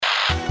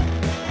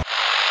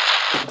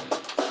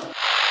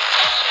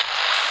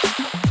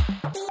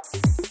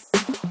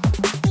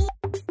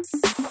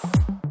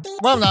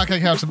Welcome to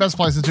Arcade Couch, the best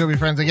place to be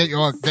friends and get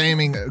your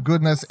gaming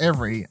goodness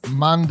every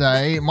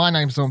Monday. My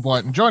name's Dylan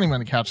Blight, and joining me on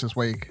the couch this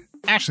week,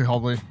 Ashley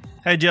Hobley.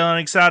 Hey Dylan,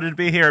 excited to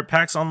be here at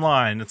PAX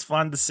Online. It's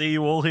fun to see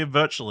you all here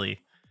virtually,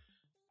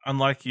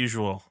 unlike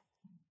usual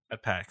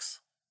at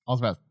PAX. I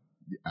was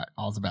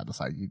about to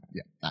say,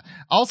 yeah.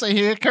 Also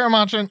here, Karen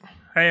Marchant.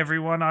 Hey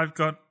everyone, I've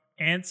got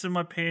ants in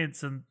my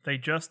pants and they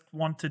just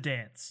want to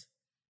dance.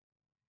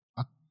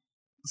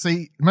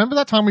 See, remember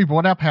that time we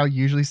brought up how you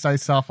usually say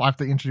stuff? I have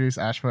to introduce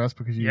Ash first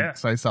because you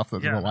say stuff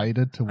that's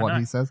related to what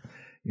he says.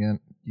 Yeah,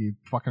 you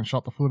fucking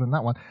shot the foot in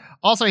that one.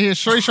 Also here's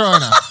Shri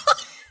Sharona.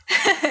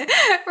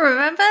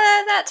 Remember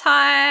that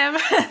time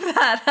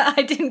that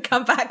I didn't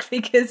come back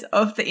because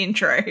of the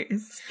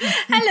intros?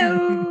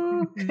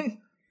 Hello. I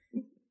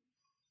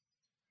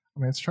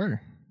mean, it's true.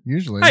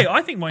 Usually. Hey,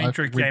 I think my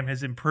intro game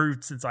has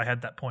improved since I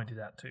had that pointed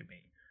out to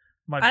me.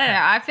 I don't know.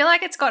 I feel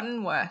like it's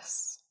gotten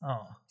worse.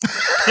 Oh.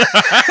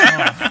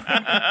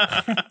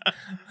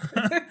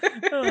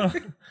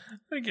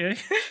 Okay.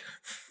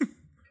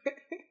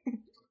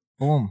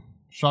 Boom.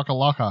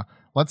 Shaka-laka.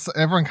 Let's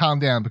everyone calm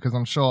down because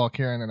I'm sure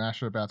Kieran and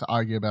Ash are about to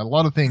argue about a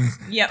lot of things.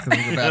 Yep.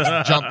 Because we're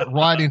about to jump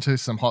right into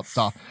some hot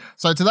stuff.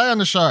 So today on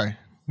the show,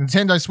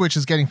 Nintendo Switch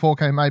is getting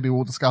 4K maybe.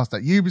 We'll discuss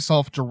that.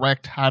 Ubisoft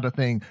Direct had a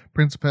thing.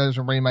 Prince of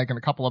Persia Remake and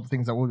a couple other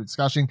things that we'll be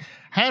discussing.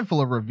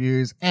 Handful of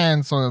reviews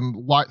and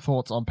some light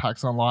thoughts on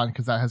PAX Online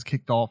because that has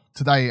kicked off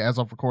today as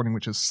of recording,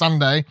 which is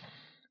Sunday.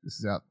 This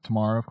is out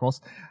tomorrow, of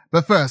course.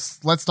 But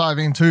first, let's dive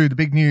into the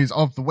big news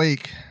of the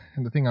week.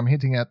 And the thing I'm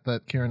hinting at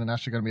that Kieran and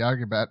Ash are going to be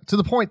arguing about, to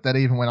the point that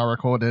even when I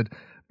recorded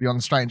Beyond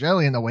the Strange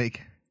early in the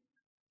week,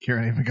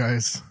 Kieran even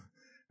goes,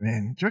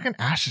 man, do you reckon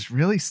Ash is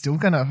really still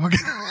going to fucking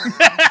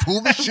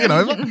pull this shit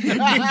over?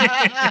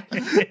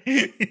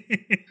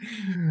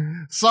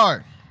 So,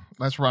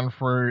 let's run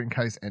through in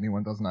case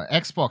anyone doesn't know.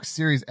 Xbox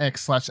Series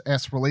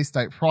X/S release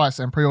date, price,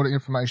 and pre-order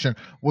information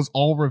was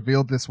all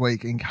revealed this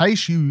week. In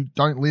case you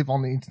don't live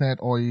on the internet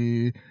or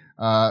you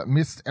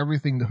missed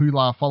everything, the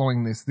hula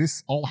following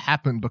this all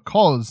happened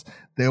because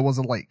there was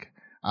a leak.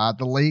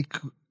 The leak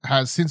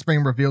has since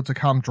been revealed to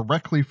come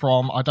directly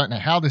from, I don't know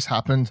how this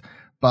happened,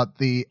 but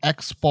the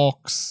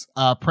Xbox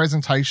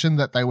presentation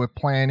that they were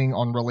planning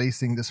on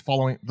releasing this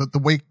following, the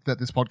week that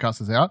this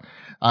podcast is out,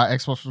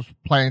 Xbox was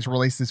planning to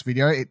release this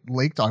video. It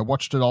leaked. I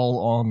watched it all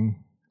on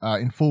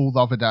in full the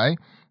other day.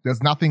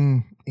 There's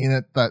nothing in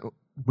it that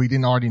we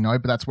didn't already know,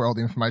 but that's where all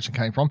the information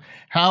came from.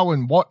 How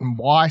and what and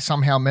why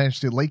somehow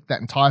managed to leak that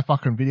entire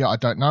fucking video, I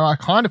don't know. I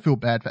kind of feel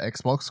bad for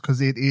Xbox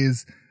because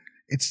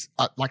it's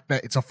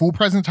a full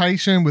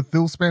presentation with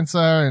Phil Spencer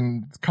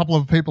and a couple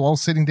of people all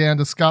sitting down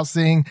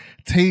discussing,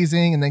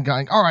 teasing, and then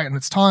going, all right, and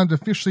it's time to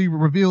officially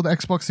reveal the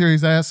Xbox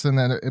Series S, and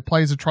then it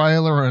plays a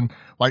trailer, and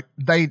like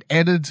they'd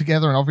edited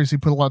together and obviously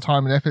put a lot of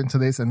time and effort into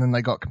this, and then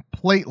they got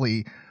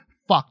completely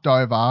fucked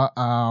over,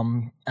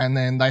 and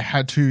then they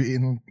had to,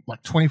 in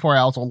like 24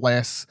 hours or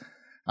less,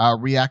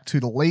 react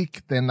to the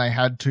leak. Then they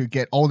had to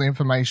get all the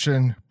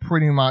information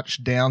pretty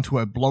much down to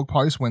a blog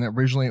post when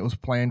originally it was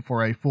planned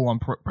for a full-on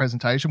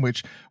presentation,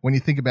 which when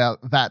you think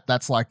about that,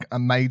 that's like a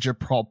major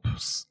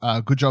props.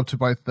 Good job to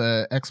both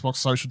the Xbox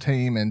social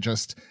team and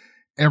just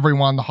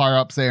everyone, the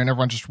higher-ups there, and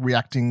everyone just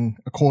reacting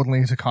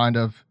accordingly to kind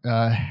of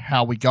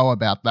how we go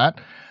about that.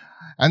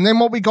 And then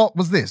what we got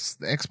was this.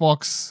 The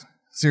Xbox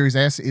Series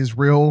S is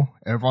real.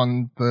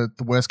 Everyone, the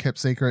worst kept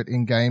secret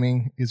in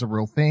gaming is a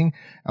real thing.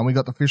 And we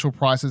got the official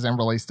prices and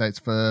release dates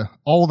for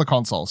all the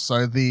consoles.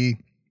 So the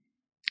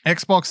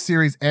Xbox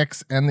Series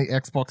X and the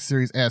Xbox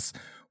Series S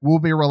will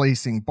be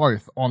releasing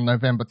both on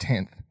November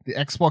 10th. The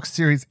Xbox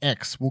Series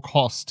X will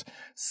cost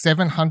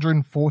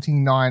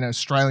 749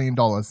 Australian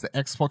dollars. The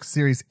Xbox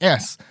Series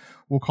S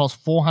will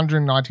cost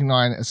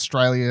 499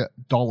 Australia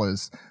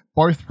dollars.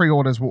 Both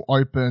pre-orders will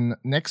open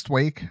next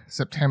week,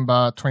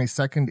 September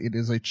 22nd. It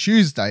is a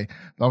Tuesday.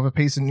 The other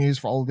piece of news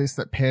for all of this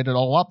that paired it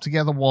all up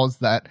together was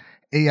that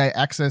EA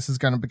Access is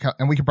going to become,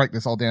 and we can break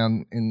this all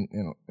down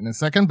in a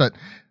second, but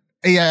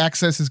EA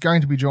Access is going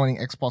to be joining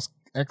Xbox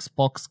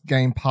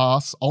Game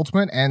Pass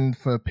Ultimate and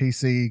for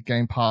PC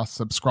Game Pass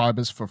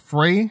subscribers for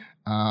free.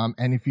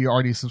 And if you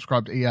already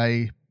subscribed to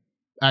EA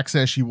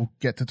Access, you will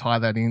get to tie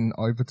that in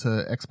over to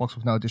Xbox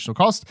with no additional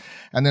cost.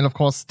 And then, of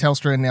course,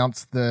 Telstra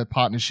announced the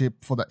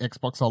partnership for the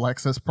Xbox All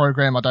Access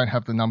program. I don't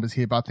have the numbers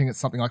here, but I think it's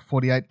something like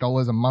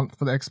 $48 a month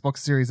for the Xbox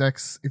Series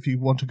X if you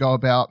want to go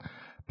about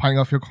paying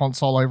off your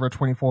console over a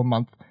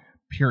 24-month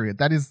period.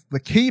 That is the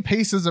key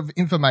pieces of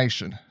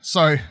information.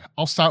 So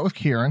I'll start with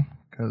Kieran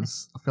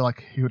because I feel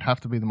like he would have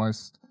to be the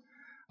most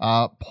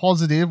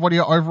positive. What are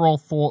your overall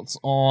thoughts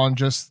on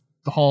just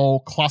the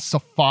whole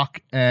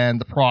clusterfuck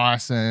and the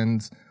price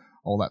and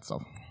all that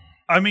stuff?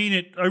 I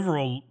mean,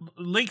 overall,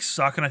 leaks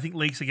suck, and I think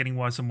leaks are getting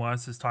worse and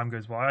worse as time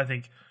goes by. I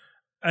think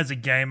as a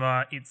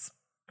gamer, it's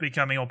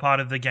becoming, or part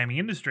of the gaming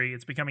industry,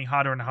 it's becoming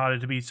harder and harder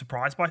to be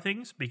surprised by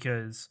things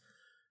because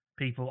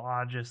people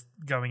are just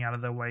going out of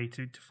their way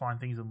to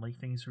find things and leak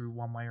things through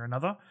one way or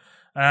another.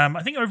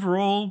 I think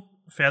overall,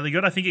 fairly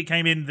good. I think it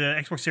came in,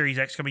 the Xbox Series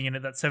X coming in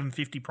at that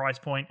 $750 price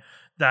point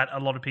that a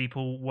lot of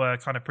people were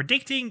kind of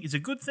predicting is a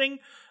good thing.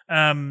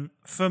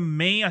 For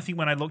me, I think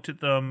when I looked at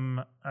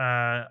them,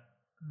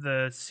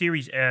 the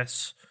Series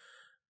S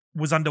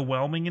was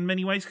underwhelming in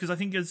many ways, because I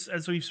think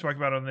as we've spoke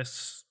about on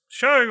this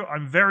show,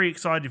 I'm very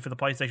excited for the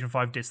PlayStation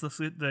 5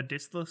 the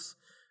discless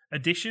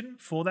edition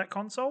for that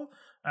console.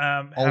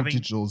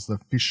 Digital's the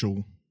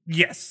official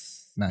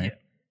name.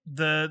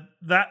 Yeah.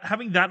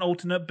 Having that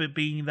alternate, but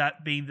being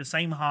the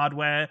same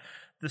hardware,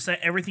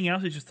 everything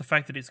else is just the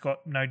fact that it's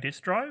got no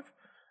disk drive.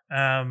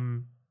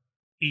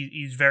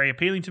 Is very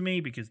appealing to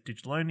me, because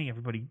digital only,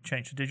 everybody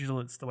changed to digital,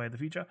 it's the way of the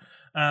future.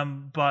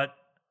 But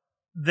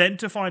then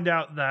to find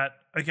out that,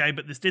 okay,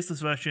 but this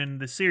diskless version,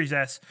 the Series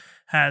S,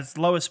 has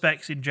lower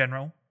specs in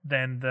general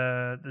than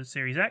the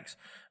Series X.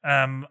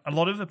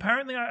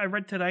 Apparently I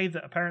read today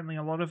that apparently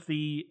a lot of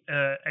the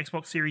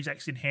Xbox Series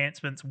X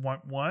enhancements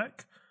won't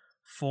work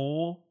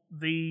for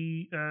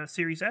the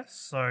Series S,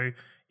 so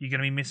you're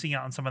going to be missing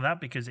out on some of that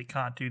because it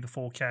can't do the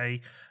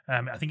 4K.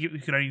 I think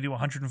it could only do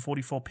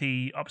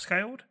 144p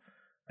upscaled,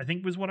 I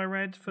think was what I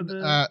read for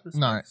the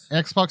no,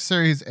 Xbox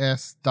Series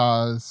S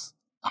does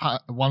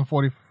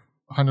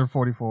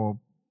 144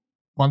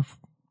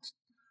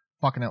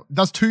 fucking hell. It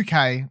does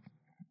 2K.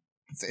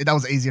 That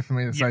was easier for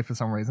me to say for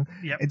some reason.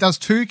 Yep. It does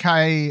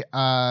 2K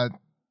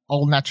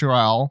all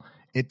natural.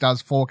 It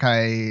does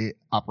 4K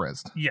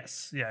up-res.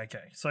 Yes. Yeah.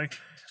 Okay. So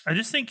I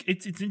just think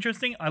it's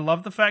interesting. I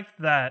love the fact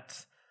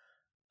that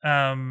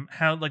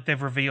how like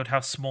they've revealed how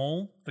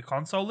small the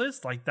console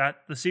is. Like that,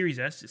 the Series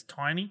S is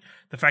tiny.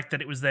 The fact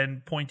that it was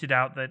then pointed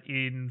out that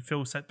in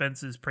Phil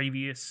Spencer's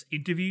previous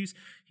interviews,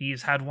 he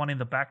has had one in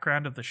the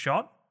background of the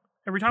shot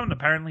every time, and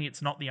apparently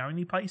it's not the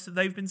only place that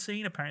they've been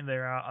seen. Apparently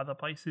there are other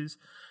places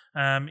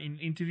in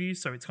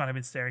interviews, so it's kind of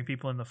been staring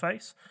people in the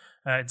face.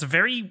 It's a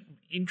very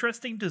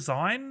interesting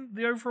design,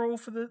 the overall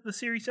for the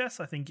Series S.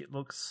 I think it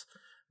looks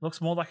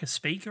more like a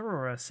speaker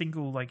or a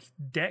single like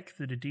deck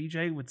that a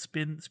DJ would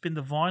spin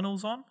the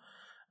vinyls on.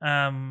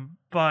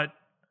 But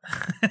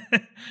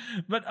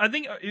but I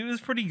think it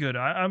was pretty good.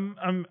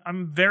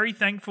 I'm very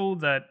thankful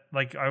that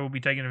like I will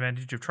be taking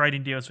advantage of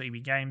trading deals for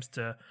EB Games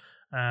to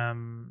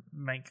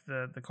make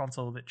the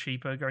console a bit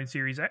cheaper going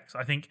Series X.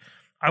 I think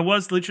I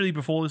was literally,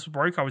 before this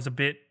broke, I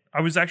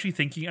was actually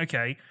thinking,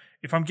 okay,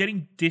 if I'm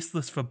getting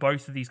diskless for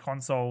both of these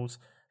consoles,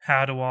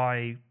 how do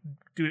I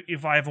do?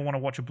 If I ever want to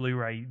watch a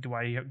Blu-ray,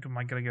 am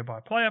I going to go buy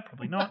a player?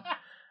 Probably not.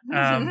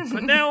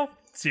 But now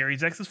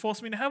Series X has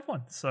forced me to have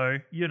one, so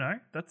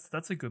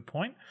that's a good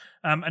point.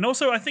 And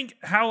also, I think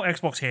how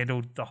Xbox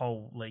handled the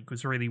whole leak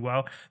was really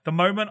well. The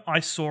moment I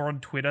saw on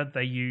Twitter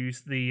they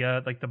used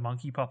the like the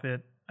monkey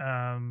puppet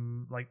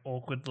like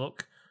awkward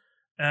look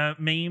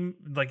meme,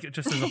 like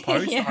just as a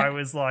post, yeah. I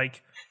was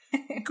like,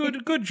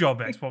 good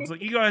job, Xbox.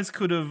 Like, you guys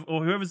could have,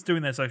 or whoever's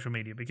doing their social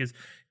media, because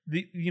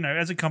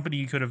as a company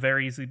you could have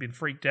very easily been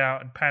freaked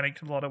out and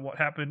panicked a lot of what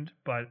happened,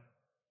 but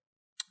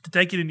to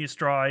take it in your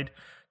stride,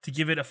 to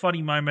give it a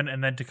funny moment,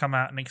 and then to come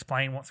out and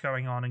explain what's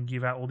going on and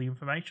give out all the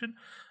information,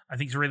 I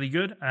think is really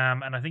good.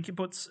 And I think it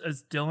puts,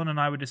 as Dylan and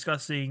I were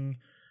discussing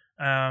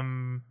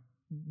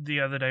the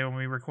other day when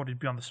we recorded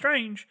Beyond the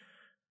Strange,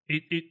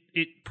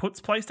 it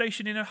puts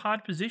PlayStation in a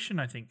hard position,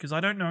 I think, because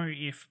I don't know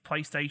if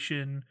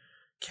PlayStation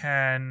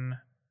can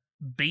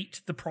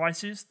beat the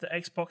prices that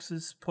Xbox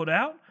has put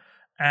out,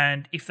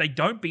 and if they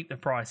don't beat the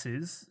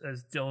prices,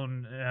 as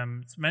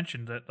Dylan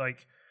mentioned, that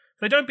like if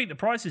they don't beat the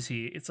prices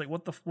here, it's like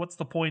what's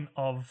the point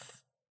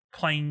of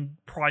playing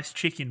price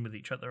chicken with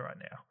each other right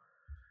now?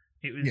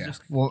 It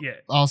was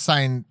I was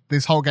saying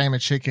this whole game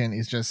of chicken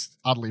is just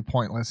utterly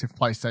pointless if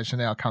PlayStation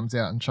now comes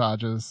out and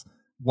charges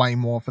way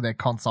more for their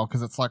console,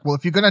 because it's like, well,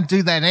 if you're going to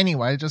do that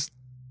anyway,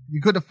 you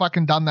could have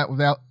fucking done that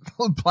without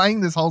playing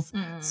this whole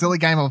silly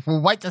game of,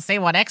 we'll wait to see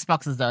what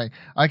Xbox is doing.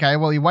 Okay,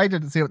 well, you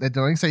waited to see what they're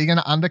doing, so you're going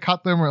to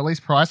undercut them or at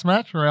least price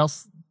match, or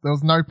else there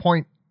was no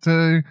point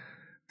to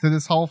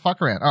this whole fuck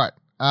around. All right,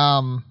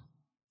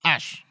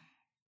 Ash.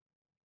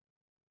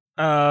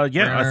 I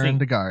think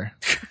to go.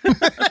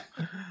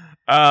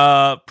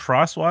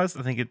 Price wise,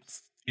 I think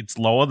it's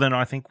lower than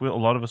I think a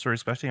lot of us were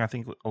expecting. I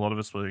think a lot of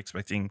us were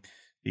expecting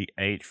the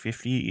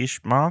 $850-ish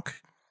mark.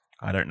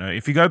 I don't know.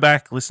 If you go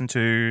back, listen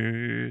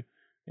to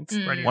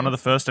one of the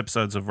first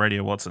episodes of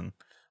Radio Watson,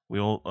 a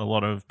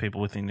lot of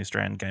people within the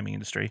Australian gaming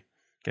industry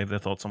gave their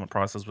thoughts on what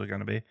prices were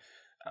going to be.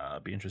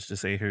 Be interested to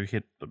see who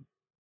hit the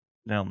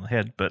nail on the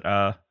head. But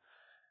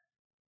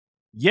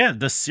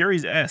the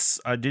Series S,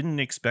 I didn't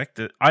expect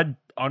it. I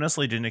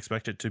honestly didn't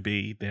expect it to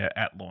be there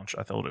at launch.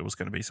 I thought it was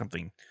going to be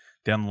something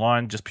down the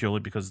line, just purely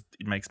because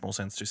it makes more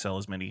sense to sell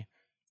as many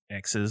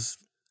X's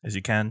as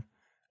you can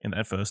in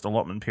that first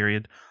allotment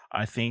period.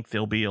 I think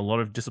there'll be a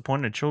lot of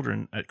disappointed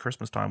children at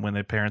Christmas time when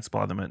their parents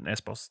buy them an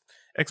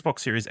Xbox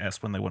Series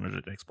S when they wanted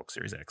an Xbox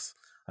Series X,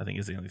 I think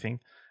is the only thing.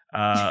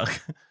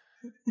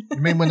 You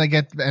mean when they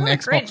get an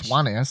Xbox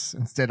One S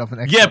instead of an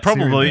Xbox Yeah,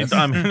 probably. Series S?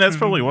 I mean, that's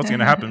probably what's going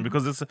to happen,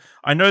 because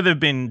I know they've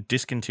been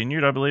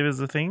discontinued, I believe is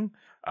the thing.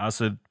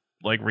 So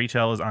like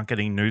retailers aren't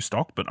getting new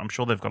stock, but I'm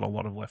sure they've got a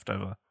lot of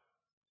leftover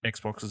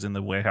Xboxes in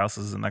the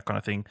warehouses and that kind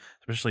of thing,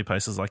 especially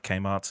places like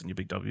Kmart's and your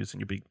Big W's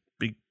and your big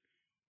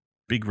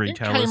big Didn't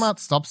retailers. Kmart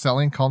stopped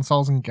selling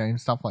consoles and game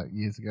stuff like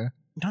years ago?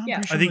 No, I'm Yeah.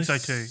 pretty I think they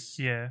so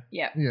too. Yeah.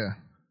 Yep. Yeah.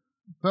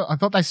 But I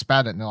thought they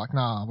spat it and they're like,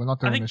 nah, we're not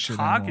I doing think this shit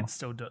Target anymore.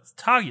 still does.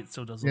 Target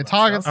still does. All Yeah, that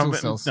Target stuff.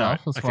 still sells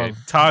stuff. As far okay,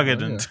 as- Target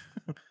yeah. and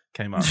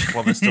Kmart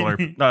while they're still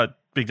open. No,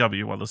 Big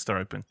W while they're still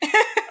open.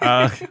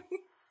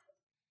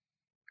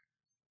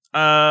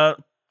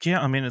 Yeah,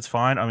 I mean, it's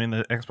fine. I mean,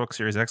 the Xbox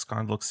Series X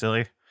kind of looks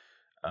silly,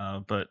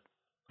 but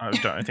I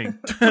don't think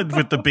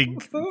with the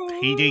big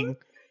heating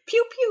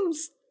Pew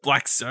pews.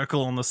 black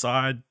circle on the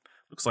side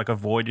looks like a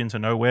void into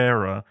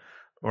nowhere,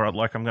 or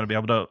like I'm going to be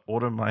able to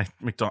order my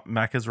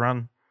Macca's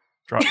run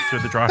through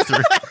the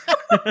drive-through.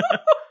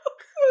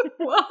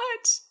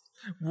 What?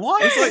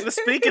 What? It's like the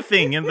speaker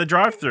thing in the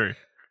drive-through.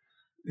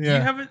 You Yeah.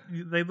 have it.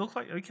 They look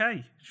like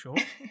okay, sure.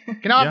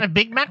 Can I have a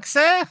Big Mac,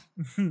 sir?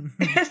 No.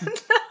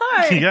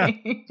 Yeah.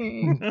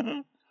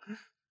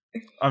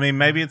 I mean,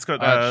 maybe it's got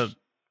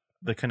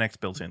the Kinect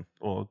built in,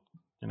 or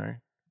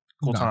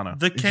Cortana.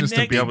 The It's just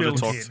to Kinect be able to built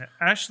talk. in.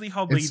 Ashley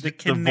Hobley, It's the the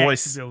Kinect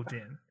voice. built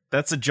in.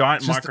 That's a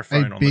giant Just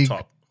microphone a on the big-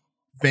 top.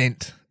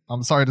 Vent.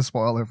 I'm sorry to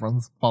spoil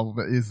everyone's bubble,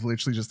 but it is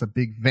literally just a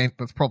big vent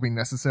that's probably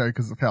necessary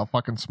because of how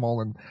fucking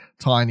small and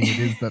tiny it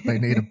is that they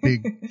need a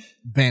big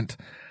vent.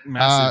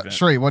 Massive. vent.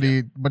 Shree, what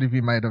have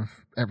you made of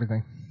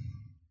everything?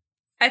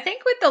 I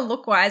think with the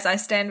look wise, I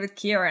stand with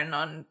Kieran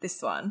on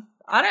this one.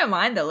 I don't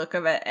mind the look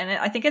of it, and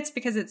I think it's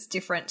because it's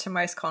different to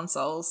most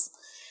consoles.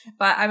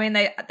 But I mean,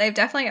 they've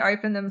definitely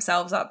opened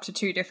themselves up to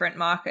two different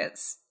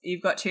markets.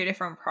 You've got two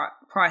different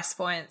price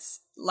points.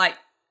 Like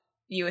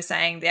you were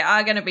saying, there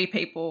are going to be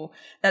people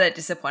that are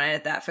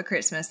disappointed that for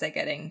Christmas they're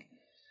getting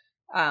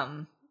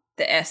the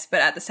S,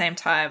 but at the same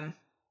time,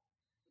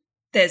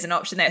 there's an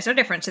option there. It's no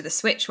different to the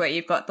Switch where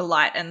you've got the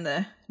Lite and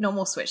the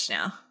normal Switch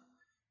now.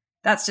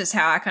 That's just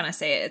how I kind of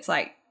see it. It's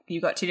like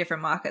you've got two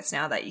different markets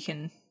now that you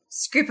can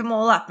scoop them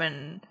all up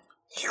and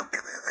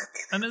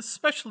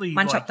especially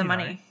munch like, up the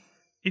money.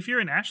 If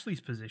you're in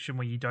Ashley's position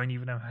where you don't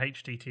even have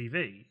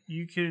HDTV,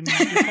 you're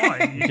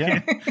fine.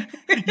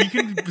 You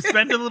can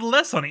spend a little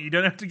less on it. You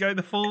don't have to go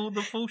the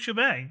full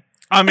shebang.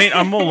 I mean,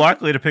 I'm more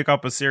likely to pick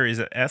up a Series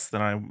S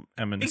than I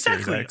am in a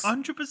Exactly, Series X.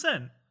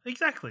 100%.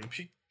 Exactly.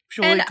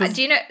 Surely, And 'cause-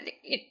 do you know,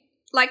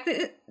 like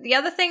the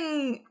other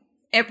thing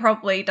it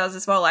probably does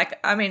as well, like,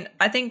 I mean,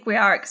 I think we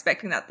are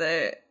expecting that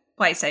the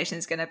PlayStation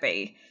is going to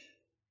be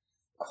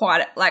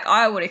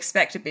I would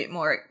expect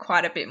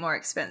quite a bit more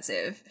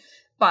expensive,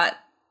 but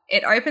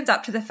it opens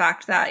up to the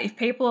fact that if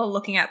people are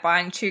looking at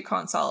buying two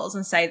consoles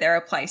and say they're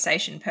a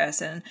PlayStation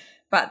person,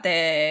 but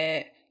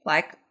they're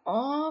like,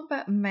 oh,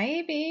 but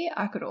maybe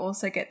I could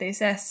also get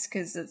this S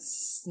because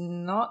it's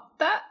not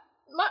that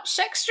much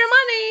extra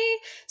money.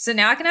 So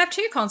now I can have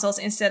two consoles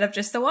instead of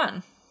just the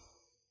one.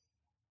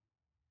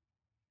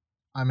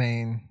 I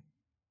mean,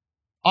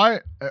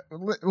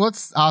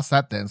 let's ask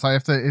that then. So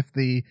if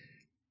the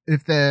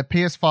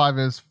PS5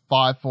 is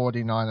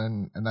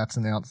 $549 and that's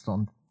announced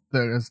on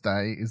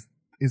Thursday, is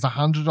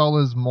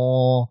 $100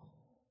 more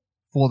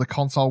for the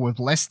console with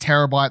less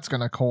terabytes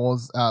going to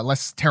cause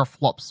less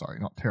teraflops? Sorry,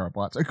 not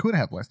terabytes. It could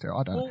have less terabytes.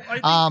 I don't know.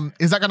 I think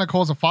Is that going to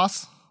cause a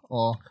fuss?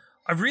 Or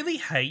I really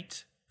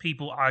hate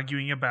people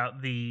arguing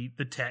about the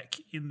tech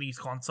in these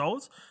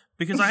consoles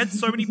because I had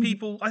so many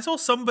people. I saw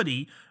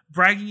somebody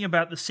bragging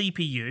about the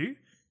CPU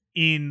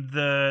in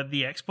the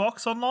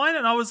Xbox online,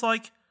 and I was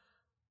like,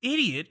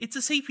 idiot, it's a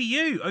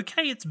CPU.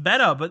 Okay, it's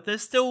better, but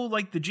there's still,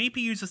 like, the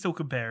GPUs are still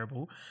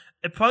comparable.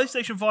 A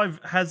PlayStation 5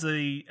 has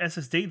a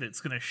SSD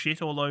that's going to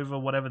shit all over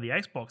whatever the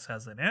Xbox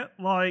has in it.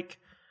 Like,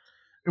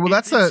 well,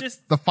 that's it's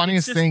just- the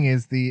funniest it's just- thing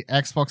is the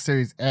Xbox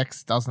Series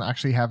X doesn't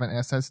actually have an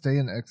SSD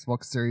and the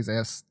Xbox Series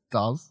S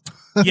does.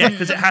 yeah,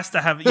 because it has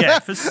to have, yeah,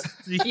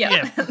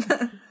 Yeah.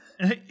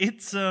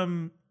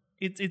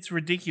 It's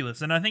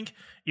ridiculous, and I think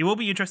it will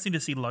be interesting to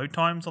see load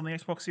times on the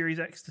Xbox Series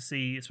X to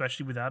see,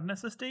 especially without an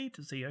SSD,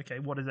 to see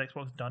what has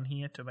Xbox done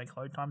here to make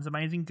load times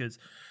amazing. Because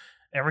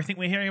everything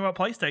we're hearing about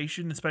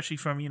PlayStation, especially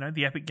from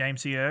the Epic Game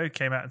CEO,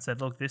 came out and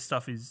said, "Look, this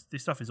stuff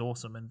is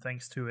awesome," and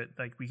thanks to it,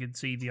 like we could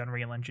see the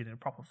Unreal Engine in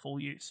proper full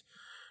use.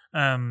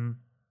 I'm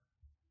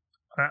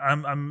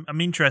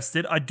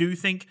interested. I do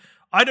think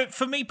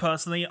for me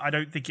personally, I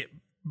don't think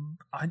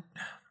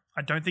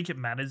it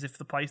matters if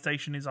the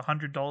PlayStation is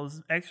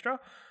 $100 extra.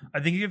 I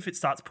think if it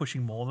starts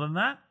pushing more than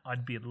that,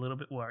 I'd be a little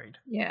bit worried.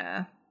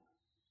 Yeah.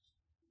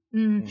 I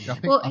Here's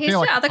feel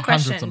the other 100's a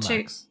question too.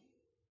 max.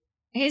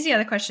 Here's the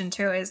other question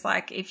too: is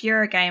like if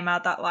you're a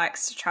gamer that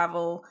likes to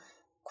travel,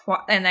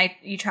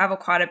 you travel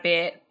quite a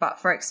bit, but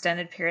for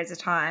extended periods of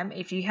time.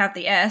 If you have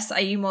the S, are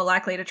you more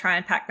likely to try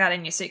and pack that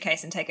in your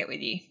suitcase and take it with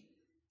you?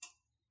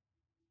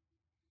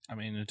 I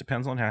mean, it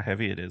depends on how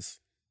heavy it is.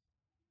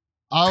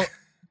 I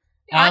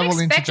I'd will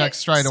expect interject it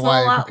straight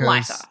away smaller, because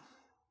lighter.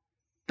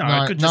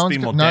 No, it could just be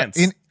more dense.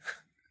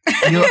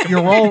 You're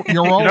all wrong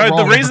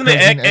the reason the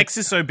because in X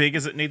is so big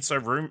is it needs so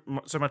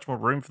much more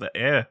room for the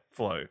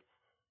airflow.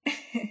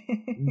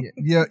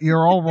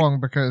 You're all wrong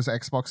because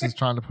Xbox is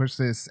trying to push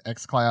this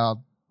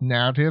xCloud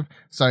narrative.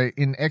 So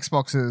in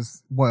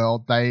Xbox's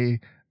world,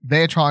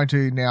 they're trying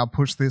to now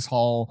push this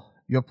whole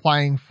you're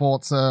playing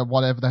Forza,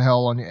 whatever the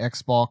hell, on your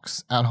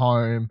Xbox at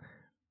home.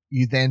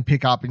 You then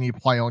pick up and you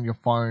play on your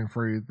phone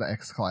through the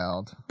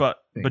xCloud. But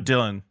thing.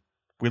 Dylan,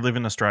 we live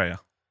in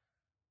Australia.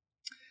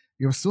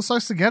 You're still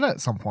supposed to get it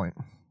at some point.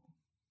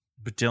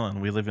 But Dylan,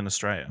 we live in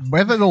Australia.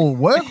 Whether it'll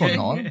work or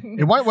not,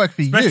 it won't work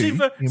for Especially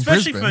you in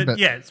Brisbane. But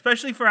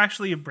especially for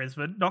actually in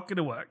Brisbane. Not going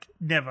to work.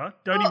 Never.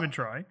 Don't even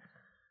try.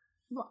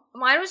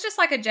 Mine was just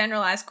like a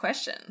generalized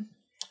question.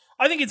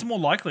 I think it's more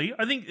likely.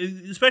 I think,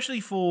 especially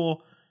for,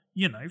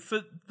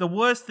 for the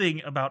worst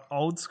thing about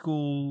old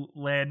school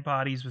LAN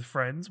parties with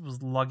friends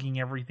was lugging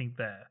everything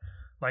there.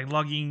 Like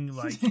lugging,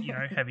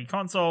 heavy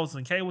consoles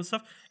and cable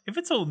stuff. If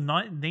it's all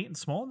neat and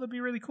small, that'd be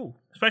really cool.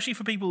 Especially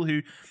for people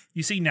who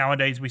you see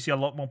nowadays, we see a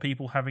lot more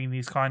people having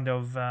these kind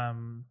of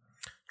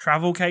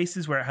travel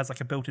cases where it has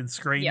like a built-in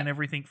screen and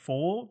everything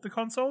for the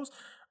consoles.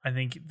 I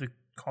think the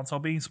console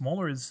being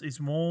smaller is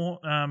more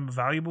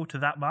valuable to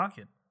that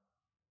market.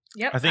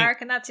 Yep, I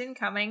reckon that's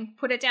incoming.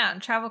 Put it down,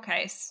 travel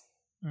case.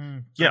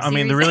 Yeah, I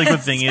mean, the really good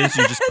thing is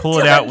you just pull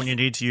it out when you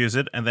need to use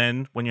it, and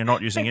then when you're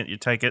not using it, you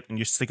take it and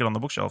you stick it on the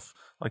bookshelf,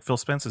 like Phil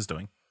Spencer's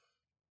doing.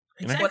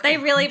 Exactly. What they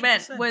really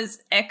meant was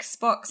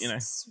Xbox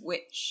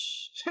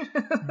Switch.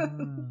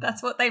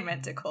 That's what they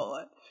meant to call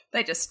it.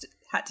 They just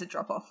had to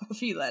drop off a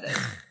few letters.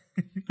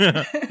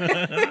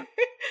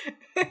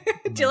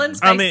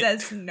 Dylan's face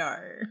says no.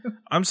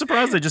 I'm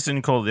surprised they just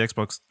didn't call it the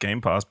Xbox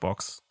Game Pass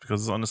box,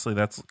 because honestly,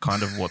 that's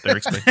kind of what they're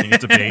expecting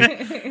it to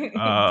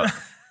be.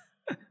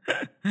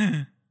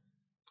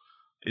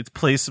 It's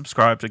please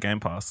subscribe to Game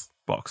Pass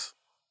box.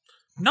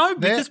 No,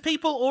 because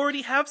people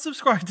already have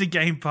subscribed to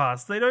Game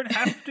Pass. They don't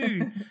have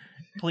to.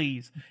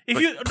 Please.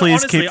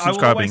 Honestly, keep subscribing. I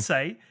will always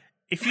say,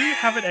 if you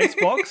have an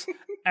Xbox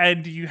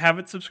and you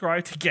haven't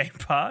subscribed to Game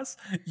Pass,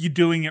 you're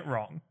doing it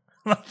wrong.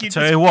 Like,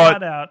 Tell you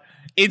what,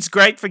 it's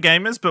great for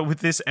gamers, but with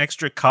this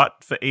extra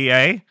cut for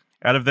EA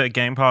out of their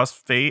Game Pass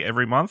fee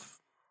every month,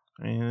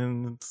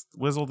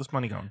 where's all this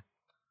money going?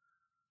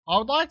 I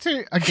would like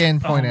to again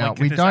point out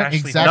goodness, we don't Ashley,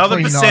 exactly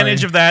another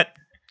percentage of that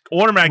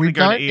automatically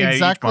go to EA. We don't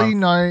exactly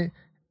know.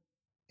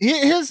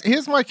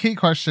 Here's my key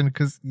question,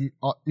 because you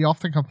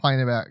often complain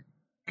about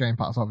Game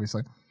Pass.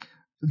 Obviously,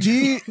 do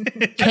you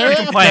care?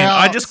 Complain.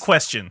 I just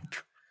question.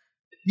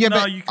 Yeah,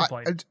 no, but you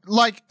complain.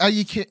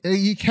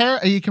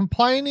 Are you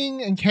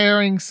complaining and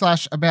caring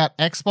 / about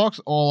Xbox,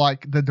 or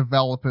like the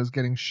developers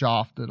getting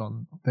shafted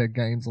on their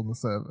games on the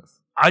service?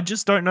 I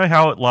just don't know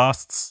how it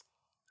lasts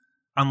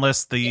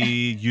unless the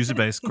user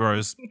base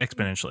grows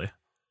exponentially.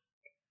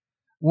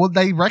 Well,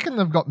 they reckon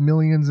they've got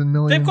millions and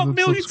millions. They've got of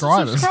millions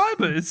subscribers. of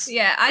subscribers.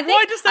 Yeah, I think.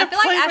 Why does that I feel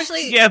like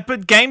Ashley. Yeah,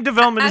 but game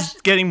development is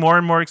getting more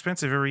and more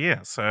expensive every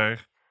year. So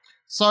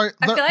I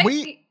feel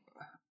like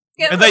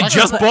and they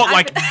just bought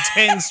like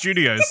 10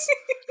 studios.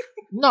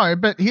 No,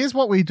 but here's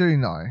what we do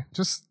know,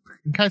 just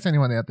in case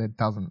anyone out there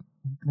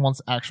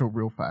wants actual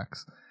real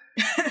facts.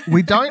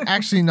 We don't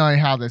actually know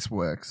how this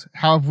works.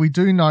 However, we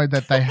do know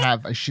that they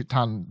have a shit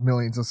ton,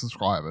 millions of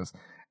subscribers.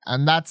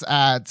 And that's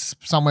at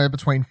somewhere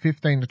between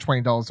 $15 to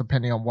 $20,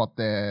 depending on what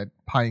they're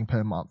paying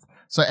per month.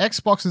 So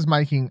Xbox is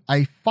making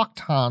a fuck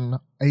ton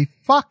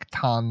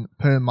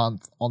per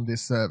month on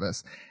this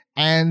service.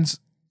 And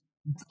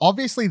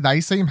obviously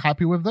they seem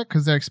happy with it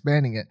because they're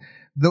expanding it.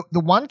 The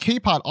one key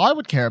part I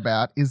would care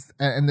about is,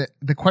 and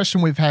the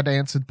question we've had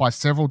answered by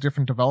several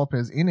different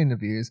developers in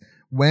interviews,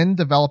 when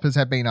developers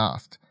have been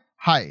asked,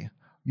 hey,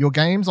 your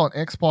game's on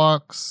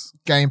Xbox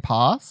Game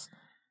Pass,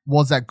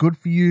 was that good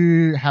for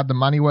you? How'd the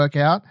money work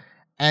out?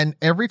 And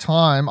every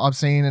time I've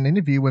seen an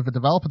interview with a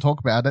developer talk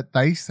about it,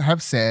 they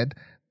have said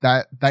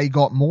that they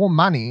got more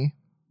money,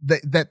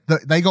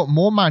 they got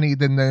more money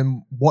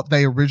than what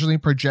they originally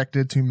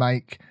projected to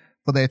make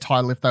for their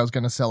title if they was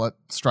going to sell it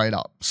straight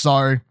up.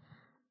 So,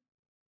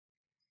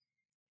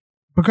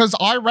 because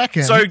I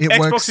reckon it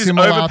works is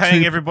similar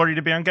overpaying to everybody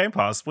to be on Game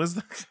Pass.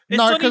 It's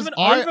not even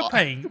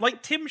overpaying.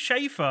 Like Tim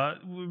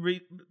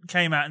Schafer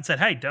came out and said,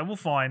 "Hey, Double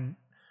Fine,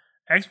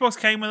 Xbox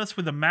came with us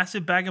with a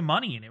massive bag of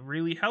money, and it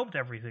really helped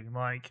everything.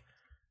 Like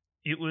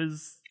it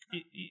was."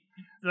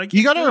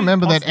 You got to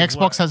remember that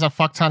Xbox has a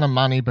fuck ton of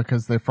money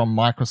because they're from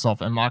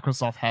Microsoft, and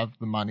Microsoft have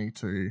the money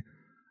to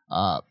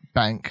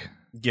bank.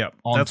 Yep,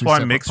 that's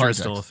why Mixer is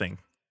still a thing.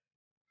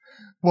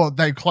 Well,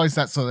 they closed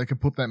that so they could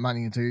put that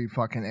money into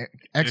fucking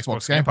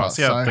Xbox Game Pass.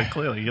 Yeah, so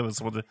clearly,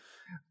 that's what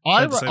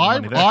I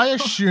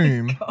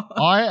assume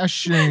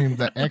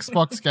that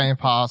Xbox Game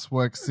Pass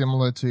works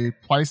similar to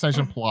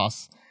PlayStation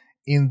Plus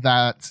in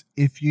that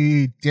if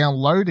you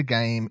download a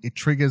game, it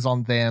triggers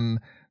on them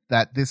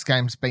that this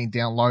game's been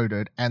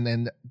downloaded, and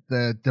then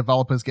the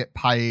developers get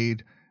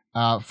paid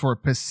for a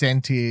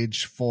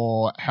percentage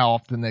for how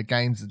often their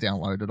games are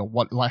downloaded,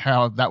 or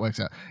how that works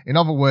out. In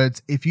other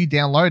words, if you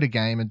download a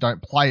game and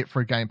don't play it for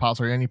a Game Pass,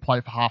 or you only play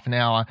it for half an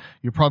hour,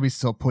 you're probably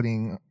still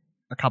putting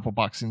a couple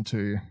bucks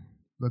into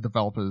the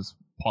developer's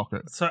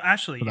pocket. So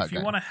Ashley, if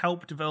you want to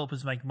help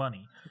developers make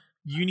money,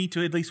 you need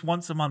to at least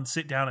once a month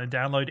sit down and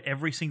download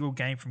every single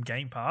game from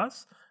Game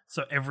Pass,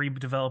 so every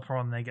developer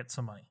on there gets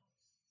some money.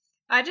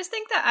 I just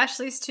think that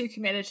Ashley's too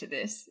committed to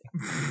this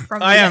from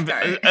the I am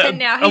get-go. And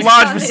now a he's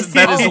large. done this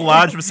That is a whole-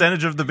 large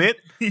percentage of the bit.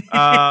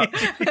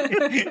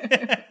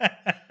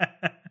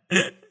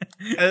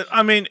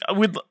 I mean,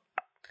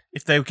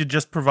 if they could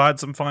just provide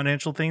some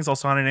financial things, I'll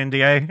sign an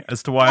NDA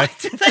as to why.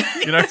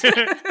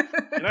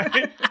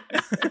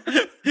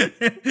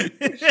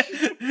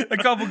 A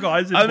couple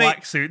guys in I mean-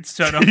 black suits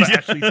turn up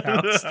at Ashley's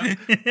house.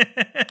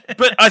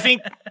 But I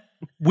think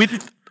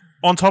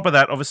on top of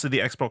that, obviously the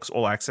Xbox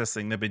All Access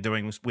thing they've been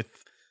doing with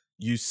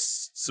you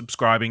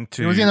subscribing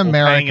to It was in or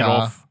paying it America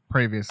off.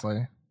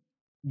 previously.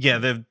 Yeah,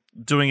 they're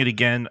doing it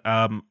again.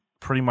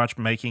 Pretty much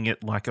making it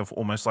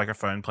almost like a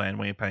phone plan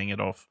where you're paying it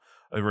off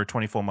over a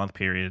 24-month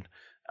period.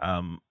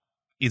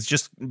 It's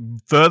just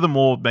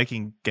furthermore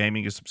making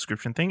gaming a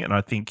subscription thing, and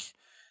I think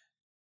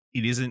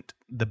it isn't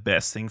the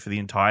best thing for the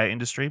entire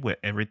industry. Where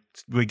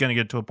we're going to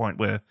get to a point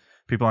where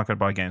people aren't going to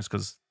buy games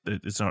because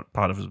it's not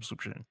part of a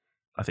subscription.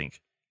 I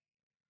think,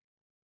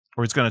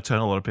 or it's going to turn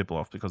a lot of people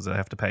off because they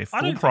have to pay I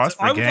full don't price think so.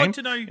 for I a would game like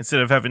to know.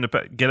 instead of having to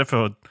get it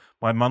for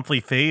my monthly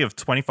fee of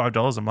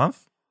 $25 a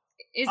month.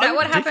 Is that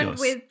what Ridiculous. happened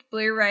with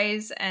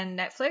Blu-rays and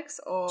Netflix?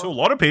 Or To a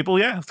lot of people,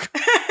 yeah.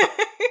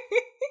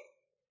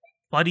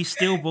 Bloody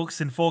steelbooks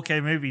and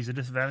 4K movies are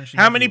just vanishing.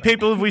 How many everywhere.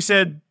 people have we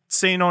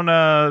seen on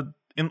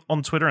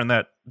on Twitter and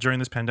that during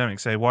this pandemic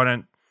say, why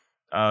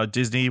don't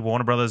Disney,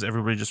 Warner Brothers,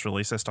 everybody just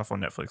release their stuff on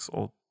Netflix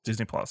or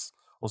Disney Plus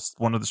or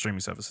one of the streaming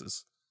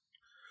services?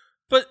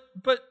 But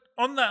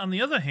on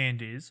the other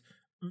hand, is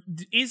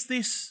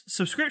this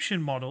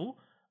subscription model?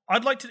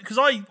 I'd like to, because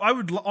I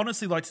would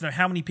honestly like to know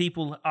how many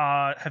people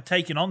have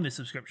taken on this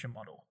subscription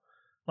model.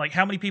 Like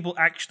how many people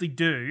actually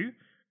do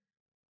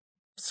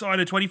sign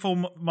a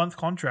 24-month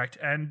contract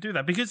and do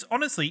that. Because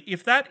honestly,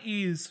 if that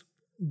is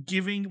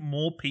giving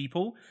more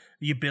people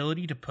the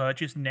ability to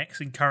purchase next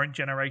and current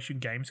generation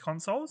games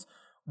consoles,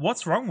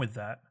 what's wrong with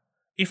that?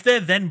 If they're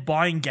then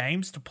buying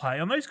games to play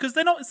on those, because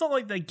it's not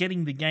like they're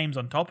getting the games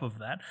on top of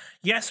that.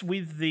 Yes,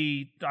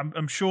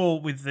 I'm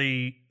sure with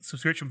the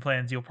subscription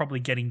plans, you're probably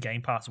getting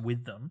Game Pass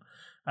with them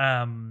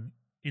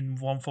in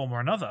one form or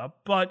another,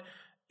 but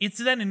it's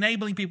then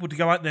enabling people to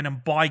go out there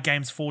and buy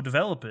games for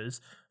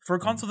developers for a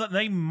console that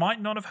they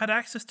might not have had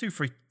access to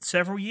for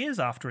several years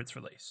after its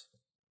release.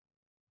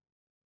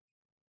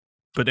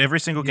 But every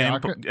single Yeah,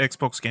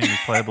 Xbox game is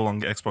playable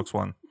on Xbox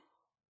One.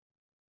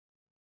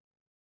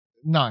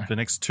 No. The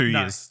next 3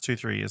 years.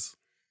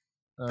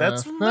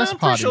 That's first I'm pretty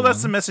party sure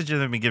that's the ones. message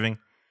they've been giving.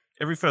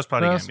 Every first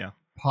party First game, yeah.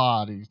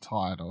 party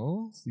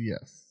titles,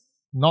 yes.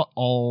 Not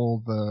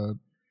all the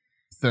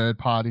third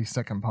party,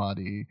 second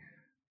party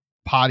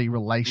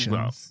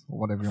relations, or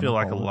whatever I you feel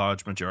wanna like a call it.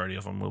 large majority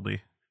of them will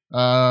be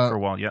for a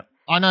while, yeah.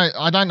 I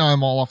don't know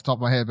them all off the top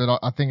of my head, but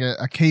I think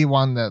a key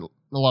one that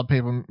a lot of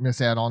people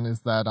miss out on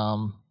is that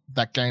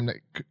that game that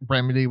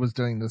Remedy was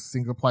doing the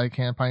single player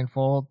campaign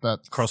for.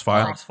 That's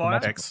Crossfire. Crossfire?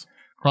 X.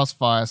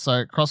 Crossfire.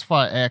 So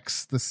Crossfire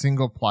X, the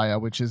single player,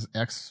 which is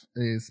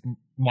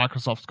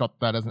Microsoft's got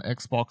that as an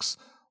Xbox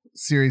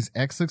Series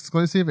X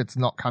exclusive. It's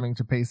not coming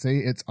to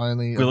PC. It's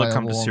only Will it available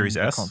come to on Series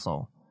the S?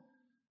 console.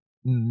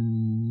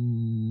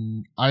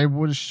 I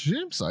would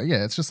assume so.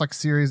 Yeah, it's just like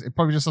Series. It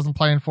probably just doesn't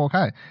play in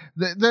 4K.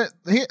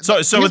 So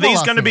here's are my these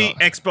last going to thing, be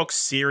though. Xbox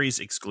Series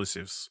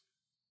exclusives?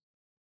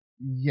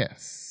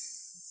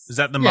 Yes. Is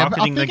that the Yeah, but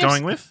I marketing they're think it's-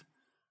 going with?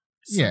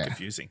 It's so Yeah.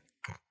 confusing.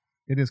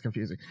 It is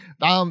confusing.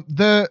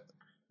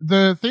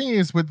 The thing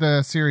is with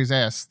the Series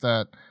S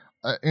that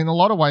in a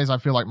lot of ways I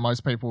feel like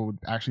most people would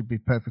actually be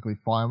perfectly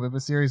fine with a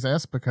Series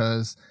S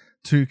because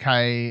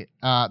 2K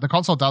the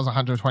console does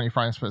 120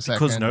 frames per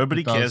second. Because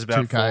nobody It does cares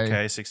about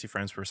 4K 60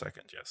 frames per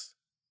second, yes.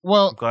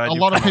 Well, glad a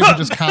you've lot of come people up.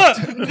 just can't.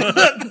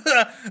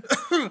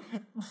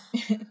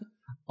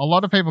 A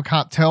lot of people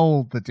can't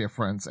tell the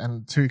difference,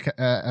 and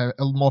 2K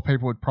more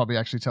people would probably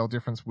actually tell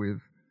difference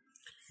with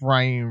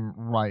frame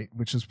rate,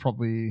 which is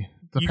probably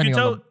depending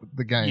on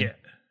the game. Yeah.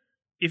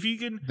 If you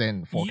can,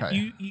 Then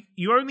 4K.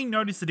 You only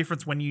notice the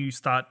difference when you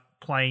start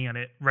playing at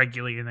it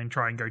regularly and then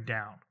try and go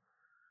down.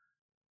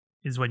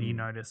 Is when you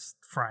notice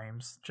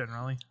frames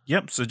generally.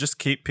 Yep, so just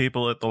keep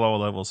people at the lower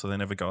level so they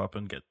never go up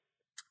and get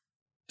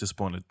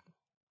disappointed.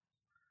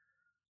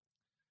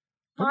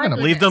 My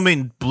Leave them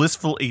goodness. in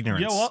blissful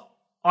ignorance. You know what?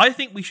 I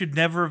think we should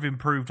never have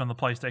improved on the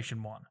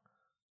PlayStation 1.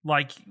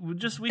 Like, we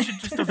should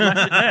just have left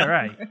it there,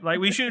 right? Like,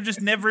 we should have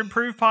just never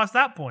improved past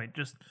that point.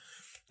 Just,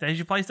 there's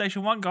your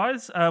PlayStation 1,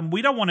 guys.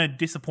 We don't want to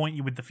disappoint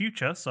you with the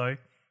future, so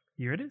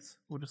here it is.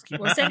 We'll just keep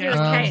We'll send you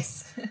a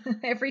case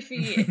every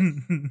few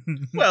years.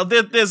 Well,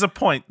 there's a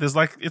point. It's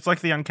like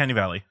the Uncanny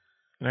Valley,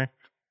 you know.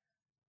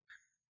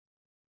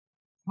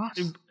 What?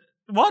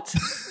 What?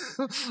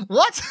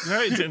 What?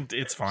 No,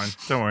 it's fine.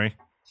 Don't worry.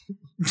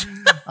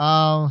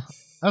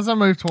 As I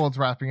move towards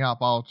wrapping up,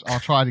 I'll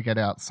try to get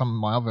out some of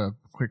my other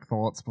quick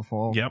thoughts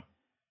before Yep.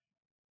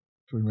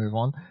 we move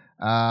on.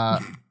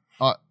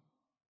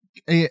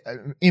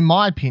 In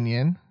my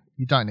opinion,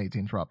 you don't need to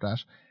interrupt,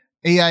 Ash.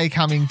 EA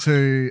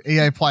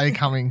Play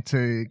coming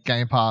to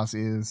Game Pass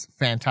is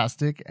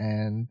fantastic,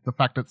 and the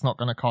fact that it's not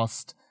going to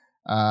cost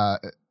a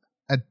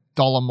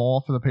 $1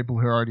 more for the people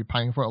who are already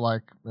paying for it,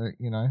 like,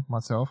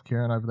 myself,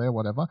 Kieran over there,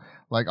 whatever.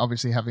 Like,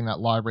 obviously having that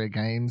library of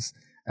games,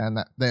 and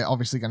that they're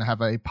obviously going to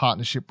have a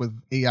partnership with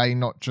EA,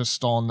 not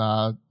just on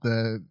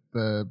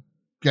the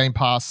Game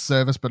Pass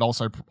service, but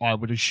also, I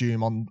would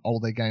assume, on all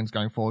their games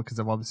going forward, because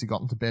they've obviously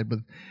gotten to bed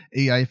with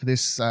EA for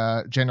this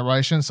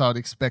generation. So I'd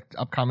expect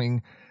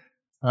upcoming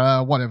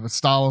whatever,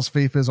 Star Wars,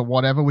 FIFAs or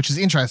whatever, which is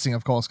interesting,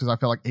 of course, because I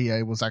feel like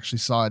EA was actually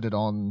sided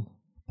on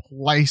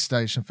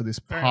PlayStation for this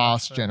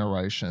past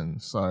generation.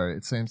 So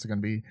it seems they're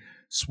going to be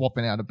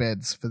swapping out of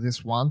beds for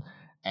this one.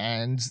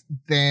 And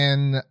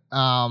then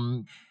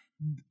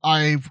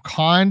I've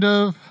kind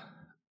of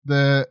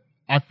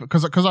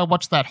because I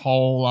watched that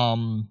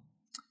whole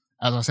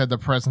as I said, the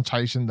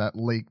presentation that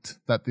leaked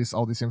that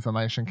all this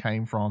information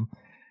came from.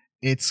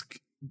 The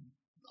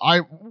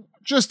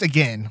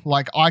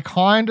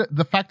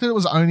fact that it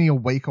was only a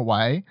week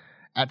away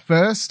at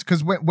first,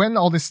 because when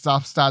all this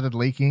stuff started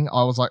leaking,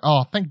 I was like,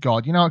 oh, thank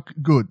God,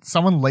 good.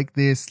 Someone leaked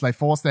this. They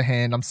forced their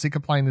hand. I'm sick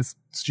of playing this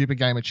stupid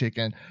game of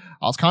chicken.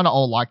 I was kind of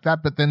all like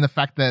that. But then the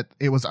fact that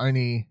it was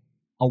only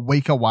a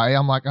week away,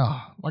 I'm like,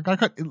 oh, like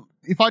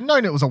if I'd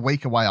known it was a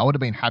week away, I would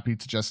have been happy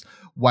to just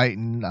wait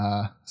and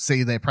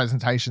see their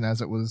presentation as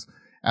it was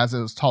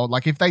told.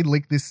 Like, if they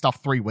leaked this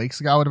stuff 3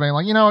 weeks ago, I would have been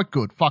like, you know what,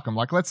 good, fuck them.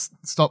 Like, let's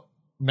stop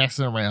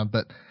messing around.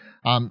 But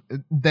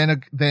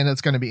then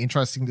it's going to be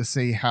interesting to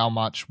see how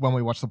much, when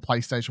we watch the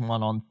PlayStation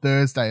 1 on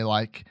Thursday,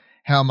 like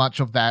how much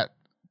of that,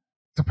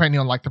 depending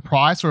on like the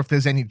price, or if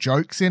there's any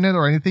jokes in it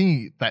or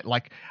anything that,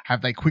 like, are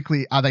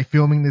they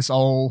filming this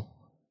all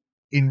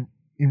in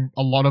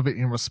a lot of it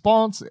in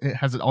response?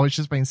 Has it always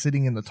just been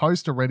sitting in the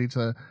toaster ready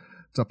to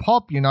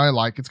pop?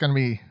 Like, it's going to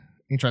be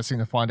interesting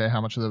to find out how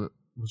much of it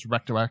was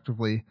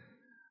retroactively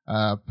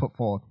put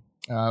forward.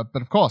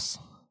 But of course,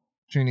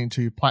 tune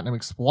into Platinum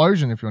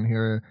Explosion if you want to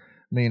hear.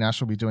 Me and Ash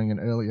will be doing an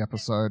early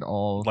episode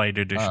of late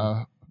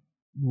edition.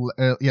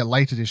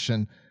 Late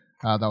edition.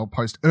 They'll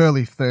post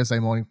early Thursday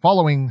morning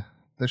following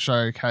the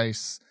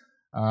showcase,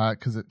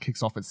 because it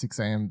kicks off at 6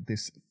 a.m.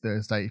 this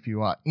Thursday if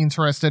you are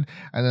interested.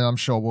 And then I'm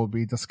sure we'll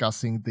be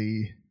discussing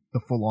the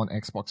full-on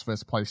Xbox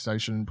versus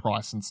PlayStation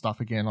price and stuff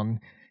again on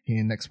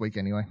here next week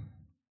anyway.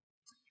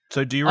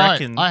 So do you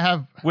reckon I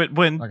have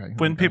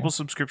when people's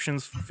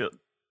subscriptions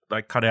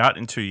cut out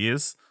in 2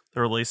 years,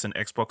 they'll release an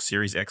Xbox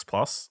Series X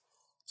Plus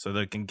so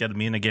they can get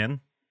them in again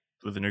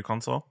with the new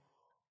console?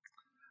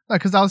 No,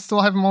 because they'll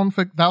still have them on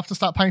they'll have to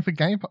start paying for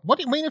Game Pass. What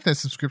do you mean if their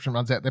subscription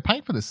runs out? They're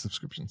paying for their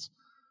subscriptions.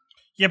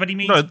 Yeah, but he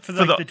means for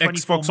the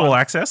Xbox All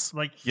Access?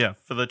 For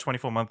the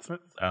 24-month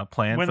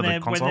plan for the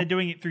console. When they're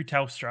doing it through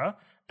Telstra,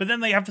 but then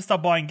they have to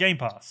start buying Game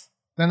Pass.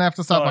 Then they have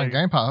to start buying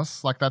Game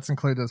Pass. Like, that's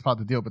included as part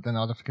of the deal, but then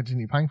they'll have to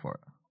continue paying for it.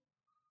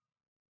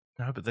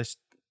 No, but that's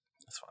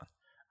fine.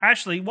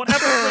 Actually, what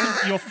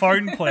happens when your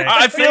phone plan...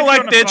 I feel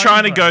like they're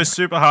trying to go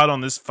super hard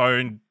on this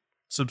phone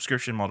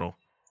subscription model.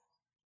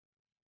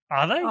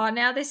 Are they? Oh,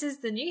 now this is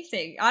the new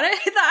thing. I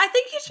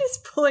think you're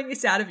just pulling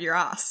this out of your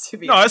ass, to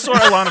be honest.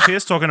 honest. I saw Alana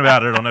Pierce talking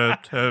about it on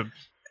her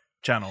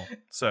channel.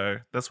 So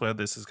that's where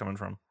this is coming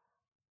from.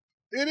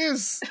 It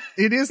is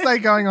they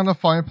going on a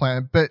phone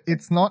plan, but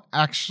it's not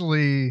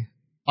actually...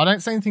 I don't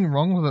see anything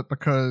wrong with it,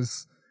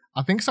 because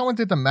I think someone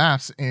did the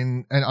maths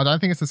and I don't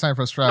think it's the same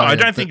for Australia. No, I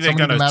don't think they're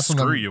going to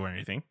screw you or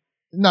anything.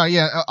 No,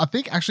 yeah. I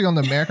think actually on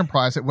the American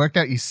price, it worked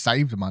out you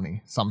saved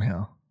money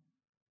somehow,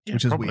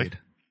 which is weird.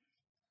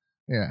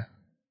 Yeah.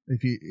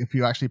 If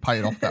you actually pay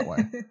it off that way.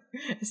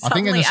 I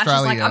think in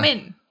Australia, like, I'm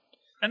in.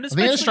 And I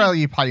think in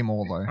Australia you pay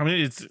more though. I mean,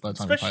 it's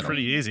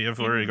pretty easy. I've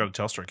already got a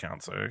Telstra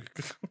account, so.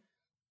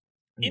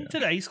 In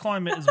today's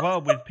climate as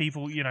well, with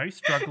people,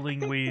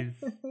 struggling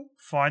with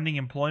finding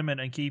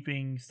employment and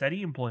keeping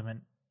steady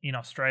employment in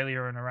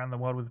Australia and around the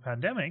world with the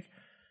pandemic,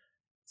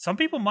 some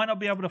people might not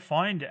be able to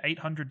find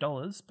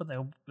 $800, but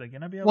they're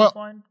going to be able to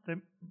find.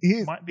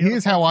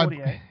 Here's how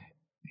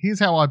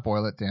I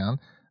boil it down.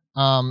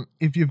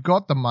 If you've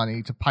got the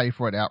money to pay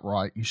for it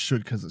outright, you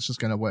should, because it's just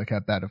going to work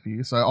out better for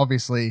you. So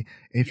obviously,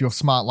 if you're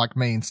smart like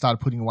me and started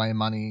putting away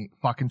money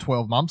fucking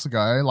 12 months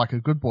ago, like a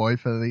good boy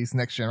for these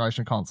next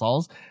generation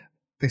consoles,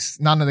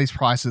 none of these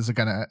prices are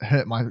going to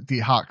hurt my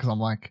dear heart, because I'm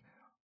like,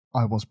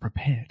 I was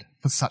prepared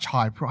for such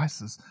high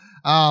prices.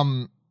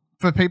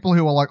 For people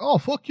who are like, oh,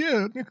 fuck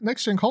yeah,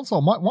 next gen console,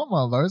 might want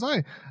one of those,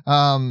 eh?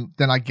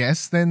 Then I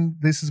guess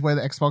this is where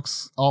the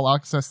Xbox All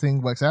Access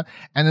thing works out.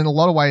 And in a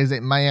lot of ways,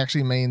 it may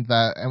actually mean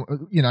that,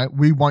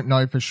 we won't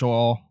know for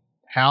sure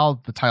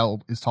how the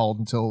tale is told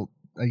until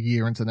a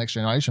year into the next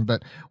generation,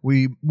 but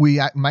we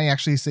may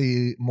actually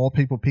see more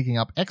people picking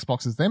up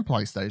Xboxes than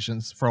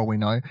PlayStations, for all we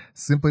know,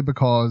 simply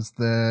because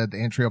the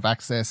entry of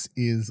access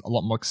is a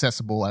lot more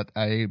accessible at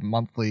a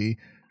monthly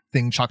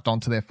thing chucked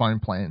onto their phone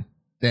plan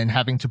than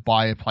having to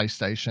buy a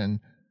PlayStation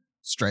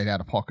straight out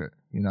of pocket,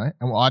 And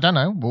I don't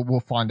know. We'll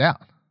find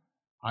out.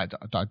 I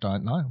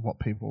don't know what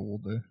people will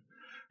do.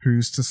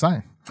 Who's to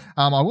say?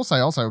 I will say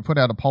also, we put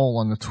out a poll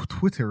on the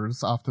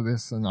Twitters after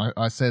this, and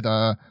I said,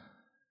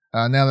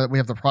 Now that we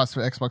have the price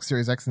for Xbox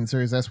Series X and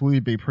Series S, will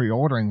you be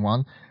pre-ordering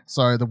one?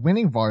 So the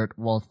winning vote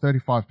was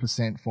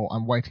 35% for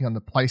I'm waiting on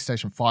the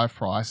PlayStation 5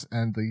 price,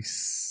 and the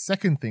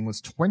second thing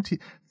was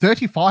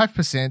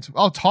 35%.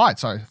 Oh, tied.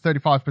 Sorry,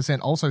 35%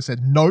 also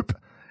said nope.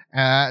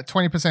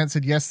 20%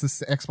 said yes, this is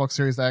the Xbox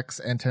Series X,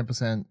 and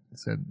 10%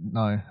 said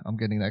no, I'm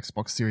getting the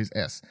Xbox Series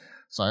S.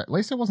 So at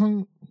least it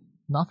wasn't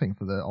nothing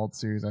for the old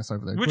Series S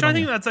over there. Which Good I on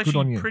think you. that's Good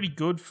on actually you. pretty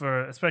good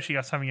for, especially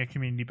us having a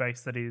community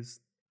base that is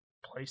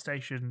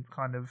PlayStation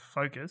kind of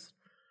focused.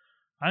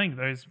 I think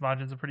those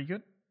margins are pretty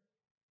good.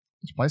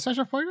 Is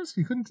PlayStation focused?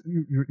 You couldn't.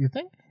 You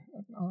think?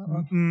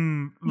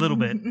 Little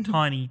bit,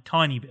 tiny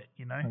bit,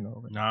 you know.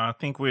 No, I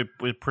think we're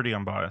pretty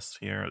unbiased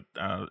here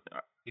at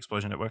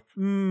Explosion Network.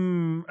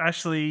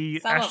 Ashley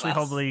Some of us.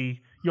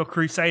 Hobley, your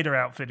Crusader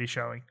outfit is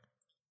showing.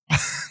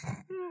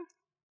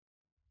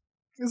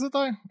 Is it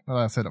though? Well,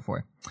 I said it for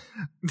you.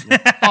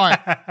 All right.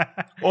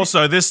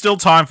 Also, there's still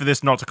time for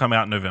this not to come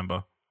out in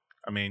November.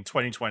 I mean,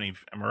 2020.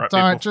 Am I right,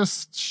 Don't people?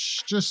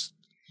 just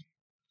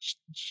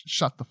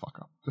shut the fuck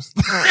up. Just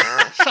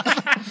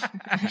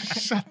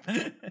shut.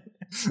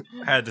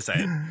 Had to say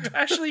it.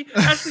 Ashley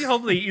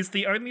Hobley is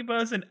the only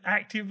person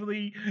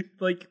actively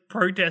like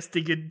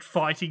protesting and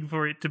fighting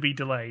for it to be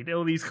delayed.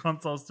 All these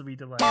consoles to be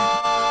delayed.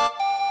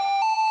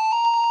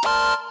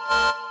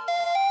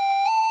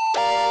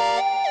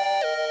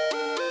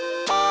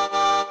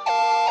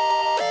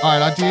 All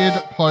right, I did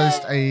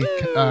post a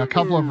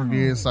couple of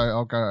reviews, so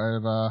I'll go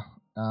over.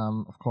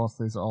 Of course,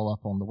 these are all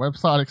up on the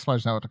website,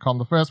 explosionnetwork.com.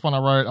 The first one I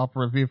wrote up a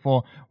review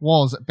for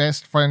was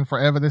Best Friend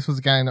Forever. This was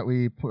a game that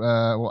we,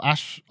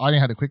 Ash, I only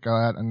had a quick go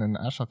at, and then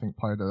Ash, I think,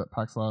 played it at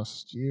PAX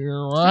last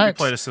year, right? We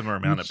played a similar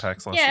amount at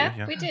PAX last year.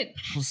 Yeah, we did.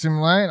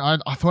 Simulate.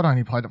 I thought I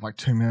only played it for like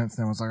 2 minutes,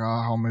 then I was like, oh,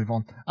 I'll move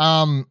on.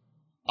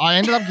 I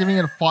ended up giving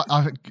it a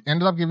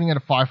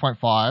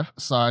 5.5,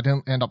 so I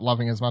didn't end up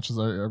loving it as much as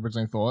I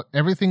originally thought.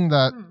 Everything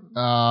that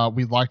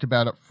we liked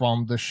about it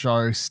from the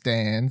show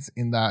stands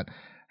in that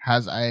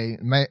has a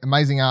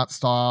amazing art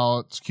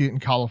style. It's cute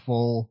and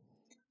colorful.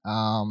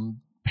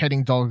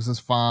 Petting dogs is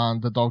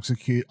fun. The dogs are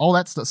cute. All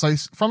that stuff. So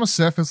from a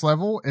surface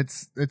level,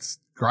 it's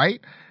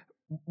great.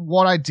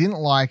 What I didn't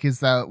like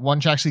is that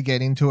once you actually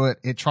get into it,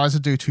 it tries to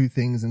do two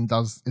things and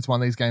it's one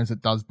of these games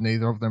that does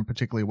neither of them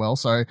particularly well.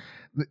 So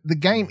the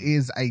game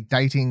is a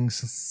dating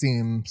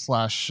sim /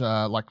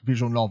 like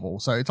visual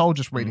novel. So it's all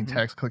just reading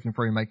text, clicking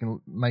through,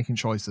 making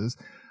choices.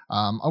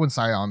 I wouldn't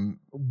say I'm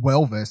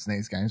well versed in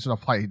these games, but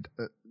I've played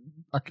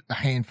a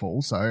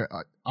handful, so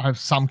I have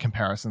some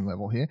comparison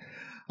level here.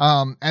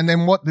 And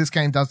then what this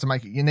game does to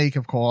make it unique,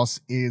 of course,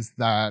 is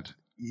that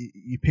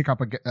you pick up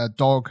a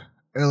dog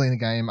early in the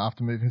game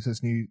after moving to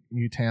this new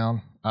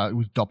town.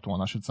 We adopt one,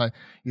 I should say.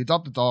 You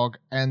adopt a dog,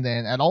 and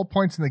then at all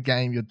points in the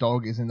game, your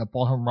dog is in the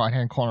bottom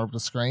right-hand corner of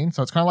the screen.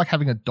 So it's kind of like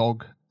having a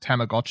dog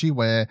Tamagotchi,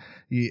 where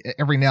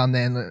every now and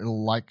then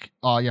it'll like,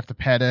 oh, you have to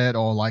pet it,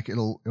 or like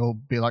it'll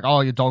be like,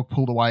 oh, your dog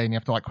pulled away, and you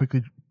have to like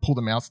quickly pull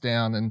the mouse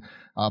down and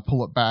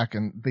pull it back,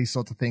 and these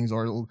sorts of things.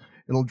 Or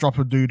it'll drop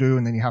a doo-doo,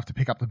 and then you have to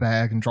pick up the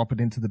bag and drop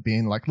it into the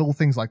bin, like little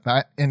things like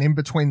that. And in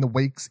between the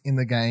weeks in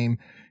the game,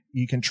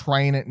 you can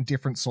train it in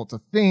different sorts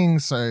of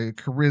things. So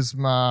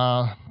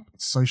charisma,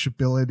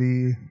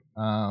 sociability,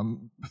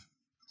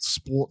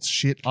 sports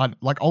shit,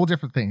 like all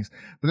different things.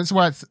 But this is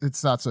why it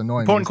starts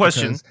annoying me. Important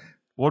question.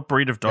 What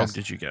breed of dog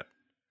did you get?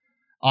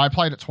 I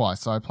played it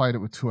twice. So I played it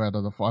with 2 out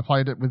of the 4. I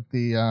played it with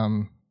the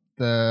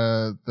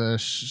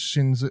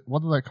Shinzu.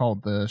 What are they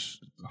called? I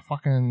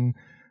can't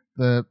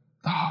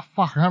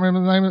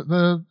remember the name of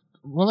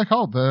what are they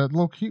called? The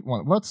little cute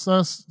one. What's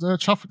the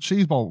chuff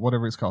cheese bowl,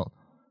 whatever it's called.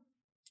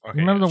 Okay,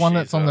 you remember the one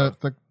that's on the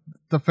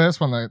first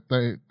one,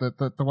 the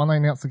one they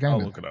announced the game I'll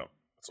with? look it up.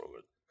 It's all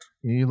good.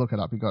 You look it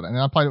up, you got it. And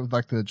then I played it with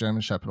like the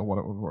German Shepherd or what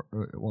it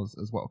was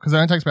as well, because it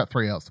only takes about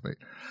 3 hours to beat.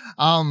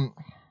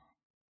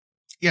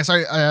 Yeah,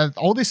 so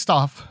all this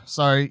stuff.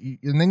 So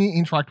and then you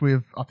interact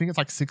with, I think it's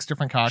like 6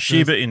 different characters.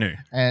 Shiba Inu.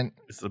 And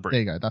It's the breed.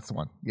 there you go, that's the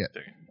one. Yeah.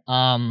 There.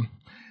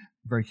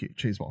 Very cute,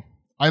 cheese ball.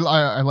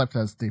 I left it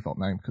as default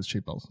name because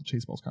cheese ball's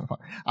kind of fun.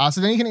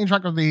 So then you can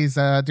interact with these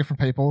different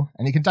people,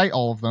 and you can date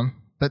all of them.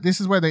 But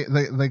this is where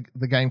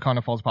the game kind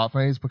of falls apart for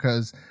me, is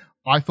because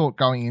I thought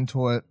going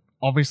into it,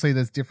 obviously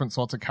there's different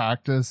sorts of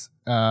characters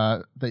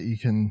that you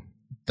can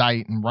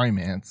date and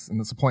romance, and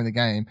that's the point of the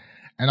game.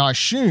 And I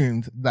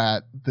assumed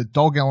that the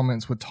dog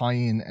elements would tie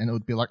in, and it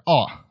would be like,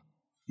 oh,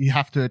 you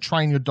have to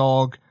train your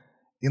dog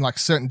in like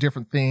certain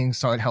different things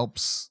so it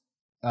helps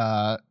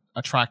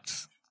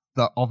attract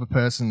the other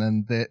person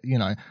and the,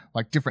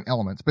 like different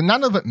elements. But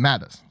none of it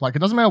matters. Like, it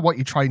doesn't matter what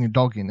you train your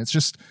dog in. It's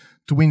just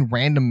to win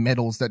random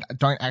medals that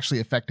don't actually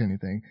affect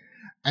anything.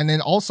 And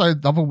then also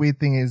the other weird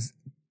thing is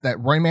that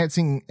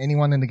romancing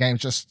anyone in the game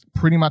is just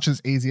pretty much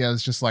as easy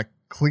as just like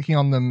clicking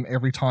on them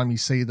every time you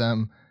see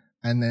them.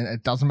 And then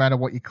it doesn't matter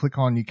what you click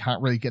on, you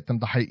can't really get them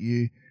to hate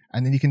you.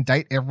 And then you can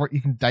date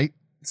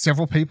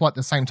several people at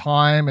the same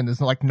time, and there's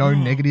like no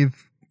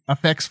negative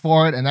effects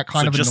for it, and that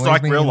kind of just annoys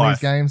like me real in life.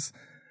 these games.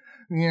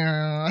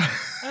 Yeah.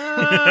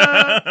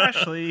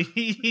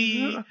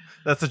 Actually,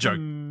 That's a joke.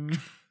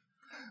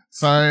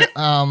 So,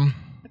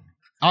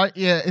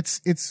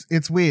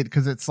 it's weird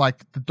because it's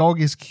like the dog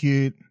is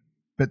cute,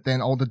 but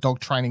then all the dog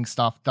training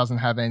stuff doesn't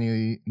have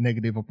any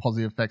negative or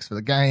positive effects for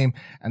the game,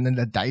 and then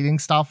the dating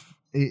stuff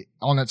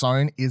on its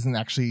own isn't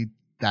actually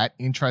that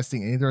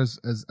interesting either,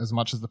 as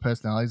much as the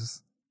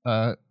personalities.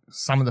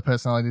 Some of the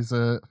personalities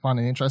are fun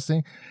and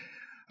interesting.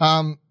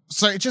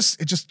 So it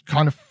just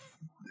kind of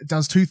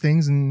does two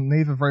things and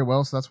neither very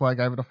well. So that's why I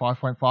gave it a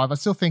 5.5. I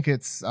still think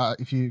it's,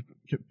 if you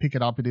pick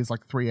it up, it is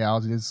like 3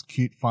 hours. It is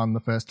cute fun the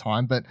first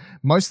time, but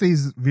most of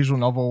these visual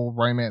novel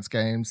romance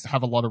games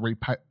have a lot of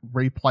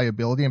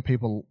replayability and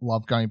people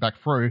love going back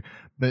through,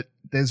 but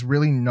there's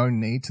really no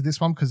need to this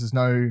one because there's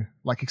no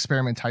like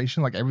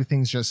experimentation. Like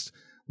everything's just,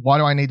 why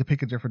do I need to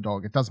pick a different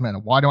dog? It doesn't matter.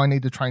 Why do I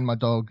need to train my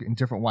dog in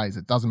different ways?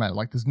 It doesn't matter.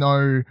 Like there's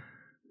no,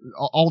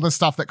 all the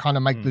stuff that kind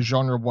of make the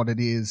genre what it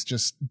is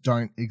just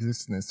don't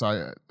exist in this.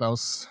 So that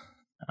was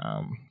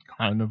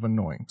kind of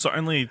annoying. So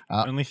only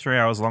 3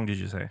 hours long, did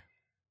you say?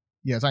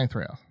 Yeah, it's only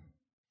 3 hours.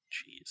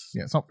 Jeez.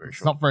 Yeah,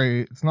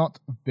 it's not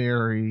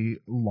very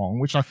long,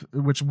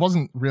 which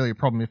wasn't really a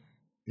problem if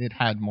it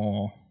had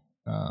more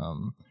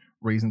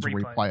reason to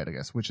replay it, I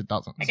guess, which it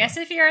doesn't. I guess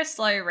if you're a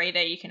slow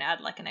reader, you can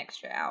add like an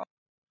extra hour.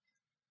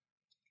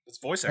 It's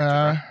voice acted,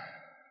 right?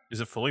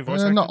 Is it fully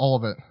voice acted? Not all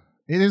of it.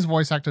 It is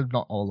voice acted,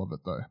 not all of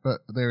it though.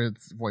 But there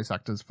is voice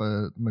actors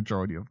for the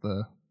majority of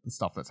the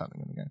stuff that's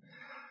happening in the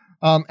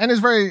game. And it's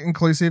very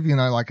inclusive. You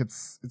know, like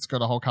it's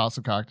got a whole cast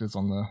of characters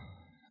on the,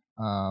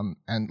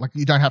 and like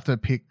you don't have to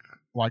pick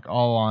like,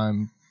 oh,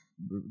 I'm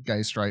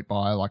gay, straight,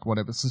 bi, like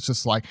whatever. It's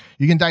just like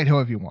you can date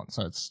whoever you want.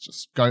 So it's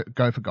just go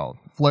for gold,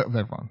 flirt with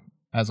everyone,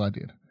 as I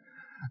did.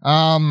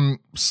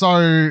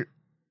 So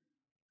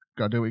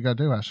gotta do what you gotta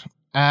do, Ash.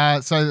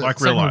 So like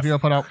the second real review I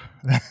put up,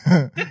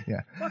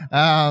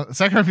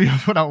 second review I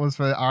put up was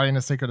for Ari and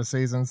the Secret of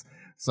Seasons.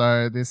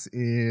 So this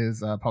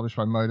is published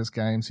by Modus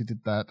Games, who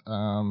did that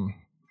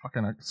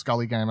fucking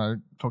Scully game I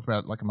talked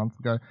about like a month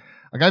ago.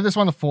 I gave this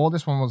one a 4.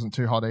 This one wasn't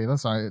too hot either,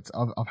 so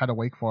I've had a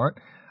week for it.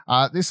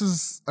 This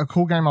is a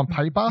cool game on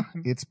paper.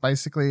 It's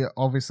basically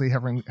obviously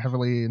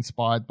heavily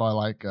inspired by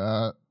like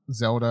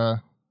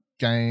Zelda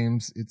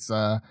games. It's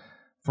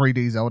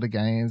 3D Zelda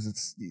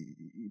games.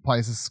 He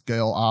plays this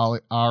girl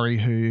Ari,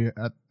 who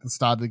at the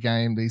start of the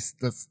game, there's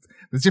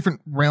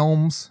different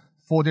realms,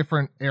 4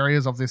 different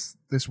areas of this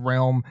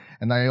realm,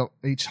 and they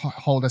each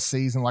hold a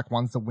season. Like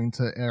one's the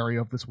winter area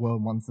of this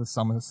world, one's the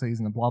summer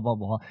season, and blah blah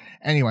blah.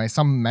 Anyway,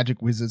 some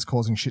magic wizards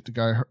causing shit to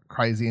go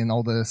crazy, and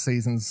all the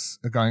seasons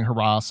are going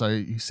hurrah. So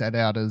you set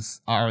out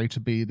as Ari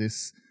to be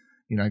this,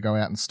 go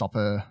out and stop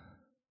her.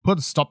 Put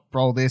a stop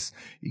roll this.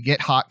 You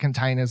get heart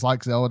containers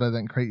like Zelda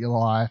that create your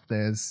life.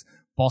 There's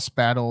boss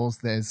battles.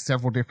 There's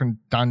several different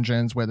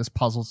dungeons where there's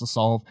puzzles to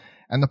solve.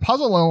 And the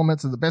puzzle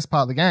elements are the best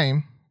part of the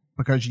game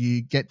because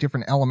you get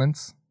different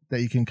elements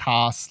that you can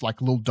cast, like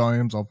little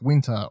domes of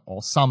winter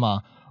or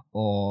summer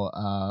or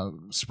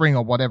spring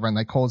or whatever, and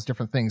they cause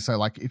different things. So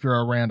like if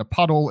you're around a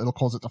puddle, it'll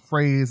cause it to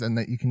freeze, and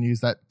that you can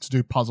use that to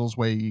do puzzles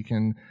where you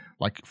can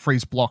like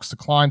freeze blocks to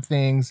climb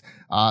things.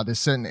 There's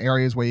certain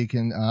areas where you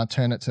can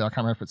turn it to, I can't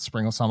remember if it's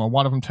spring or summer.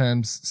 One of them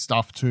turns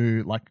stuff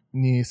to like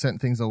near certain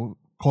things that'll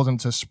cause them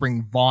to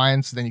spring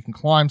vines, so then you can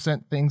climb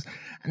certain things.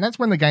 And that's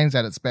when the game's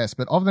at its best.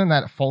 But other than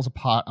that, it falls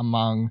apart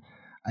among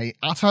a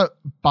utter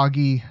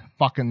buggy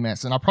fucking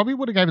mess. And I probably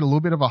would have gave it a little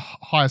bit of a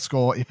higher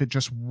score if it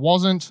just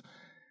wasn't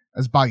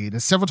as buggy.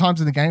 There's several times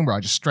in the game where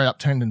I just straight up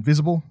turned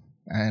invisible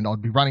and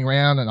I'd be running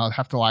around and I'd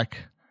have to like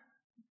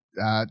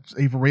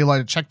either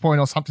reload a checkpoint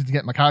or something to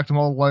get my character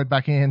model load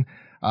back in.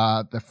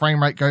 The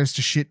frame rate goes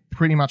to shit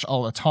pretty much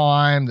all the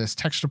time. There's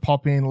texture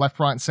popping left,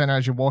 right, and center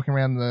as you're walking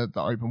around the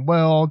open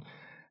world.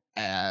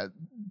 I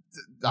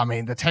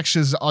mean, the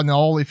textures on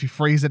all, if you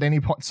freeze at any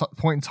point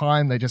in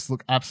time, they just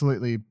look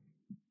absolutely,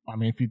 I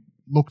mean, if you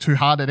look too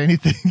hard at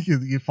anything,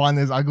 you find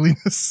there's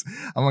ugliness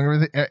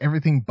among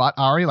everything but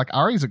Ari. Like,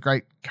 Ari's a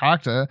great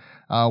character,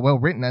 well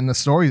written, and the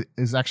story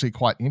is actually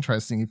quite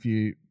interesting if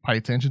you pay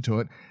attention to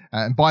it.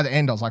 And by the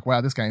end, I was like,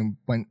 wow, this game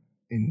went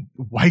in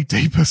way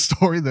deeper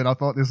story than I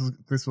thought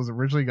this was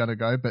originally going to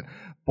go. But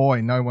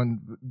boy, not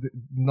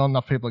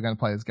enough people are going to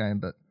play this game.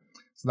 But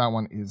so that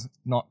one is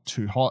not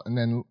too hot. And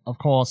then, of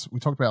course, we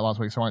talked about it last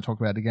week, so I won't talk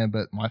about it again.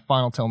 But my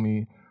final Tell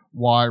Me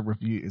Why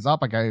review is up.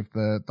 I gave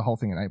the whole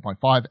thing an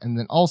 8.5. And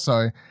then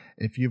also,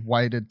 if you've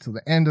waited till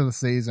the end of the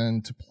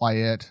season to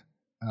play it,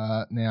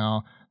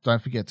 now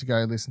don't forget to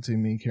go listen to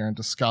me, Kieran,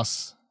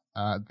 discuss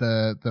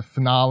the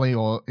finale,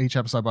 or each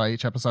episode by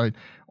each episode,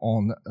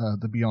 on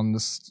the Beyond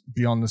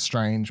the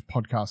Strange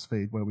podcast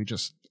feed, where we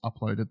just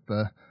uploaded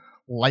the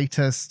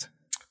latest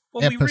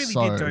episode. We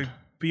really did go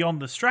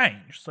beyond the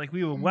strange. Like,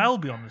 we were well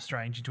beyond the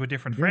strange into a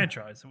different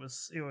franchise.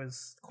 It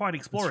was quite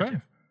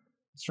explorative.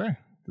 It's true.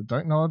 The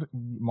Don't Nod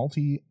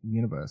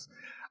multi-universe.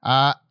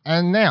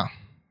 And now,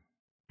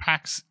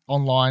 PAX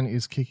Online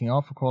is kicking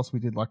off. Of course, we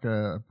did like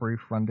a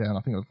brief rundown,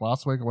 I think it was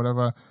last week or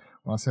whatever,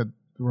 when I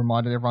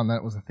reminded everyone that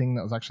it was a thing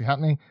that was actually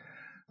happening.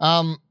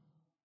 I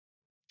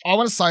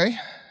want to say,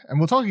 and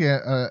we'll talk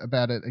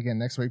about it again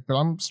next week, but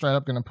I'm straight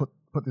up going to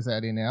put this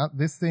out here now.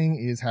 This thing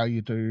is how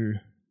you do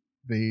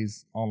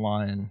these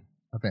online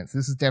events.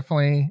 This is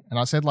definitely, and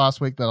I said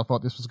last week that I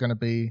thought this was going to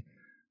be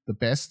the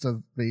best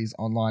of these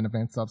online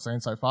events I've seen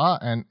so far,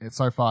 and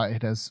so far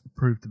it has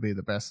proved to be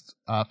the best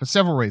for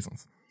several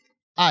reasons.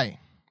 A,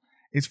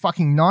 it's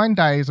fucking 9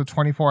 days of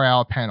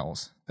 24-hour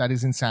panels. That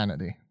is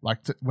insanity. Like,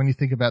 when you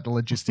think about the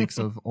logistics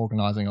of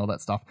organizing all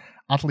that stuff,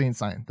 utterly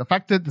insane. The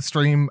fact that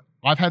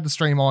I've had the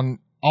stream on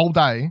all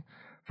day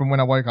from when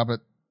I woke up at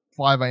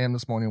 5 a.m.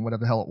 this morning, or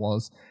whatever the hell it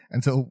was,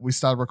 until we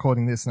started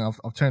recording this, and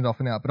I've turned it off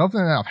and out. But other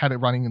than that, I've had it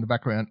running in the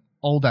background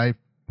all day,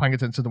 paying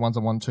attention to the ones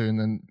I want to, and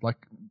then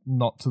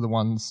not to the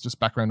ones, just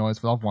background noise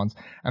for the other ones.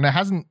 And it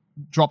hasn't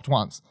dropped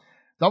once.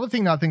 The other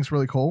thing that I think is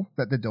really cool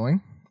that they're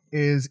doing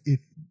is if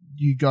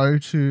you go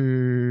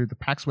to the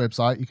PAX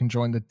website, you can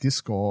join the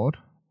Discord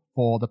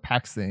for the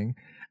PAX thing.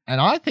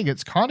 And I think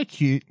it's kind of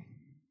cute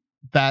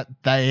that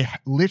they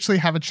literally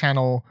have a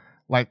channel,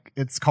 like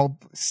it's called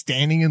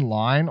Standing in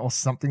Line or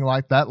something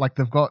like that. Like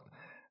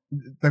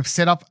they've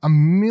set up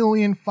 1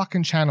 million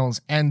fucking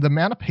channels, and the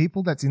amount of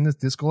people that's in this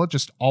Discord,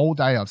 just all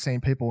day I've seen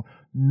people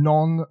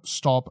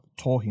non-stop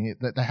talking.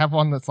 They have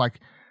one that's like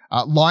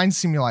Line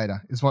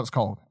Simulator is what it's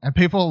called, and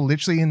people are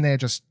literally in there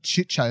just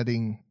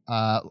chit-chatting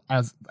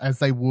as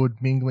they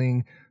would,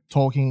 mingling,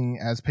 talking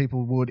as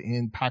people would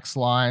in PAX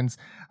lines.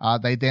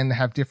 They then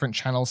have different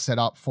channels set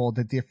up for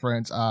the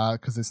different,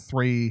 because there's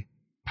 3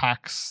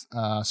 PAX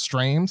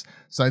streams.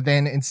 So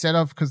then instead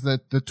of, because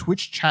the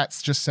Twitch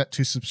chat's just set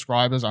to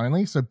subscribers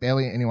only, so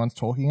barely anyone's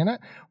talking in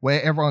it,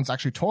 where everyone's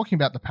actually talking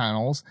about the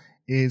panels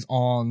is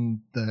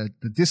on the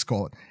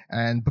Discord.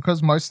 And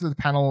because most of the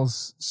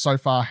panels so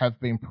far have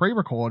been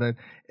pre-recorded,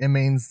 it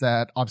means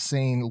that I've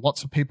seen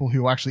lots of people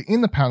who are actually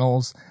in the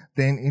panels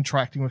then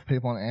interacting with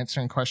people and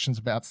answering questions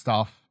about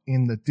stuff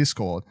in the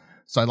Discord.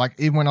 So like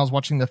even when I was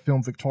watching the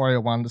Film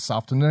Victoria one this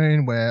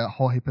afternoon, where a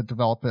whole heap of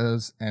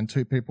developers and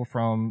 2 people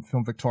from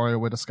Film Victoria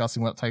were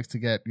discussing what it takes to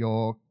get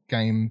your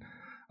game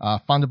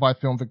funded by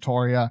Film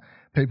Victoria,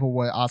 people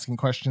were asking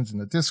questions in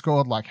the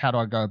Discord, like, how do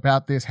I go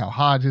about this? How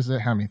hard is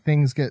it? How many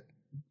things get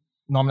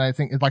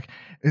nominated?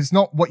 It's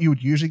not what you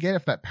would usually get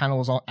if that panel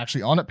was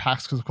actually on at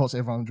PAX, because of course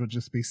everyone would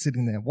just be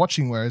sitting there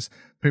watching, whereas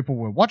people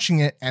were watching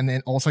it and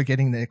then also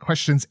getting their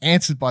questions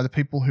answered by the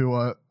people who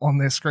are on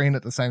their screen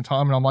at the same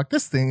time. And I'm like,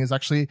 this thing is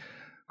actually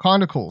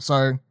kind of cool.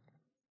 So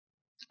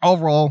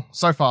overall,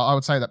 so far, I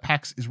would say that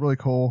PAX is really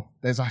cool.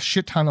 There's a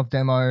shit ton of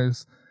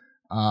demos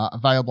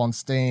available on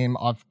Steam.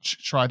 I've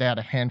tried out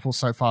a handful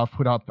so far. I've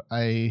put up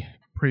a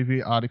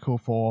preview article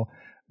for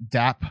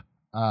DAP,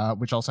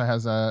 which also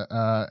has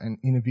an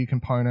interview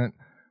component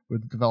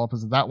with the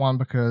developers of that one,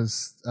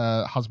 because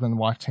husband and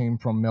wife team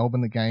from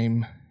Melbourne, the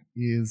game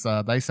is,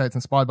 they say it's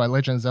inspired by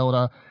Legend of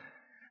Zelda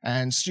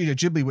and Studio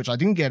Ghibli, which I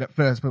didn't get at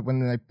first, but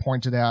when they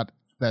pointed out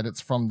that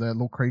it's from the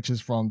little creatures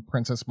from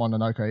Princess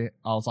Mononoke,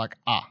 I was like,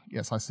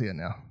 yes, I see it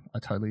now. I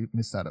totally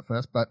missed that at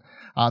first, but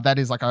that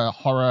is like a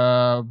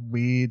horror,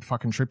 weird,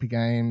 fucking trippy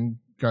game.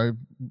 Go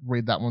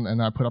read that one,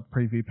 and I put up a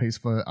preview piece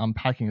for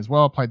Unpacking as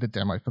well. I played the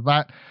demo for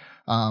that.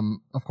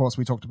 Of course,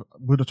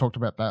 would have talked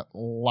about that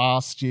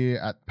last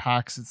year at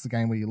PAX. It's the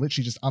game where you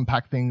literally just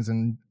unpack things,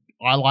 and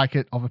I like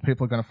it. Other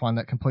people are going to find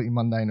that completely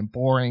mundane and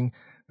boring.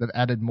 They've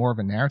added more of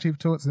a narrative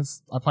to it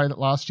since I played it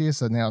last year.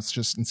 So now it's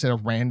just, instead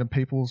of random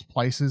people's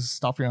places,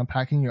 stuff you're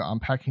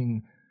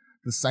unpacking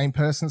the same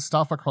person's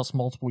stuff across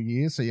multiple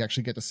years. So you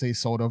actually get to see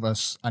sort of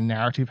a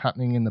narrative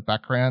happening in the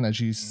background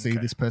as you see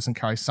this person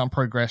carry some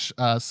progress,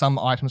 some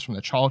items from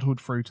their childhood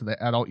through to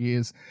their adult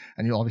years.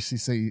 And you'll obviously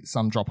see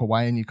some drop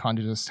away, and you kind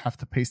of just have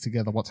to piece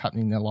together what's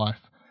happening in their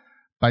life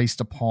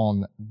based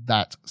upon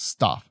that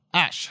stuff.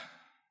 Ash,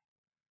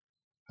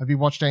 have you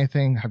watched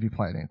anything? Have you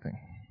played anything?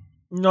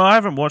 No, I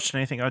haven't watched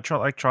anything. I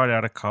tried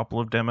out a couple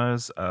of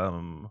demos, a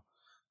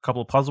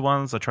couple of puzzle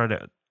ones. I tried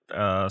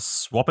out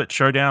Swap It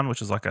Showdown, which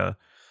is like a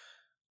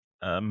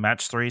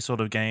match 3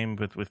 sort of game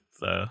with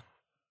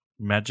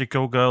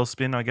magical girl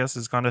spin, I guess,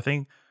 is kind of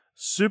thing.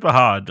 Super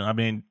hard. I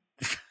mean,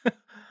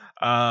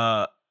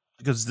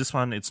 because this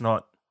one, it's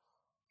not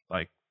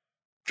like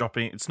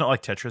dropping. It's not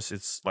like Tetris.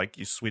 It's like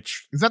you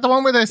switch. Is that the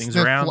one where they're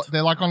around?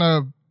 They're like on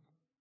a?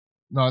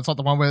 No, it's not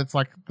the one where it's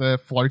like they're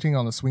floating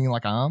on a swinging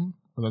like arm.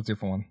 Or that's a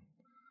different one.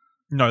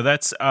 No,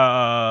 that's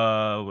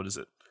what is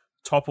it?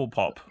 Topple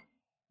Pop.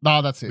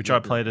 No, that's it. Which I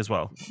played as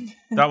well.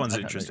 That one's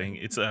interesting.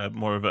 It's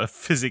more of a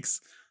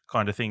physics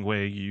kind of thing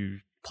where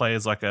you play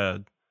as like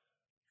a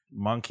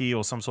monkey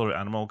or some sort of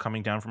animal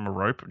coming down from a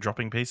rope,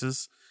 dropping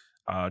pieces,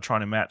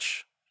 trying to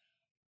match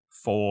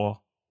 4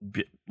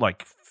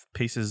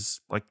 pieces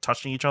like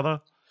touching each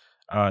other.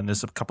 And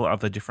there's a couple of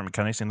other different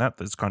mechanics in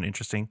that's kind of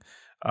interesting.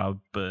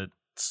 But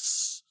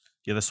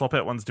yeah, the swap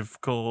out one's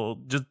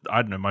difficult. Just,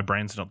 I don't know, my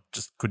brain's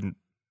just couldn't.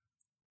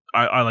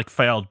 I like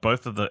failed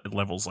both of the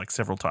levels like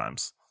several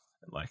times.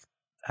 Like,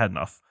 had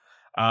enough.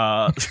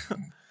 A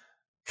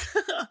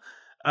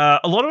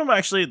lot of them are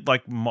actually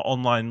like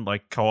online,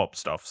 like co-op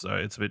stuff, so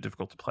it's a bit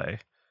difficult to play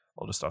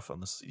a lot of stuff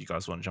on this. You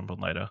guys want to jump on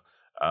later,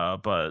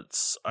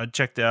 but I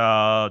checked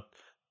out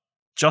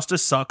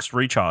Justice Sucks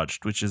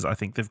Recharged, which is, I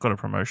think they've got a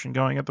promotion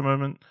going at the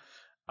moment.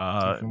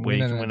 Where you can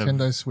win a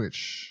Nintendo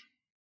Switch.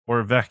 or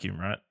a vacuum,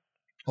 right?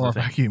 Or a I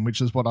think. vacuum,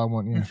 which is what I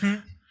want.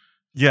 Yeah.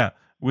 Yeah,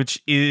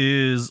 which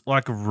is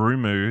like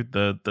Rumu,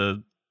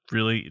 the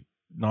really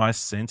nice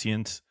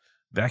sentient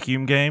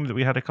vacuum game that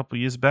we had a couple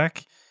of years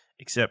back,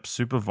 except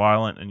super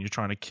violent, and you're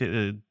trying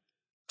to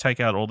take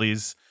out all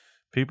these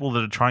people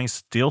that are trying to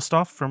steal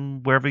stuff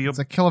from wherever you're It's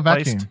a killer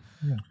placed. vacuum.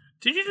 Yeah.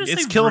 Did you just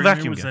It's say killer Rumu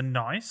vacuum was game.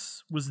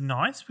 was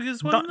nice?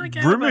 Because wasn't that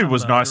game Rumu about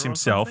was a nice murder or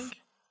himself.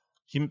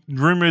 something?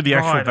 Rumu, the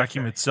actual Right,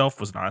 vacuum okay.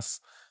 itself, was nice.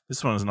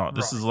 This one is not.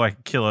 This Right. is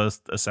like killer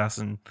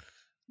assassin,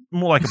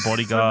 more like a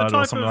bodyguard or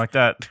type something of- like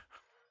that.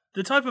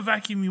 The type of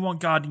vacuum you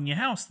want guarding your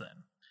house,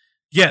 then.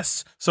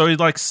 Yes, so it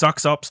like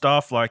sucks up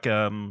stuff like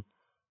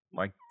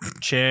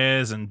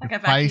chairs and Like a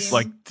Face,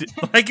 vacuum.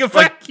 like Like a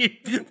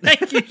vacuum.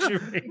 Thank you,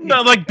 Shereen.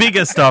 no, like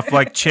bigger stuff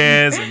like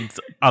chairs and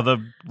other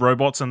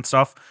robots and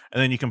stuff,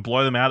 and then you can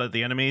blow them out at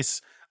the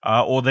enemies,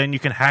 or then you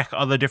can hack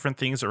other different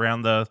things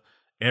around the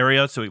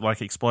area to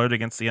like explode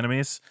against the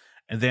enemies,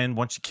 and then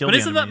once you kill But the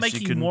isn't that enemies,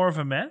 making you can. more of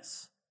a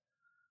mess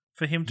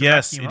for him to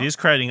Yes, vacuum it up? is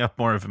creating up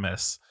more of a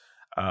mess,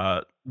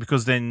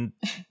 because then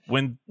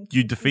when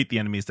you defeat the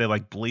enemies, they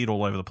like bleed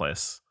all over the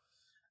place,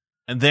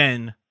 and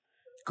then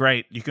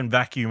great, you can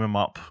vacuum them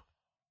up,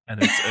 and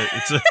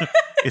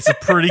it's a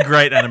pretty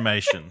great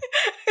animation.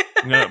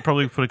 I'm gonna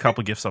probably put a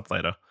couple of gifs up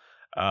later.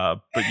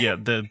 But yeah,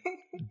 the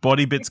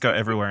body bits go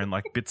everywhere, and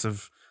like bits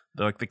of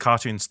the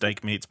cartoon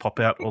steak meats pop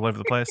out all over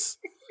the place.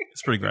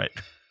 It's pretty great.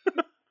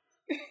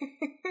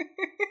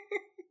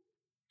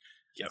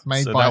 Yep. It's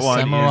made so by that one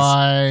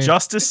Samurai is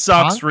Justice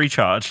Sucks Punk?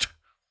 Recharged.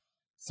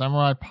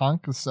 Samurai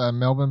Punk. It's a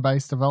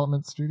Melbourne-based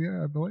development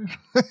studio, I believe.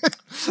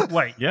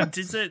 Wait, Yeah.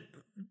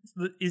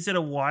 is it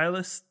a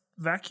wireless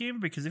vacuum?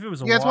 Because if it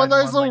was a Yeah, it's one of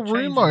wired those one, little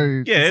like, change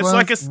Roomba. Yeah, it's one of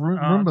like those a-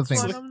 Roomba it's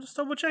things. fine, I'm just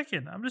double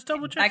checking.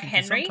 'cause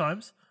Henry?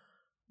 Sometimes,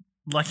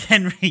 like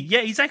Henry, yeah,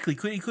 exactly.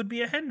 It could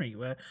be a Henry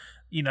where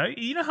you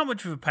know how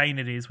much of a pain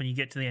it is when you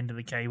get to the end of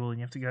the cable and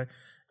you have to go.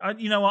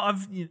 You know what?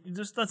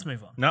 Just let's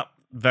move on. No,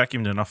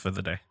 vacuumed enough for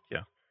the day.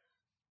 Yeah.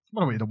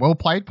 What are we, the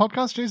Well-Played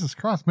podcast? Jesus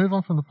Christ, move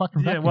on from the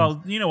fucking Yeah, vacuums.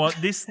 well, you know what?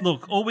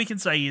 All we can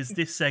say is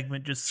this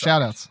segment just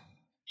Shout-outs.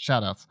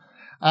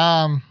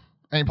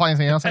 Any play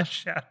anything else,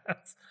 Ash?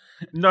 Shout-outs.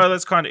 No,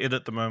 that's kind of it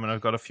at the moment.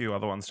 I've got a few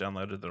other ones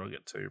downloaded that I'll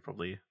get to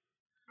probably.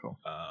 Cool.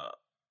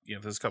 Yeah,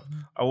 there's a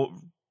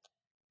couple.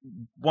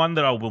 One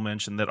that I will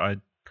mention that I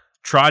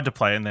tried to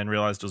play and then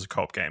realized was a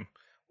co-op game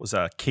was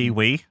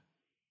Kiwi.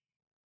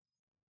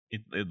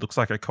 It looks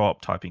like a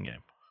co-op typing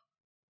game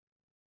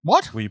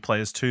What? where you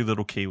play as two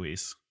little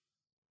Kiwis.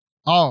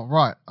 Oh,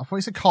 right. I thought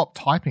you said co-op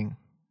typing.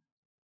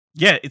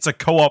 Yeah, it's a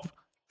co-op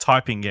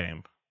typing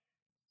game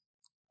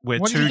where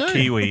What do two you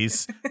do?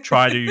 Kiwis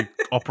try to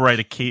operate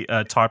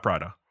a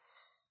typewriter.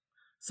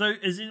 So,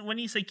 when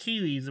you say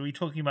Kiwis, are we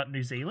talking about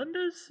New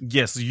Zealanders?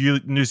 Yes,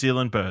 New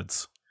Zealand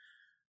birds.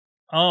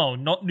 Oh,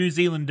 not New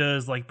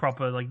Zealanders, like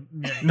proper, like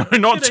No,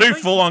 not two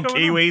full-on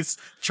Kiwis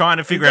trying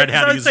to figure out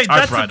how to use a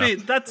typewriter.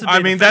 That's a bit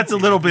I mean, that's a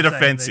offensive little if bit you're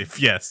saying offensive,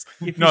 yes.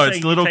 that. If No, you're it's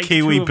saying little it takes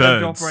Kiwi two of them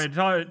to birds.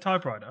 operate a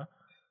typewriter.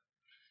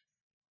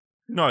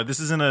 No, this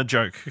isn't a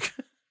joke.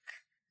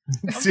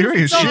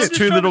 Serious No, I'm shit. just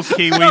Two trying little to-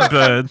 Kiwi No,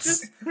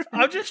 birds.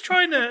 I'm just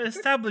trying to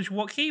establish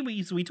what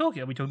Kiwis are we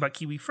talking. Are we talking about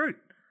kiwi fruit?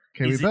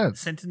 Kiwi Is it birds.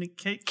 sentient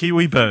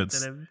Kiwi fruit birds.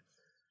 that have-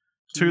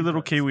 Two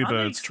little Kiwi Aren't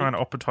they birds trying to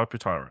extinct? operate a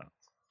typewriter.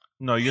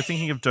 No, you're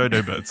thinking of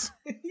dodo birds.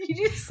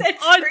 You just said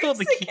I fruits thought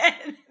the ki-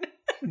 again.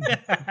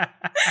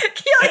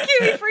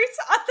 Kiwi fruits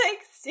are they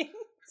extinct?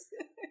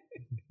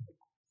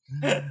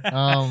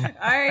 Oh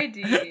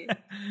dear.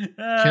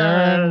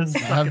 Karen,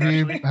 Stuck have it,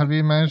 you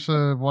actually. managed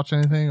to watch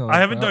anything? Or I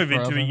haven't out dove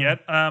into forever? it yet.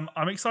 I'm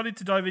excited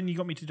to dive in. You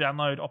got me to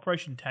download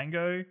Operation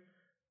Tango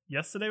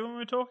yesterday when we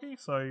were talking,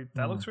 so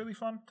that looks really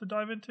fun to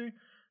dive into.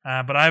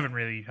 But I haven't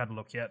really had a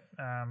look yet.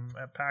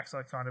 At PAX,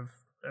 I kind of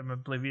am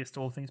oblivious to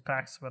all things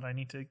PAX, but I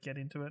need to get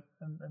into it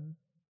and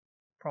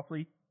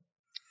properly.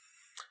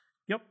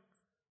 Yep.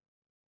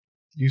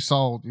 You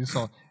sold.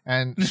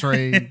 And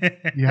Shree,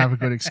 you have a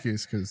good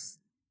excuse because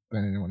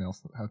then anyone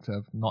else had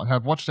to not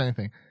have watched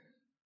anything.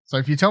 So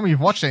if you tell me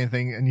you've watched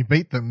anything and you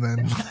beat them,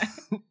 then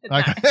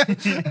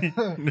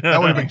that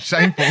would have been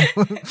shameful.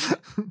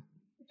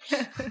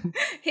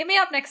 Hit me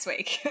up next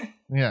week.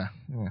 yeah.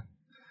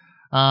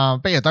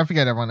 But yeah, don't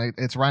forget everyone.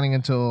 It's running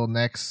until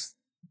next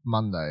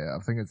Monday. I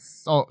think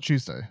it's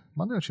Tuesday.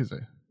 Monday or Tuesday?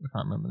 I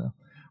can't remember now.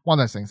 One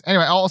of those things.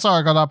 Anyway, also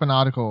I got up an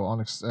article on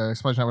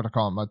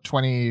ExplosionNetwork.com.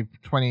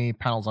 20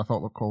 panels I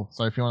thought looked cool.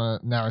 So if you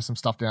want to narrow some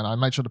stuff down, I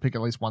made sure to pick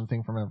at least one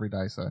thing from every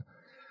day. So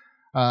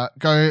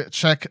go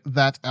check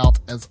that out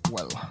as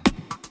well.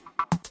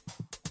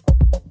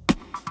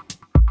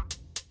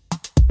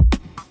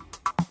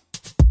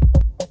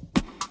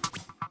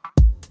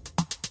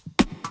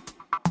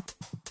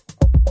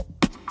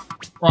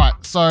 Right,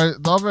 so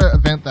the other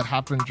event that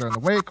happened during the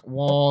week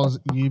was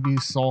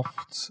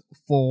Ubisoft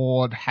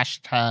Forward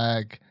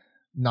 #2.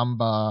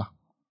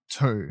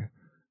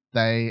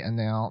 They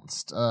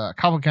announced a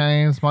couple of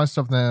games, most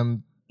of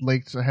them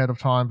leaked ahead of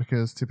time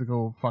because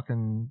typical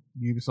fucking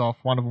Ubisoft.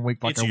 One of them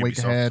leaked like It's a week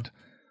Ubisoft. ahead.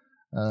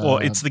 Well,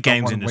 it's the other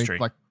games one industry.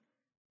 leaked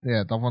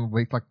the other one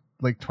leaked like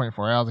leaked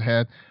 24 hours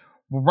ahead.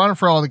 We'll run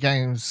through all the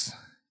games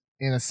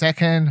in a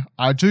second.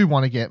 I do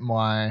want to get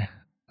my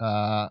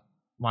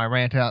my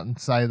rant out and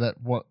say that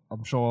what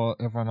I'm sure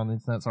everyone on the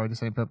internet's already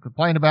seen people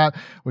complain about,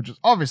 which is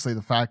obviously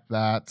the fact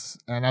that,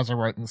 and as I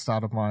wrote in the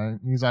start of my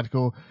news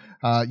article,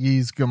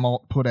 Yves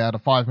Guillemot put out a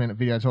 5-minute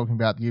video talking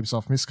about the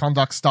Ubisoft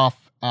misconduct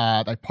stuff.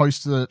 They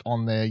posted it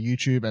on their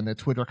YouTube and their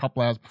Twitter a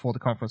couple hours before the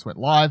conference went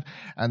live.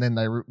 And then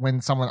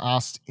when someone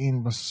asked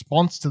in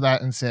response to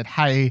that and said,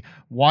 hey,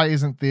 why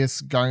isn't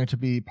this going to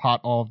be part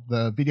of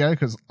the video?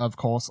 Because, of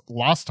course,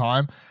 last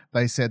time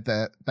they said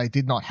that they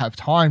did not have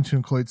time to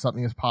include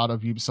something as part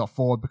of Ubisoft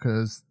Forward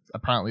because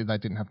apparently they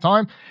didn't have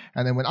time.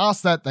 And then when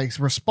asked that, they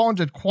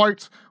responded,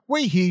 quote,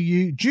 we hear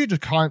you. Due to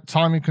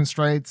timing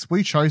constraints,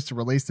 we chose to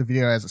release the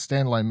video as a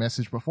standalone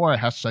message before our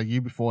hashtag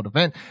UbiForward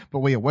event, but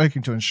we are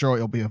working to ensure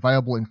it'll be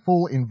available in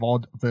full in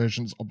VOD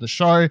versions of the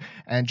show.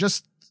 And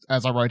just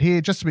as I wrote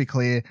here, just to be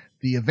clear,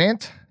 the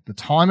event, the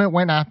time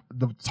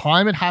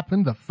it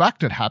happened, the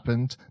fact it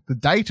happened, the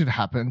date it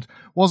happened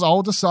was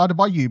all decided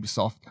by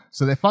Ubisoft.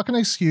 So their fucking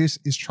excuse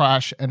is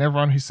trash, and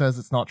everyone who says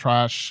it's not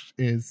trash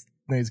needs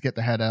to get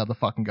the head out of the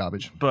fucking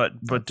garbage.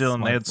 But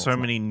Dylan, they had so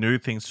many new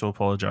things to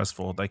apologize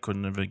for. They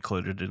couldn't have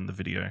included it in the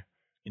video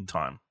in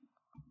time.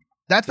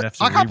 They have to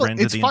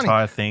re-render the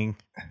entire thing.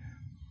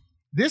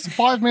 This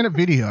 5-minute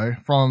video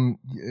from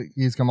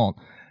Yves Guillemot,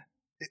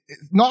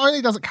 not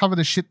only does it cover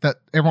the shit that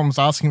everyone was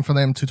asking for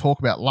them to talk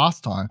about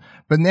last time,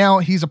 but now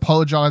he's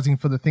apologizing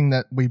for the thing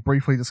that we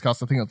briefly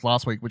discussed, I think it was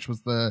last week, which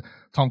was the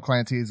Tom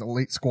Clancy's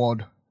Elite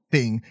Squad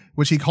thing,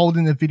 which he called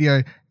in the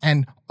video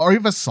an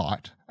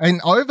oversight.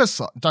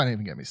 Don't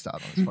even get me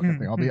started on this fucking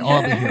thing. I'll be here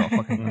all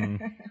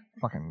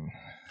fucking.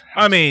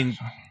 I mean,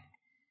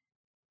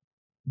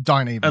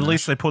 don't even. At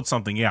least they put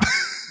something out,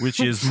 which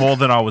is more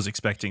than I was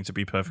expecting, to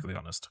be perfectly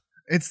honest.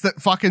 It's the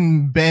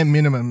fucking bare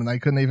minimum, and they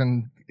couldn't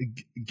even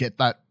get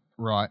that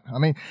right. I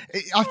mean,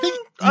 I think.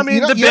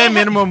 The bare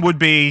minimum would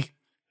be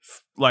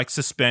like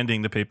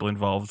suspending the people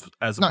involved,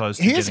 as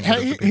opposed to getting rid of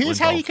the people Here's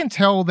how you can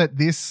tell that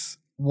this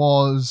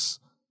was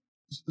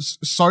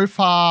so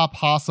far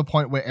past the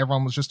point where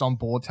everyone was just on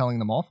board telling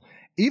them off.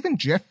 Even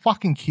Jeff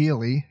fucking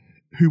Keighley,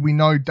 who we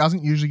know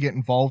doesn't usually get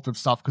involved with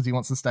stuff because he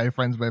wants to stay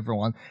friends with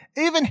everyone,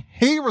 even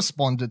he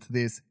responded to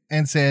this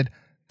and said,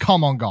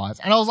 come on, guys.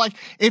 And I was like,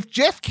 if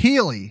Jeff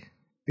Keighley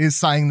is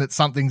saying that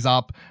something's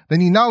up, then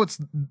you know it's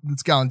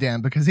going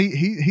down, because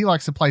he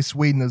likes to play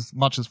Sweden as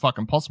much as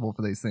fucking possible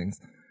for these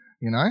things,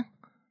 you know?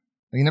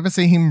 You never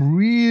see him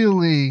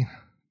really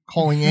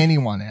calling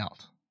anyone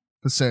out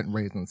for certain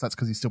reasons. That's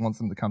because he still wants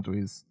them to come to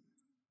his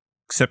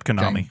except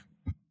Konami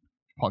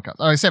podcast.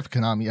 Oh, except for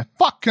Konami. Yeah,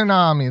 fuck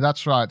Konami.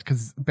 That's right,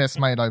 because best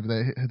mate over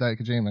there, Hideo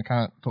Kojima,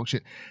 can't talk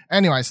shit.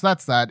 Anyway, so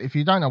that's that. If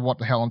you don't know what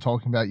the hell I'm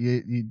talking about,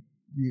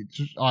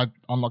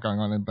 I'm not going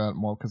on about it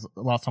more, because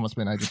last time I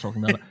spent ages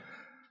talking about it.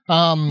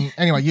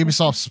 Anyway,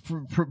 Ubisoft's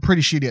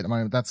pretty shitty at the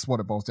moment. That's what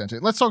it boils down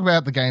to. Let's talk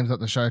about the games that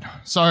they showed.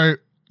 So,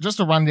 just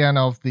a rundown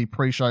of the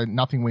pre-show.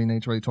 Nothing we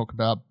need to really talk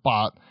about,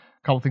 but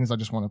a couple of things I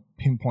just want to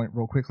pinpoint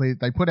real quickly.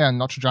 They put out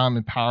Notre Dame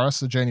in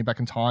Paris, A Journey Back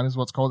in Time is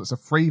what's called. It's a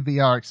free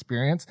VR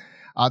experience.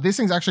 This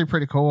thing's actually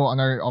pretty cool. I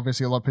know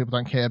obviously a lot of people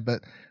don't care,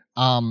 but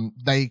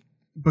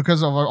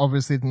because of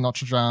obviously the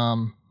Notre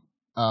Dame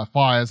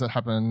fires that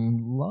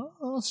happened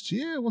last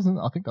year,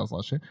 I think that was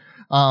last year.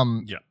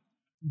 Yeah.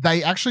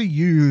 They actually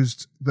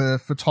used the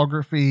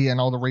photography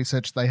and all the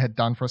research they had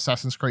done for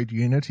Assassin's Creed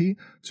Unity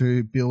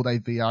to build a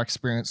VR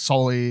experience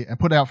solely and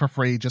put it out for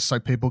free just so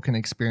people can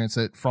experience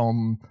it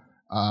from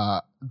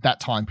that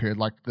time period,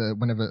 like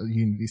whenever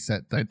Unity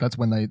set. That's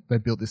when they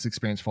built this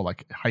experience for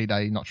like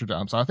Heyday Notre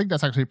Dame. So I think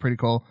that's actually pretty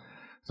cool.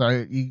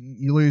 So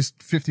you lose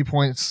 50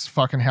 points,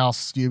 fucking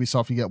house,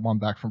 Ubisoft, you get one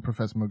back from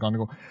Professor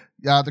McGonagall.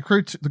 The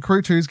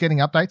Crew 2 is getting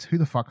updates. Who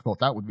the fuck thought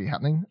that would be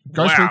happening?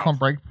 Ghost Recon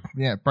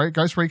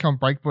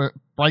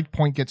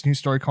Breakpoint gets new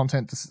story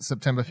content to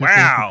September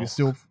 15th if you're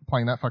still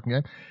playing that fucking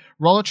game.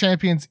 Roller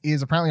Champions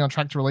is apparently on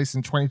track to release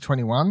in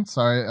 2021,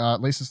 so at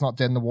least it's not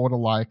dead in the water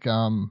like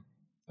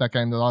that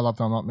game that I love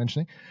that I'm not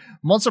mentioning.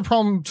 Monster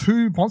Prom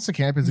 2 Monster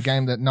Camp is a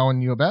game that no one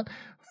knew about.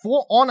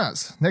 For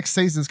Honors, next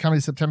season is coming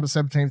September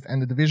 17th,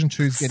 and the Division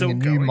 2 is getting a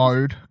new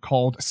mode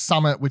called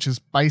Summit, which is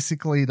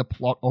basically the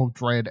plot of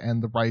Dread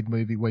and the Raid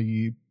movie, where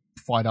you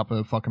fight up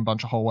a fucking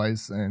bunch of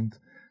hallways and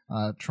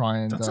try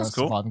and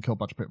survive and kill a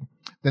bunch of people.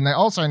 Then they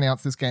also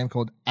announced this game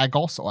called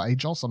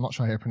Agos, I'm not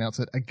sure how you pronounce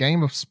it, a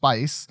game of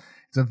space.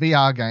 It's a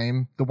VR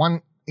game. The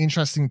one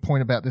interesting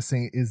point about this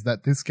thing is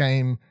that this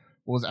game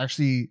was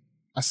actually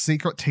a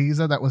secret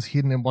teaser that was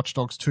hidden in Watch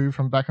Dogs 2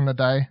 from back in the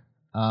day.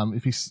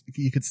 If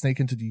you could sneak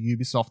into the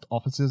Ubisoft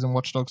offices in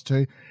Watch Dogs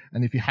 2,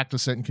 and if you hacked a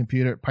certain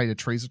computer, it played a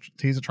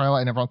teaser trailer,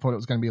 and everyone thought it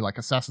was going to be like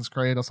Assassin's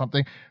Creed or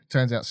something.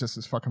 Turns out it's just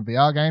this fucking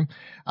VR game.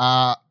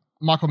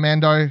 Michael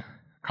Mando, a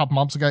couple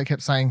months ago,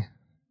 kept saying,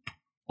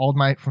 old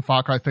mate from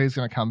Far Cry 3 is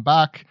going to come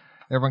back.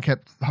 Everyone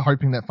kept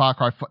hoping that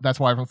that's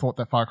why everyone thought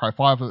that Far Cry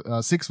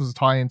 6 was a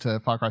tie-in to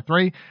Far Cry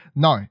 3.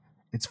 No,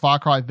 it's Far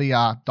Cry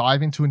VR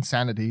Dive into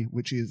Insanity,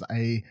 which is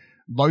a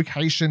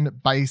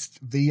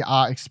location-based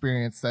VR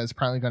experience that is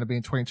apparently going to be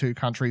in 22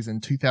 countries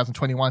in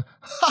 2021.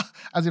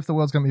 As if the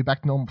world's going to be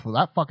back to normal for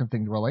that fucking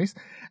thing to release.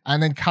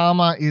 And then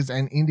Karma is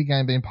an indie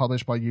game being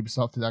published by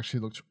Ubisoft. It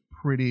actually looks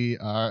pretty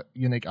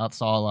unique art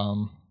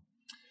style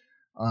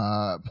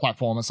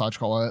platformer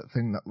side-scroller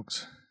thing that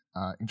looks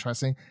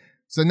interesting.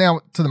 So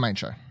now to the main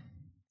show.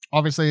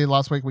 Obviously,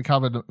 last week we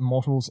covered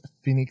Immortals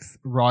Phoenix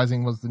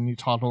Rising was the new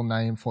title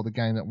name for the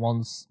game that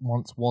once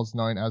was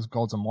known as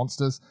Gods and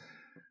Monsters.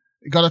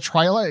 It got a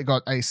trailer, it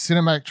got a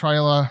cinematic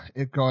trailer,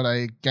 it got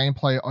a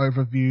gameplay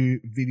overview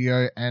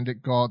video, and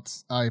it got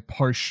a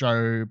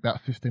post-show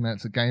about 15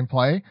 minutes of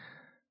gameplay.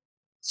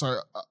 So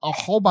a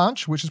whole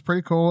bunch, which is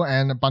pretty cool,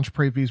 and a bunch of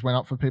previews went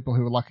up for people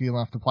who were lucky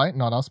enough to play it.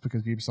 Not us,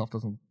 because Ubisoft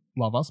doesn't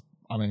love us.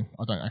 I mean,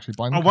 I don't actually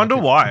blame them. I wonder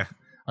why.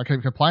 I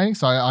keep complaining,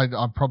 so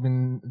I'm probably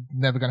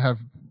never going to have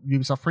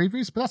Ubisoft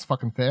previews, but that's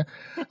fucking fair.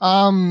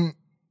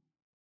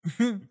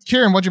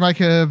 Kieran, what'd you make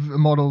of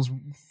Immortals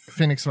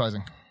Phoenix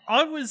Rising?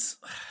 I was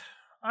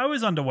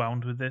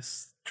underwhelmed with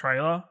this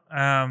trailer.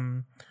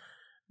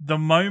 The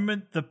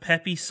moment the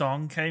peppy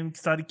song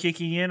started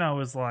kicking in, I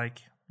was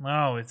like,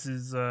 "Oh, this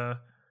is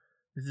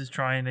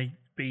trying to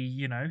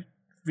be,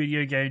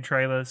 video game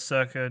trailer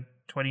circa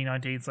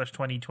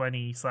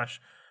 2019/2020/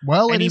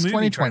 Well, any it is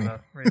movie 2020.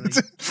 trailer, really."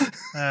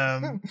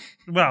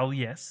 Well,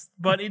 yes,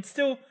 but it's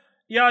still,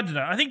 I don't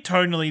know. I think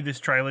tonally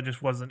this trailer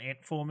just wasn't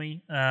it for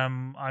me.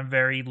 I'm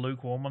very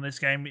lukewarm on this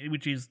game,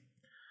 which is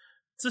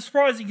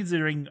surprising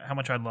considering how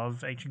much I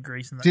love ancient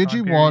Greece. And that Did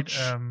you period. watch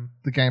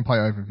the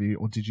gameplay overview,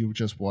 or did you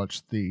just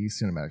watch the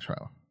cinematic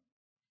trailer?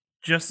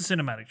 Just the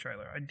cinematic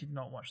trailer. I did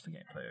not watch the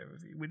gameplay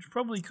overview, which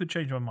probably could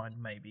change my mind,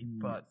 maybe.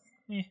 But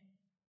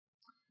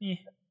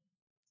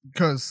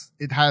because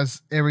it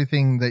has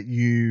everything that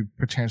you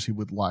potentially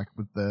would like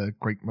with the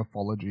Greek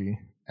mythology,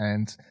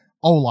 and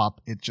all up,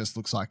 it just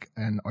looks like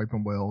an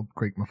open world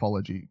Greek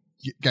mythology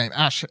game.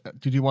 Ash,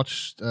 did you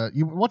watch?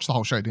 You watched the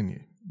whole show, didn't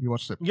you? You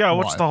watched it. Yeah, I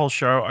watched live. the whole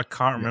show. I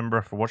can't remember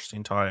if I watched the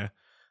entire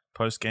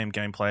post-game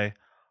gameplay.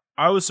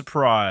 I was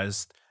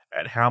surprised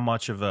at how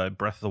much of a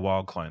Breath of the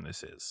Wild clone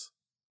this is.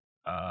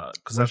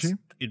 Because that's you?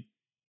 it.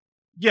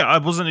 Yeah, I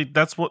wasn't.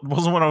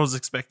 Wasn't what I was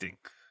expecting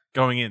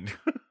going in.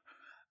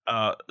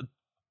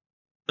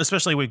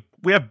 Especially we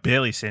have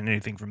barely seen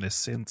anything from this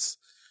since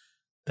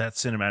that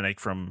cinematic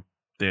from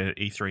the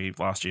E3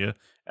 last year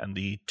and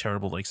the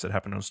terrible leaks that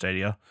happened on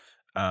Stadia.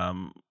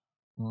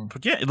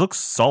 But yeah, it looks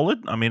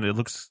solid. I mean, it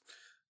looks.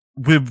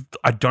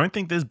 I don't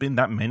think there's been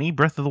that many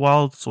Breath of the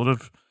Wild sort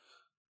of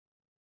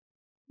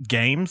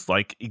games,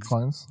 like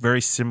Clones. very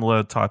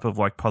similar type of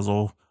like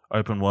puzzle,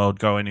 open world,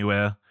 go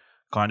anywhere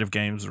kind of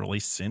games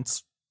released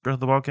since Breath of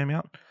the Wild came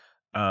out.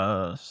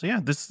 So yeah,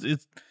 it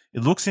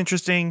looks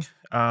interesting.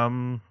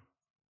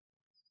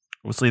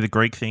 Obviously, the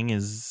Greek thing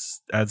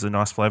adds a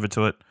nice flavor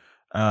to it.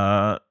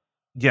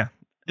 Yeah,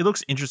 it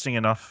looks interesting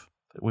enough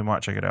that we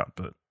might check it out.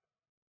 But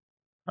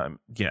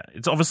yeah,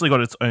 it's obviously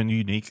got its own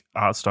unique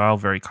art style,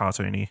 very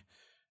cartoony,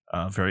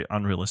 very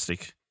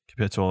unrealistic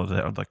compared to all of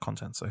the other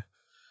content. So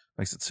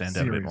makes it stand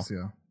out a bit more.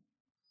 Yeah.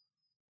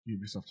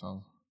 Ubisoft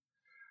title.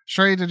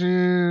 Shrey, did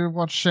you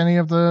watch any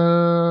of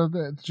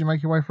did you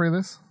make your way through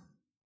this?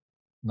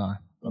 No.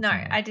 No,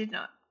 I did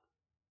not.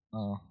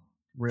 Oh,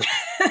 rip.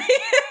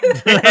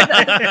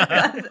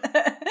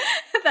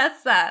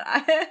 That's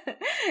that.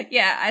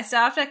 Yeah, I still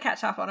have to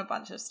catch up on a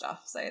bunch of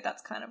stuff, so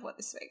that's kind of what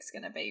this week's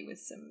going to be, with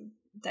some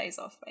days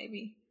off,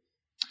 maybe.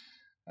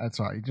 That's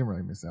right. You didn't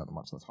really miss out that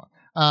much. That's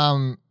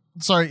fine.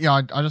 So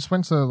yeah, I just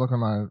went to look at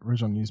my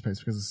original news piece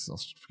because I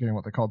was forgetting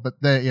what they're called. But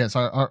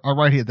so I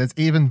wrote here, there's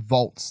even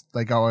vaults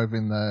they go over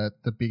in the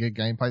bigger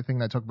gameplay thing.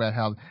 They talk about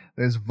how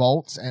there's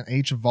vaults and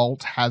each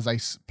vault has a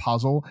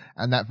puzzle,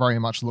 and that very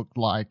much looked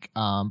like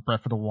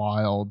Breath of the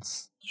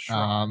Wild's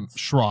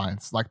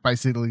shrines, like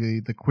basically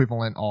the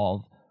equivalent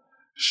of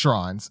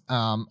shrines.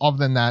 Other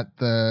than that,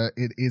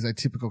 it is a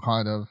typical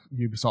kind of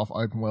Ubisoft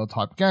open world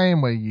type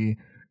game where you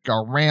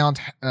go around,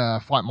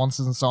 fight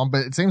monsters and so on.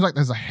 But it seems like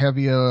there's a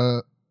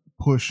heavier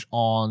push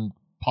on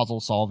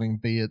puzzle solving,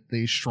 be it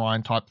these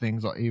shrine type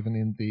things or even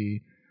in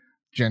the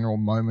general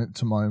moment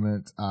to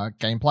moment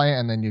gameplay.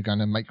 And then you're going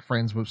to make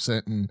friends with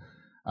certain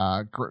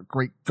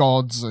Greek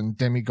gods and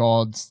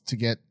demigods to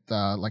get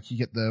you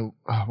get the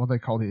what are they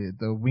called here,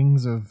 the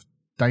wings of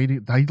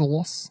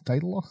Daedalus.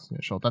 Yeah,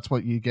 sure, that's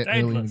what you get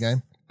early in the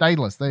game.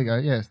 Daedalus, there you go.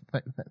 Yeah,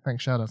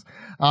 thanks, Shadows.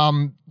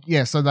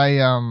 Yeah, so they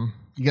you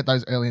get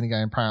those early in the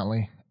game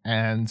apparently,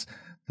 and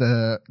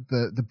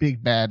the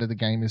big bad of the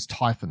game is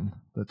Typhon,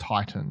 the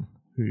Titan,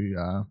 who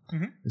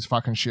is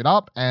fucking shit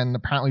up, and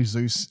apparently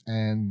Zeus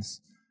and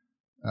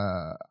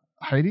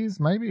Hades,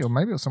 maybe it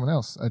was someone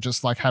else, are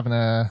just like having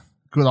a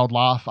good old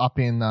laugh up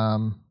in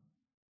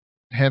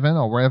heaven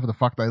or wherever the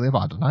fuck they live.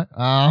 I don't know.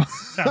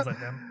 Sounds like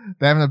them.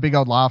 They're having a big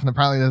old laugh, and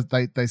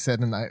apparently they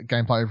said in the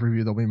gameplay overview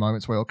there'll be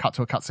moments where it'll cut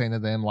to a cutscene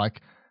of them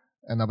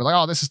and they'll be like,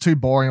 oh, this is too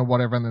boring or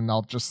whatever, and then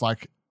they'll just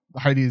like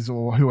Hades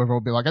or whoever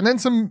will be like, and then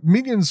some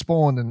minions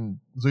spawned, and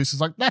Zeus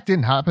is like, that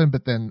didn't happen,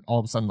 but then all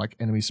of a sudden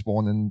enemies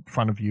spawn in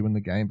front of you in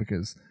the game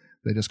because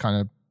they're just kind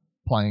of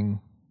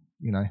playing,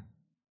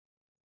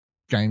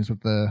 games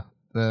with the.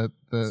 So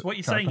what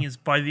you're saying is,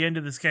 by the end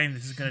of this game,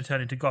 this is going to turn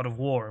into God of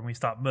War, and we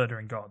start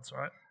murdering gods,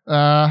 right?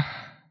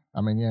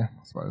 I mean, yeah,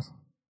 I suppose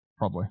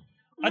probably.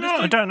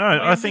 I don't know.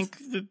 I think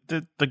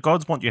the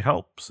gods want your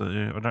help, so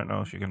I don't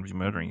know if you're going to be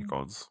murdering your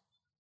gods.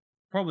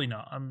 Probably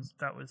not.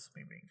 That was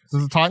me being.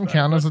 Does the Titan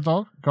count as a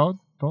god? God?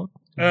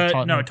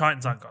 No,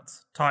 Titans aren't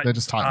gods. They're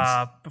just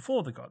Titans.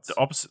 Before the gods. The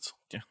opposites.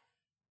 Yeah.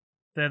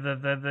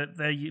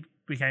 They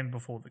became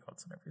before the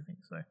gods and everything.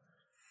 So,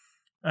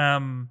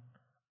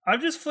 I'm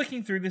just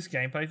flicking through this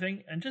gameplay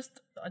thing, and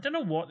I don't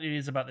know what it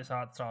is about this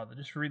art style that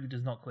just really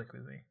does not click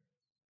with me.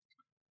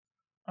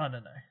 I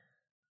don't know.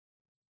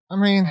 I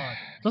mean,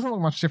 it doesn't look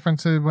much different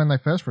to when they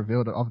first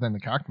revealed it, other than the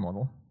character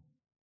model.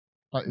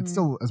 Like, it's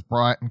still as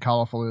bright and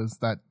colourful as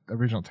that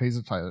original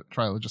teaser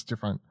trailer, just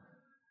different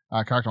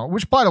character model.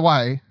 Which, by the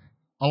way,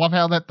 I love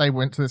how that they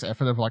went to this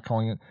effort of like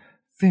calling it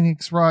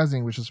Phoenix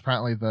Rising, which is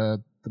apparently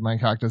the main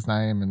character's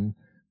name, and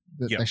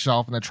they show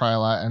off in the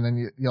trailer, and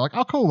then you're like,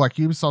 oh, cool, like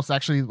Ubisoft's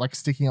actually like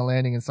sticking a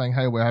landing and saying,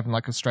 hey, we're having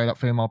like a straight up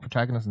female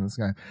protagonist in this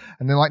game.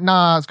 And they're like,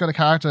 nah, it's got a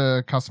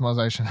character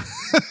customization.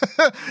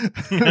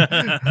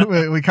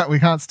 we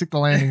can't stick the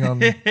landing on.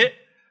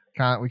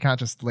 We can't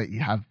just let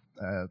you have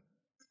a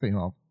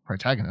female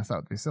protagonist. That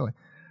would be silly.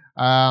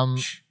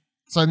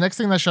 So next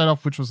thing they showed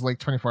off, which was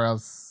leaked 24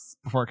 hours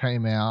before it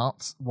came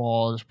out,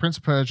 was Prince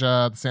of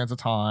Persia: The Sands of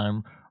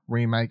Time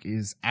remake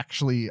is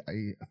actually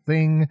a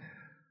thing.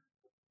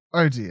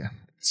 Oh dear.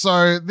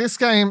 So this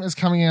game is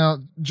coming out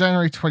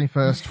January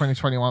 21st,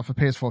 2021 for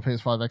PS4,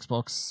 PS5,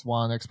 Xbox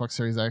One, Xbox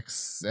Series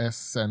X,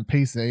 S, and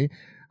PC.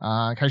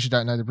 In case you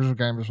don't know, the original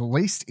game was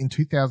released in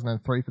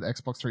 2003 for the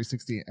Xbox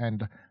 360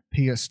 and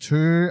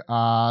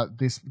PS2.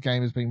 This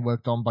game is being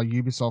worked on by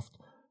Ubisoft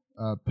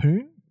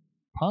Pune,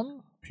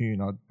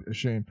 I'd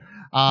assume.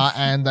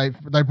 And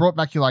they brought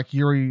back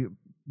Yuri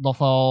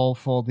Lothal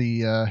for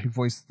the who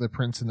voiced the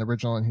prince in the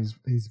original, and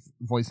he's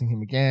voicing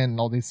him again, and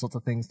all these sorts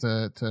of things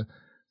to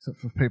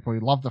for people who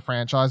love the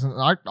franchise. And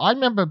I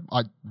remember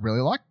I really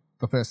liked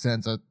the first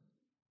Sands of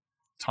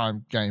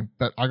Time game,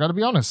 but I got to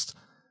be honest,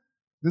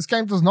 this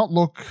game does not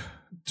look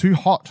too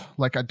hot.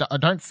 Like I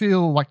don't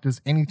feel like there's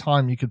any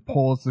time you could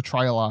pause the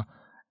trailer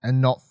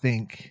and not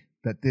think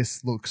that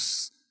this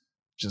looks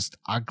just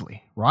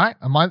ugly, right?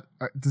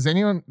 Does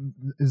anyone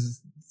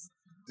is?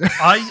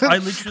 I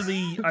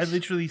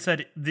literally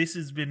said this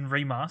has been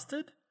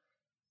remastered.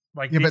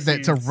 Like, yeah, but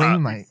it's a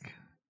remake.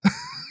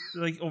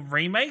 Or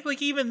remake,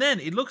 like even then,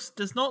 it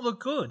does not look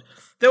good.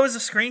 There was a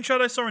screenshot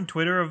I saw on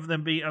Twitter of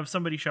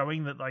somebody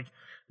showing that like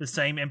the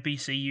same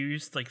NPC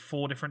used like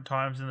 4 different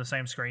times in the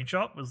same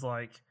screenshot was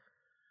like,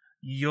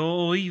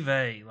 yoy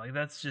vey, like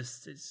it's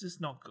just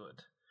not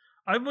good.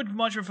 I would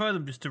much prefer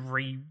them just to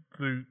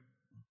reboot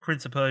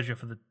Prince of Persia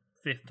for the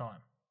 5th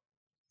time.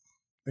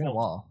 Been a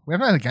while. We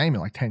haven't had a game in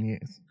like 10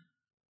 years.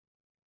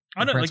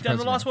 I know, like the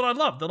last one I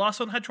loved. The last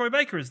one had Troy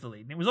Baker as the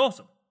lead, and it was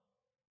awesome.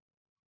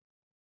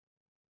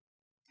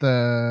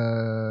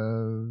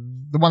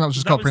 The one that was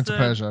just called Prince of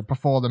Persia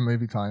before the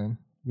movie tie-in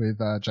with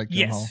Jake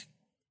Gyllenhaal. Yes.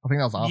 I think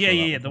that was after.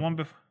 Yeah, the one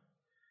before.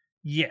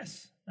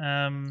 Yes.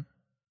 Yeah,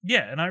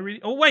 and I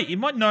really. Oh wait, it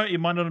might not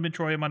have been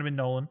Troy. It might have been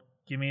Nolan.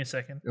 Give me a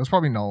second. It was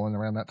probably Nolan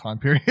around that time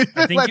period.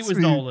 I think it was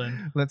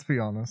Nolan. Let's be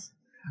honest.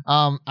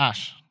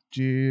 Ash,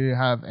 do you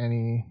have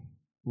any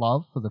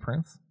love for the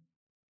Prince?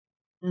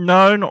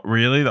 No, not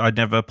really. I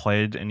never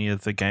played any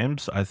of the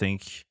games. I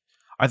think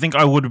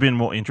I would have been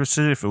more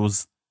interested if it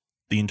was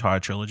the entire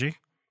trilogy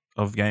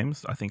of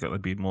games. I think I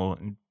would be more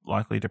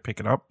likely to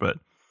pick it up. But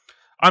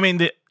I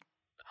mean,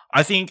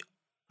 I think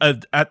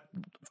at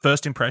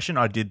first impression,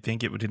 I did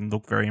think it didn't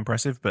look very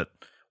impressive. But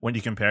when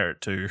you compare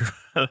it to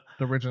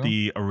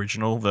the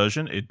original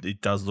version, it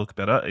does look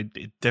better.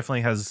 It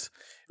definitely has.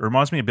 It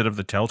reminds me a bit of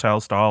the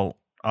Telltale style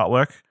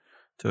artwork,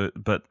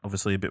 but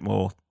obviously a bit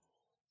more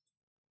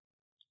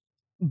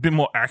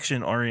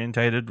action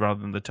orientated rather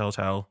than the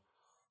Telltale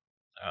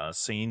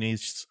scene.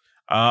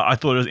 I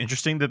thought it was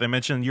interesting that they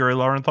mentioned Yuri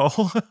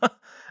Lowenthal,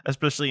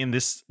 especially in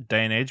this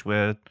day and age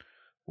where,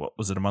 what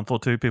was it, a month or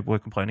two, people were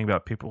complaining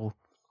about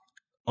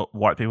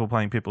white people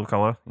playing people of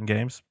color in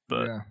games.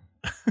 But yeah.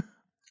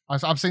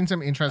 I've seen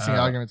some interesting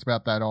arguments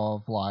about that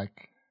of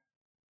like,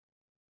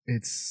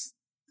 it's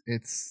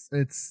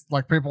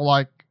like people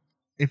like,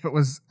 if it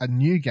was a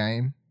new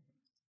game,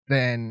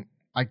 then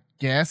I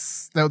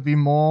guess there would be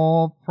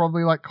more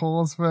probably like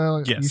cause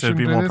for there'd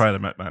be more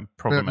problematic.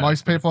 But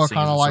most people are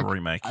kind of like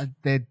remake.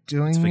 They're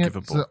doing it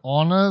to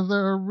honor the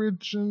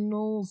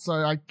original, so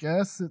I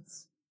guess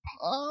it's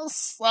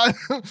pass.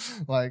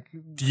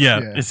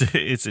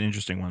 It's an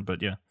interesting one,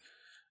 but yeah,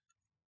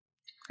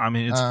 I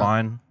mean it's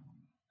fine.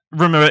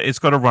 Remember, it's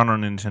got to run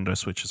on Nintendo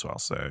Switch as well,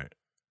 so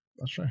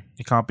that's true.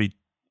 It can't be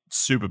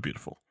super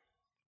beautiful.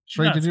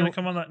 Shree, it's going to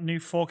come on that new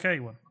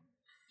 4K one.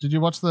 Did you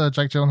watch the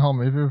Jake Gyllenhaal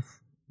movie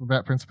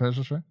about Prince of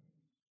Persia, Shree?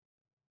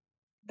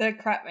 The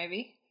crap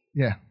movie?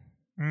 Yeah.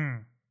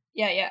 Mm.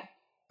 Yeah.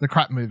 The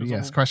crap movie,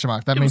 yes. Question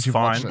mark. That means you've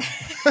watched it.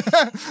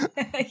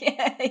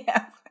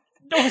 yeah.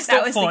 No,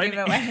 that was the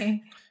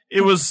giveaway.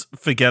 It was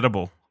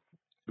forgettable.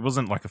 It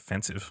wasn't like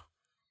offensive.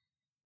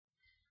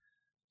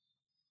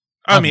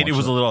 I haven't mean, it watched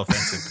was it. a little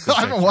offensive. Because I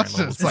haven't Jake watched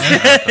Gyllenhaal it, was so- a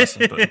bad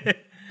person, but-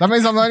 That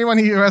means I'm the only one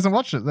here who hasn't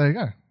watched it. There you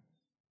go.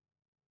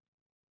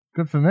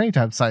 Good for me to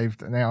have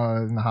saved an hour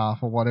and a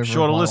half or whatever.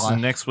 Sure to of my listen life.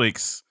 next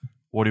week's.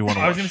 What do you want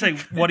to I watch? was going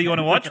to say, what do you want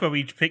to watch? Where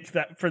we pick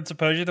that Prince of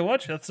Persia to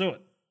watch? Let's do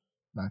it.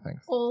 No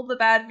thanks. All the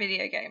bad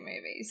video game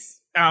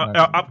movies. Our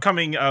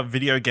upcoming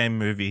video game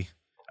movie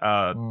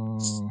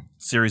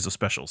series of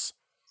specials.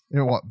 You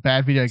know what?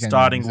 Bad video game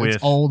Starting movies.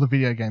 It's with- all the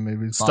video game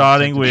movies.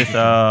 Starting with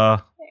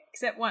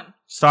Except one.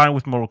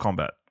 Mortal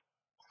Kombat.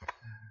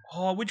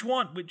 Oh, which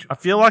one? Which? I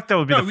feel like that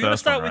would be No, the we're gonna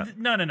first start one, with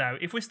right? no.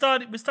 If we're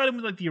starting with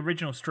like the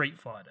original Street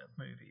Fighter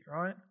movie,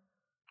 right?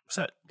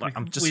 So, like,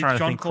 I'm just with trying to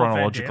think Jean-Claude Van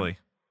chronologically.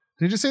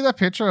 Did you see that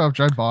picture of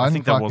Joe Biden?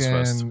 think that was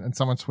first. And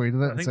someone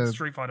tweeted it I and think said,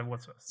 Street Fighter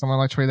was first. someone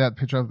like tweeted that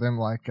picture of them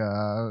like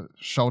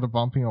shoulder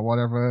bumping or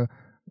whatever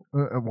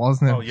it was.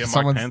 And then Oh yeah, Mike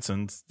someone's-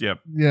 Penson's. Yep.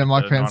 Yeah,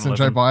 Mike The Pence and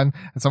Joe 9/11. Biden,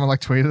 and someone like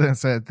tweeted it and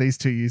said these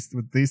two used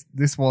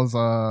this was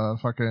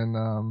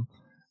fucking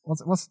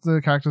what's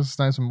the characters'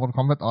 names from Mortal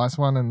Kombat? The ice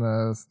one and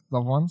the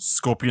other one.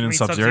 Scorpion and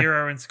Sub Sub-Zero.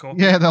 Zero and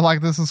Scorpion. Yeah, they're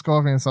like this is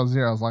Scorpion and Sub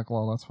Zero. I was like,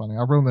 well, that's funny.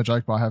 I ruined the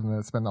joke by having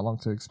to spend that long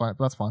to explain it,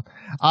 but that's fine.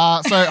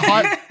 So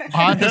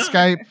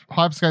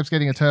Hyperscape's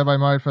getting a turbo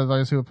mode for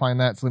those who are playing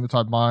that. It's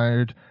limited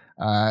mode.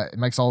 It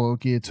makes all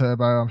gear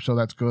turbo. I'm sure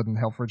that's good and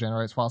health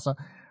regenerates faster.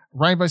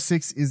 Rainbow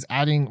Six has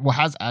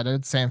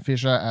added Sam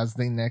Fisher as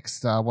the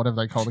next whatever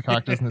they call the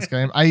characters in this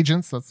game.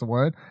 Agents, that's the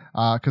word,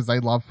 because they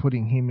love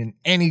putting him in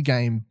any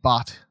game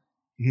but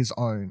his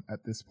own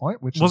at this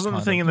point. Which Wasn't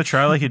the thing in the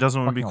trailer he doesn't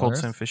want to be fucking called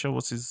hilarious. Sam Fisher?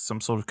 What's his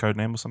some sort of code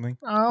name or something?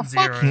 Oh,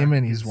 Zero fuck him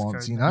and his is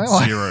wants, you code know. name. It's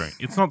Like, Zero.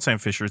 It's not Sam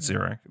Fisher. It's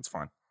Zero. It's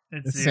fine.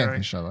 it's Zero. Sam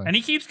Fisher though. And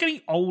he keeps getting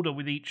older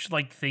with each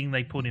like thing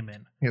they put him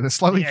in. Yeah, they're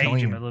slowly They age killing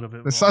him him. a little bit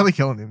They're more. slowly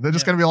killing him. They're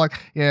just Yeah. going to be like,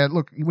 yeah,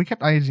 look, we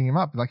kept aging him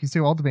up. Like he's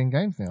too old to be in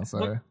games now. So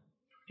Look,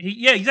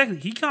 Yeah, exactly.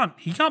 He can't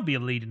be a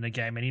lead in the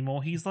game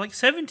anymore. He's like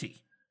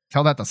 70.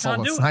 tell that to Can't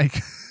Solid do it.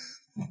 Snake.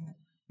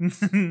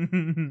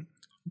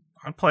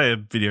 I'd play a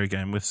video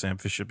game with Sam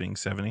Fisher being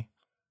 70.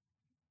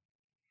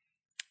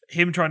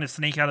 Him trying to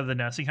sneak out of the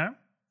nursing home.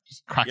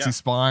 Just cracks Yeah. his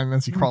spine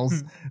as he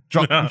crawls.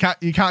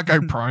 You can't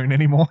go prone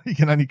anymore. You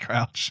can only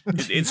crouch.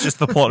 It's just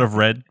the plot of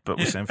Red, but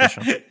with Sam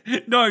Fisher.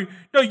 No,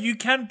 you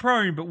can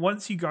prone, but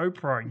once you go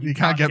prone, You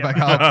can't get back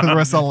up for the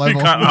rest of the level.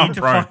 You can't You up need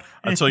to prone find-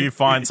 until you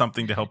find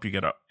something to help you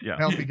get up. Yeah.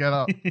 Help you get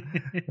up.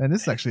 Man,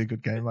 this is actually a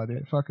good game idea.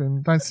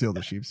 Fucking don't steal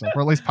the sheep stuff,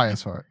 or at least pay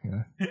us for it. You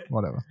know,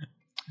 whatever.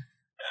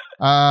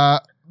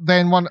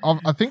 Then one,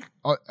 I think,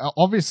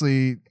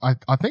 obviously,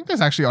 I think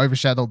there's actually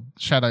overshadowed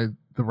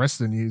the rest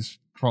of the news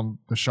from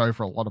the show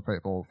for a lot of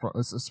people,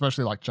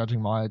 especially like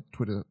judging my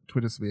Twitter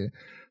sphere.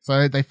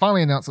 So they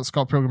finally announced that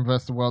Scott Pilgrim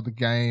vs. the World, the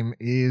game,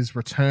 is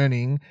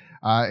returning.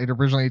 It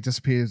originally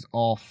disappears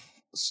off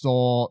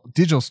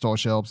digital store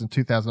shelves in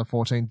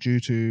 2014 due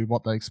to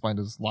what they explained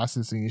as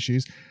licensing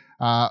issues.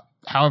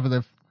 However,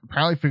 they've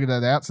apparently figured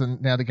that out, so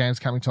now the game's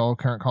coming to all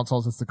current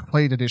consoles. It's the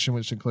complete edition,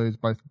 which includes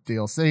both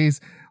DLCs.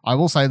 I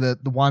will say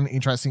that the one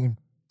interesting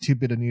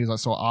tidbit of news I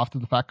saw after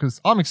the fact, because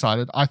I'm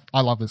excited.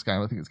 I love this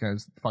game. I think this game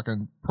is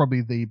fucking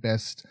probably the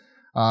best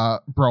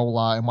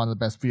brawler and one of the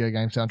best video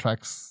game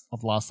soundtracks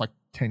of the last like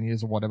 10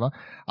 years or whatever.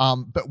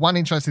 But one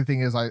interesting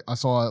thing is I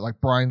saw like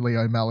Brian Lee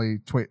O'Malley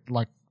tweet,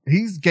 like,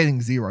 he's getting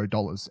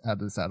 $0 out of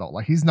this adult.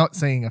 Like, he's not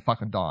seeing a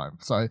fucking dime.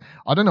 So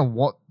I don't know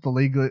what the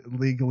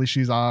legal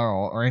issues are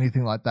or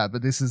anything like that,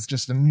 but this is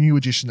just a new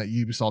addition that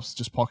Ubisoft's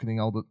just pocketing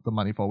all the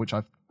money for, which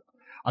I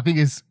think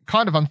is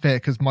kind of unfair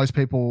because most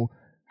people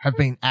have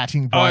been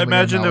atting Brian Lee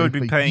imagine they O'Malley would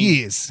be for paying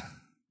years.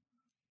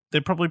 They're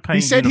probably paying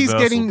He said he's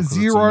Universal getting because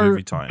it's a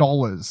movie tie-in.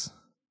 $0.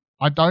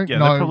 I don't Yeah,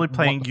 know. they're probably what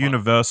paying the fuck.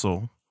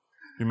 Universal,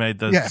 who made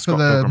the Yeah, Scott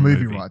for the Pilgrim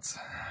movie rights.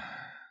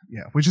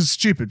 Yeah, which is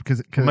stupid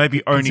because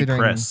Maybe Oni considering-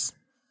 Press.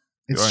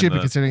 It's who own stupid the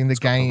considering the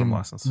Scott Pilgrim game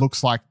license.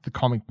 looks like the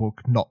comic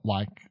book, not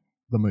like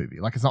the movie.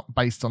 Like, it's not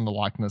based on the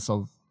likeness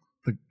of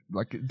the,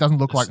 like, it doesn't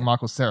look like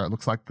Michael Cera. It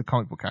looks like the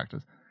comic book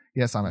characters.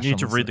 Yes, I'm You need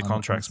to read the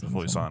contracts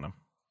before you sign them.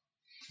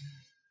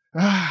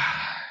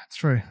 It's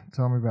true.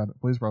 Tell me about it.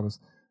 Blues Brothers.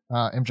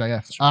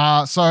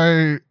 MJF.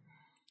 So,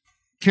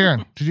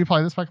 Kieran, did you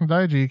play this back in the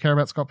day? Do you care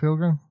about Scott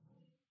Pilgrim?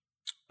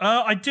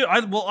 I do.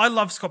 I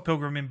love Scott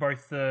Pilgrim in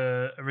both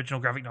the original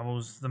graphic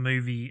novels, the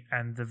movie,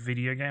 and the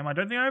video game. I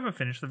don't think I ever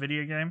finished the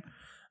video game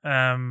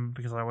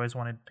because I always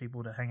wanted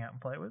people to hang out and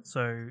play it with.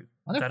 So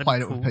I never that'd played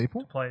be it with cool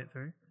people. to play it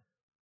through.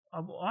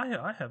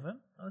 I haven't.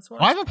 That's why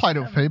I haven't played it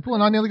with people,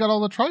 and I nearly got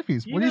all the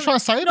trophies. What are you never- trying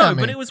to say no, about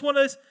me? but it was one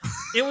of those.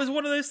 It was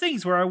one of those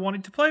things where I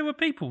wanted to play with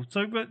people.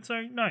 So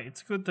no,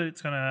 it's good that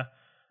it's gonna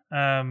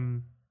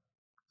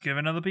give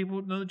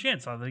another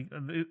chance. I think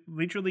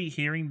literally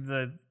hearing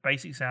the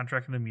basic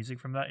soundtrack and the music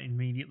from that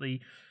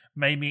immediately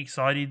made me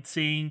excited.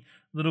 Seeing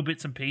little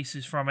bits and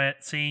pieces from it,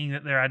 seeing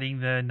that they're adding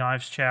the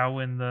Knives Chow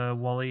and the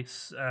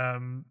Wallace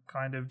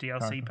kind of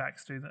DLC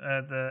packs to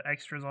the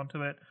extras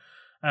onto it.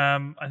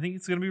 I think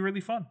it's going to be really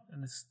fun,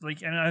 and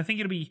I think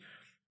it'll be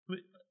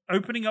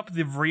opening up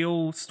the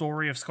real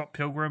story of Scott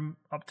Pilgrim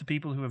up to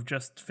people who have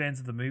just fans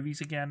of the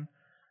movies again.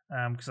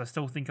 Because I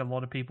still think a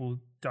lot of people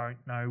don't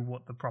know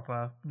what the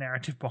proper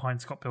narrative behind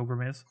Scott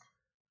Pilgrim is.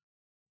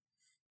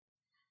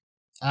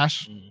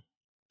 Ash, Mm.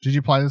 did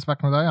you play this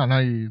back in the day? I know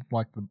you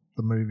like the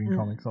movie and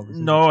comics,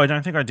 obviously. No, I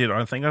don't think I did.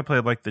 I think I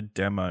played like the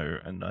demo,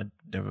 and I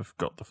never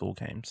got the full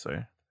game.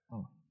 So,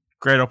 Oh.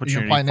 great play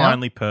opportunity, now?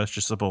 finally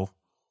purchasable.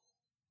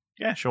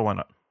 Yeah, sure, why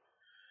not?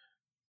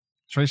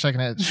 Shree shaking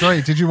head.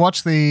 Shree, did you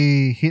watch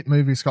the hit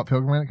movie Scott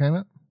Pilgrim when it came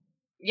out?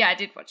 Yeah, I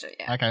did watch it.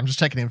 Yeah. Okay, I'm just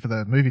checking in for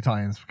the movie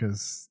tie-ins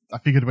because I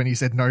figured when you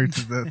said no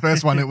to the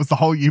first one, it was the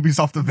whole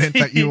Ubisoft event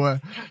that you were.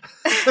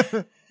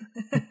 Do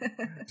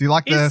you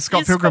like the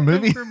Scott Pilgrim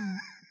movie?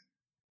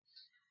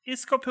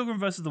 Is Scott Pilgrim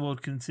versus the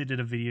World considered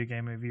a video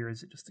game movie, or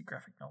is it just a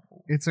graphic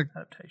novel It's a,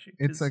 adaptation?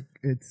 it's 'Cause-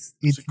 a, it's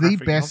the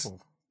graphic best.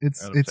 novel.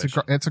 It's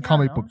adaptation. it's a Yeah,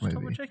 comic no, book I'm just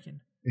movie. double-checking.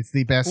 It's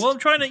the best. Well, I'm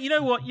trying to. You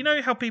know what? You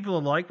know how people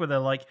are like, where they're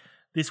like,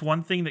 this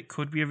one thing that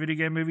could be a video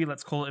game movie,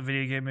 let's call it a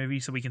video game movie,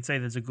 so we can say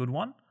there's a good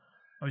one.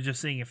 I was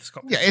just seeing if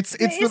Scott. Yeah, it's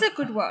It is a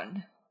good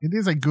one. it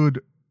is a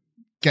good.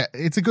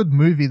 It's a good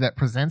movie that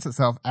presents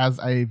itself as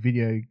a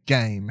video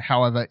game.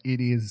 However,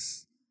 it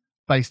is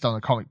based on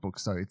a comic book,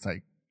 so it's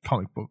a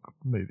comic book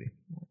movie.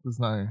 There's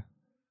no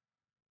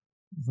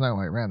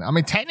way around it. I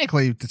mean,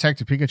 technically,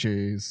 Detective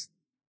Pikachu is.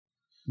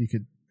 You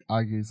could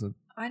argue is a.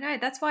 I know.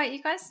 That's why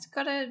you guys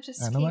gotta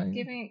just Anime? keep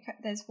giving it.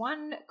 There's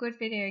one good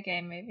video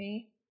game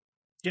movie.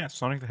 Yeah,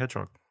 Sonic the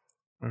Hedgehog.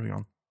 Moving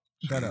on.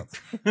 Shout out.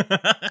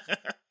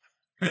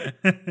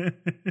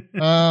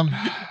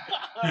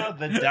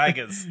 The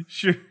daggers.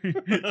 Sure,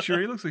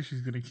 it looks like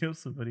she's going to kill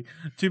somebody.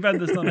 Too bad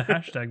there's not a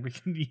hashtag we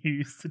can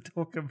use to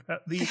talk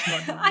about these.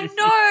 I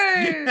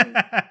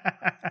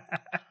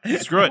know.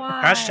 Screw it.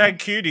 Why? Hashtag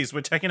cuties.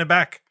 We're taking it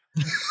back.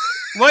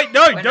 Wait,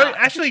 no, We're don't. not.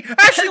 Ashley, why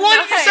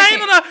did you say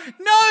that?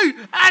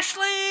 No,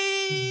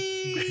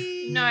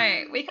 Ashley.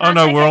 No, we can't. Oh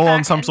no, take we're it all on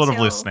back some sort of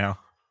until list now.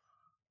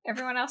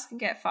 Everyone else can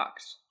get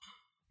fucked.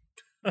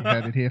 You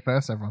heard it here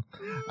first, everyone.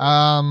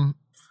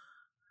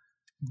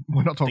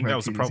 We're not talking think that about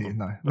was the cuties problem, here,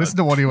 no. but- Listen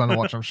to what you want to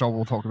watch. I'm sure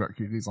we'll talk about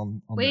cuties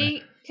on there.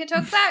 We can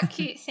talk about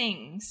cute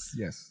things.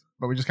 Yes,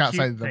 but we just can't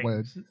say Cute the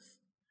word. things.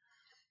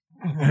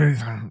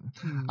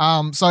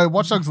 So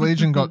Watch Dogs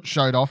Legion got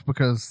showed off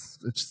because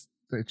it's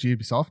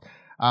Ubisoft.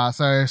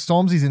 So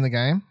Stormzy's in the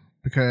game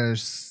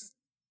because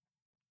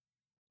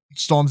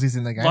Stormzy's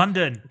in the game.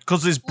 London.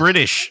 Because it's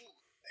British.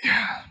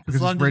 because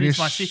it's London British. is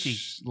my city.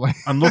 Like-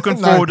 I'm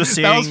looking No, forward to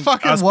that was seeing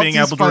fucking us what's being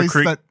his able to face,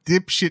 recruit. that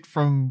dipshit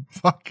from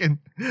fucking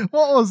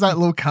what was that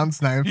little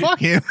cunt's name? Fuck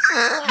him.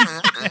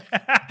 Fuck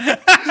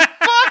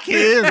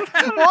him.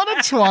 What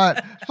a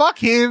twat. Fuck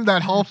him,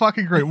 that whole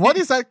fucking group. What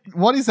is that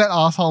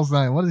asshole's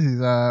name?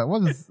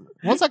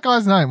 What's that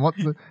guy's name? What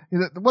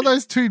are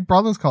those two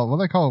brothers called? What are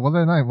they called? What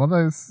are their name? What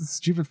are those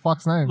stupid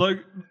fucks names?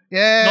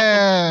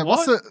 Yeah.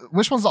 Not the-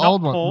 Which one's the Not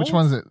old one? Paul? Which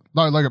one is it?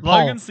 No, Logan Paul.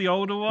 Logan's the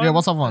older one. Yeah,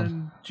 what's that one?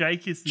 And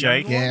Jake is the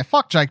Jake. younger one. Yeah,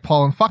 fuck Jake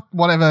Paul and fuck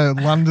whatever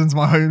London's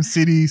my home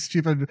city,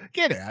 stupid.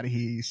 Get out of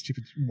here, you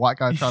stupid white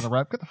guy trying to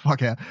rap. Get the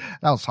fuck out.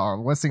 That was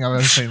horrible. Worst thing I've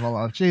ever seen in my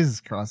life. Jesus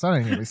Christ, I don't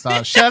even get me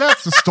started. Shout out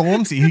to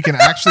Stormzy who can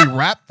actually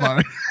rap though.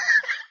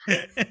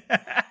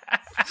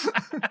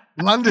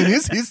 London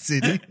is his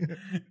city.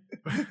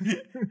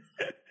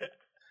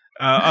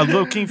 I'm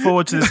looking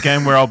forward to this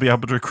game where I'll be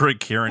able to recruit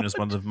Kieran as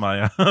one of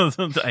my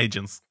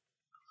agents.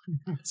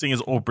 Seeing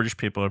as all British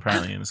people are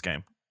apparently in this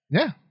game.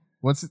 Yeah.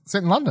 What's it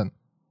set in London?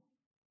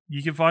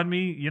 You can find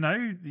me,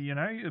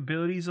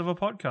 abilities of a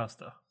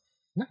podcaster.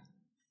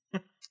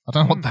 I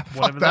don't know what the fuck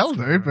Whatever that'll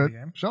that's do, for but the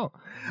game. sure.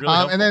 Really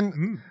And helpful.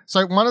 then,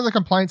 so one of the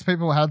complaints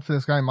people had for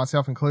this game,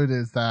 myself included,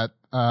 is that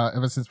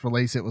ever since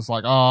release, it was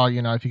like, oh,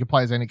 if you can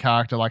play as any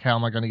character, like, how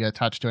am I going to get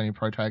attached to any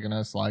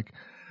protagonist? Like,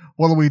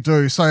 what do we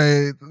do? So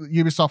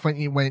Ubisoft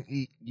went,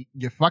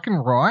 you're fucking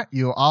right.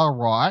 You are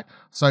right.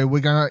 So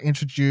we're going to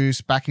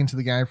introduce back into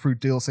the game through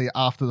DLC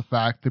after the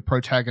fact the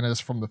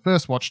protagonist from the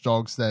first Watch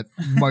Dogs that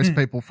most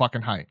people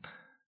fucking hate.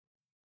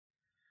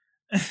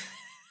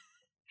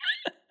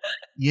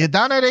 You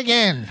done it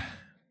again.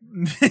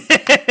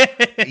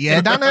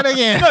 You done it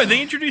again. No,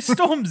 they introduced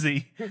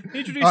Stormzy. They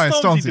introduced Oh, yeah,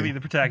 Stormzy Stormzy. to be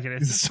the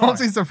protagonist. It's fine.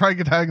 Stormzy's the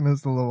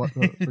protagonist of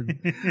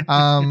the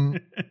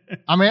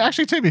I mean,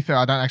 actually, to be fair,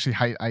 I don't actually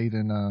hate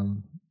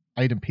Aiden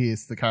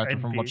Pierce, the character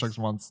Aiden from Watch Pearce. Dogs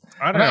once.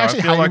 I don't I know. don't I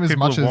actually feel hate like him as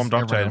people much have as warmed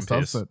up to everyone Aiden else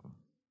Pierce. does,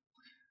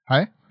 but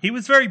hey? He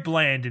was very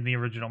bland in the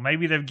original.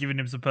 Maybe they've given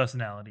him some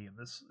personality in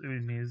this.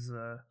 In his,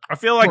 I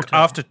feel like Okay.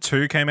 after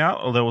 2 came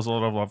out, there was a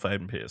lot of love for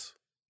Aiden Pierce.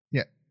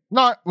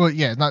 No, well,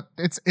 yeah, no,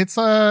 it's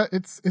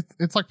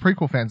like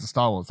prequel fans of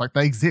Star Wars. Like,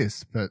 they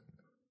exist, but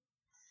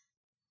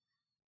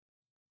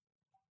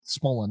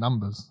smaller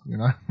numbers,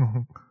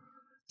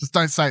 Just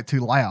don't say it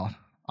too loud.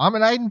 I'm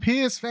an Aiden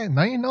Pierce fan.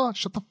 No, you're not.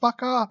 Shut the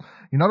fuck up.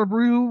 You're not a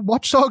real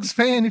Watch Dogs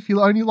fan if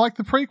you only like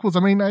the prequels. I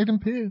mean, Aiden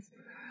Pierce.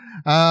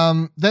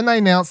 Then they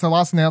announced, the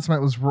last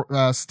announcement was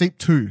Steep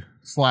 2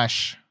 /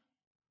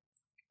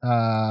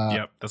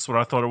 Yep, that's what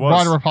I thought it was.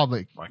 Rider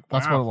Republic. Like,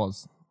 That's wow. what it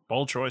was.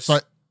 Bold choice. So,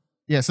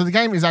 yeah, so the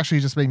game is actually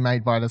just being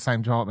made by the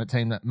same development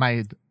team that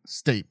made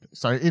Steep.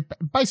 So it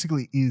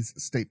basically is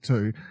Steep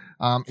 2.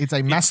 It's a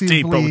it's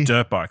massively... steep, but with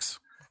dirt bikes.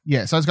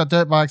 Yeah, so it's got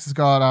dirt bikes, it's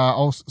got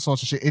all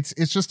sorts of shit.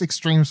 It's just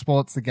extreme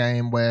sports, the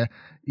game where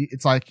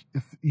it's like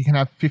if you can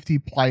have 50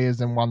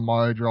 players in one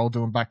mode. You're all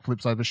doing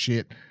backflips over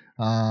shit,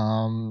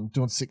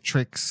 doing sick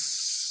tricks,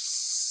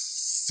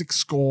 sick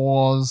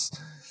scores.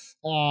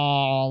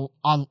 Oh,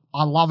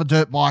 I love a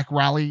dirt bike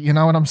rally. You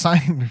know what I'm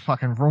saying?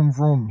 Fucking vroom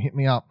vroom, hit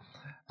me up.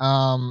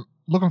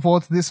 Looking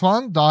forward to this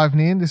one.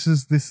 Diving in. This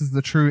is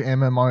the true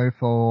MMO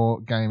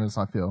for gamers,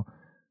 I feel.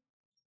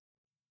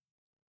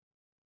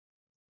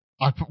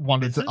 I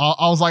wanted to.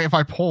 I was like, if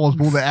I pause,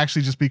 will there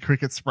actually just be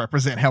crickets to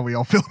represent how we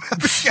all feel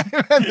about this game?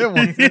 And there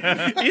wasn't.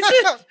 Is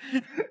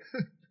it?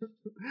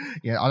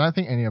 Yeah, I don't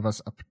think any of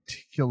us are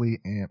particularly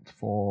amped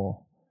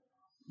for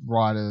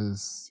Rider.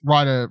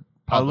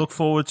 I look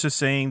forward to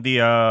seeing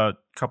the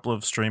couple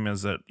of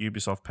streamers that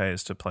Ubisoft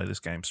pays to play this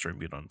game stream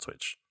it on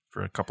Twitch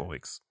for a couple of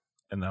weeks,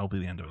 and that'll be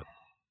the end of it.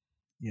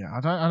 Yeah,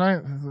 I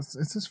don't.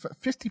 It's just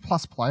 50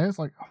 plus players.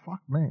 Like, oh,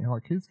 fuck me.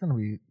 Like, who's going to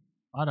be?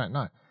 I don't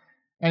know.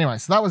 Anyway,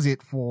 so that was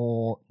it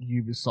for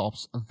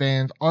Ubisoft's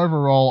event.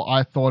 Overall,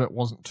 I thought it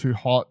wasn't too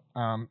hot.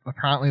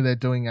 Apparently, they're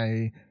doing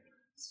a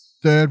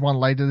third one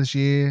later this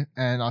year,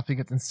 and I think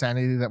it's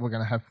insanity that we're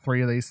going to have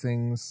 3 of these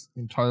things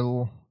in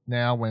total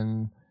now.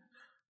 Well,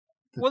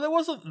 there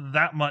wasn't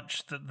that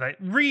much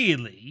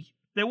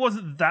there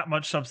wasn't that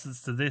much substance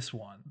to this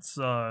one.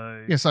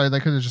 So yeah, so they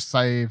could have just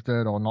saved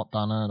it or not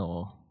done it,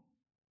 or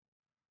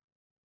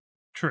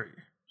true.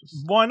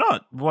 Why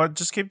not? Why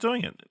just keep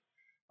doing it?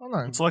 I don't know.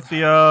 It's like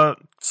the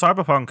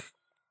Cyberpunk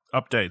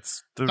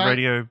updates,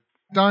 whatever.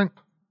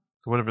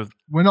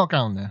 We're not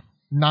going there.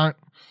 No.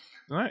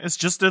 It's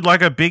just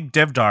like a big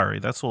dev diary.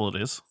 That's all it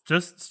is.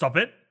 Just stop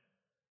it.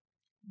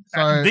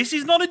 So This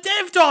is not a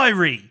dev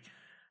diary.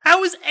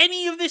 How is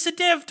any of this a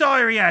dev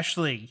diary,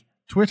 Ashley?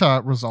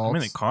 Twitter results. I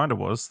mean, it kind of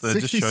was. They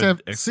just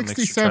showed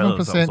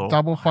 67%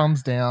 double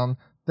thumbs down,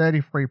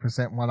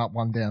 33% one up,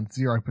 one down,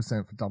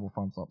 0% for double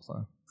thumbs up.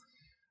 So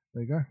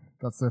there you go.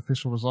 That's the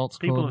official results.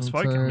 People have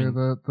spoken. I mean,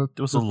 there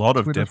was a lot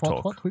of dev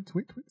talk.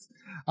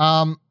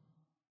 Tweets.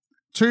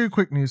 2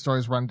 quick news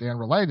stories run down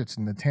related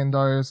to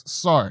Nintendo's.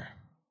 So,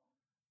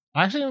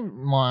 actually,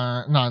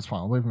 no, it's fine.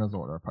 I'll leave them as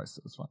order. I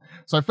posted it. It's fine.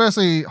 So,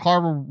 firstly,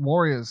 Hyrule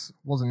Warriors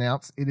was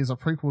announced. It is a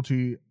prequel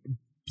to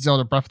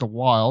Zelda Breath of the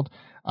Wild.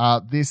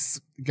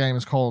 This game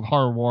is called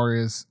Hyrule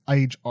Warriors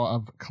Age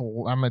of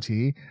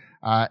Calamity.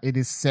 It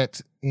is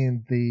set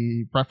in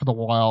the Breath of the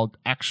Wild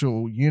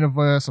actual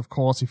universe. Of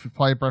course, if you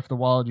play Breath of the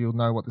Wild, you'll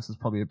know what this is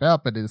probably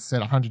about, but it is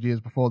set 100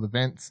 years before the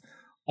events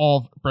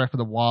of Breath of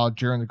the Wild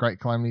during the Great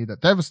Calamity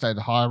that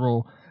devastated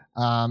Hyrule.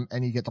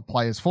 And you get to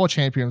play as 4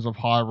 champions of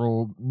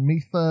Hyrule,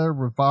 Mitha,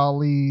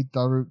 Rivali,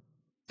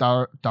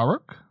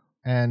 Daruk,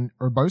 and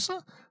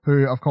Urbosa,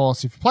 who, of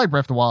course, if you play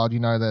Breath of the Wild, you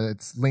know that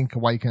it's Link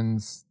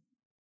awakens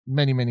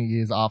many, many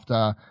years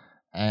after,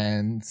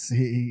 and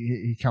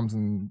he comes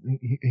and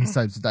he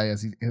saves the day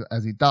as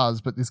he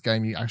does. But this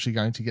game, you're actually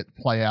going to get to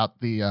play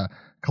out the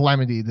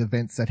calamity, the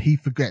events that he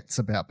forgets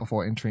about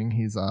before entering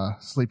his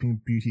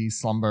Sleeping Beauty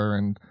slumber,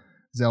 and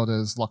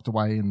Zelda's locked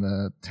away in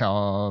the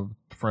tower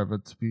forever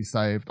to be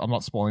saved. I'm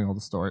not spoiling all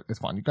the story. It's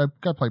fine. You go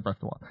play Breath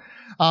of the Wild.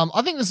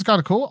 I think this is kind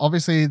of cool.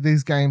 Obviously,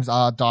 these games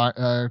are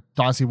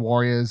Dynasty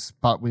Warriors,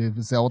 but with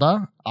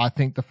Zelda. I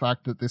think the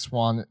fact that this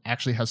one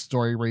actually has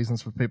story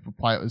reasons for people to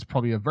play it is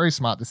probably a very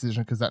smart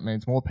decision, because that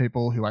means more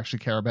people who actually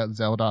care about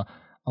Zelda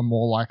are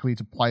more likely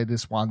to play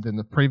this one than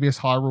the previous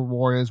Hyrule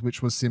Warriors,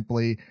 which was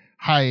simply,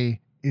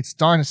 hey, it's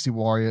Dynasty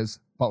Warriors,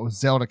 but with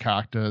Zelda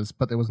characters,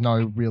 but there was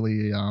no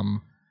really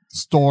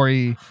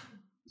story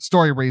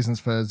reasons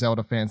for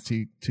Zelda fans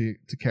to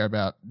care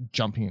about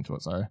jumping into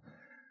it. So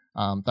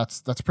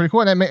that's pretty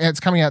cool, and it's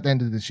coming out the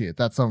end of this year.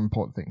 That's an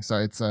important thing. So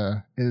it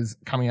is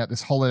coming out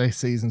this holiday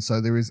season. So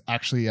there is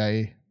actually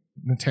a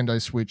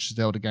Nintendo Switch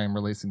Zelda game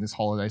releasing this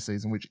holiday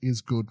season, which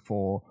is good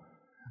for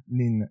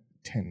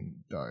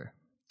Nintendo.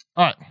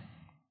 All right,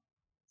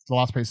 it's the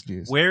last piece of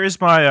news. Where is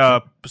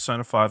my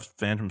Persona 5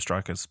 Phantom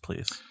Strikers,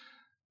 please?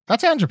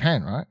 That's out in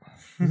Japan, right?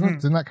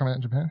 Didn't that come out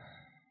in Japan?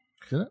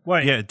 Did it?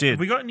 Wait, yeah, it did. Have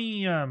we got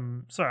any?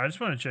 Sorry, I just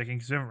want to check in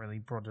because we haven't really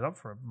brought it up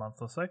for a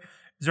month or so. Is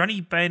there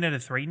any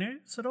Bayonetta 3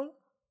 news at all?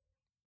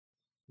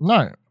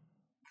 No.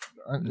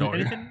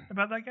 Anything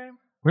about that game?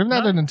 We haven't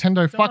had a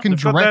Nintendo fucking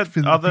direct for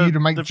you to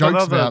make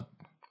jokes about.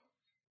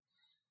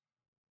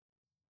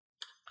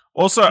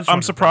 Also,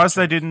 I'm surprised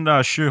they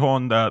didn't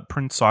shoehorn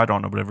Prince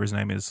Sidon or whatever his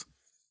name is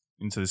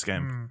into this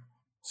game.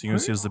 So you can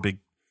see as the big,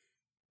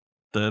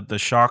 the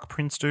shark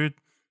prince dude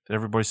that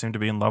everybody seemed to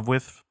be in love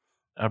with.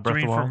 Breath Do you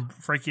mean of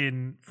the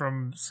Wild.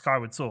 from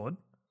Skyward Sword?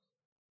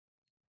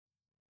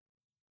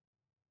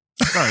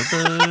 No,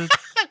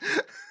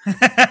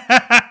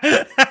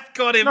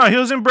 Got him. No, he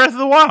was in Breath of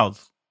the Wild.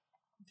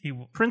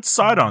 Prince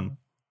Sidon.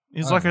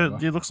 He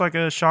looks like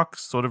a shark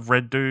sort of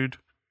red dude.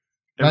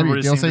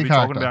 Everybody seems to be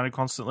talking about it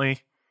constantly.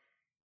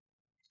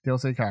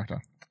 DLC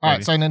character. All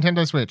right, so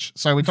Nintendo Switch.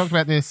 So we talked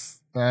about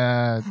this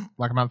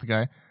like a month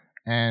ago,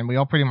 and we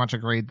all pretty much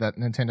agreed that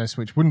Nintendo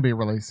Switch wouldn't be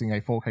releasing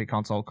a 4K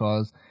console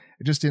because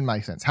it just didn't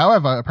make sense.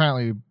 However,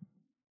 apparently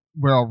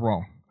we're all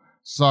wrong.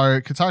 So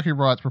Kotaku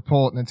writes,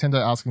 report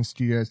Nintendo asking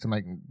studios to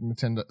make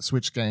Nintendo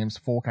Switch games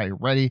 4K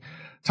ready.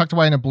 Tucked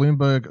away in a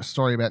Bloomberg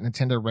story about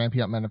Nintendo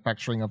ramping up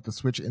manufacturing of the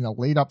Switch in the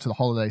lead up to the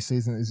holiday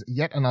season is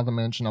yet another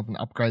mention of an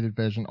upgraded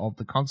version of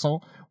the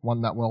console,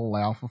 one that will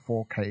allow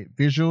for 4K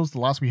visuals. The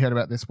last we heard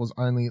about this was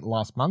only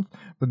last month,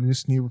 but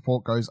this new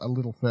report goes a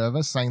little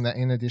further, saying that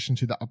in addition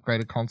to the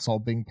upgraded console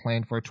being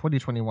planned for a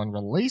 2021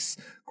 release,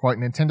 quote,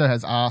 Nintendo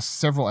has asked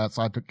several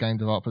outside game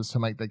developers to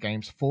make their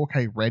games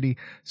 4K ready,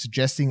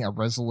 suggesting a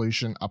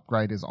resolution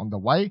upgrade is on the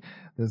way.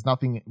 There's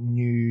nothing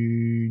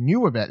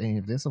new about any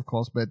of this, of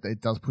course, but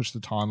it does push the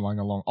timeline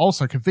along.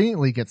 Also,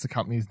 conveniently gets the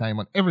company's name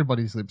on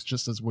everybody's lips,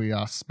 just as we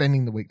are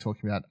spending the week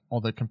talking about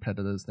other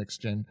competitors'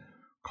 next-gen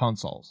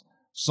consoles.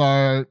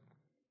 So,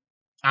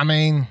 I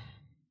mean,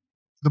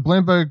 the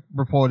Bloomberg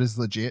report is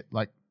legit.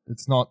 Like,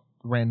 it's not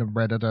random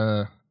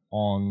Redditor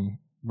on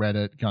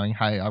Reddit going,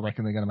 hey, I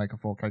reckon they're going to make a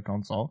 4K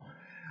console.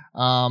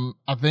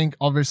 I think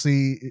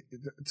obviously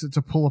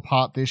to pull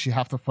apart this, you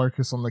have to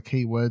focus on the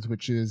keywords,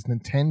 which is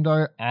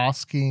Nintendo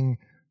asking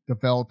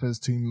developers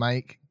to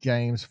make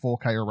games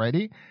 4K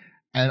ready.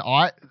 And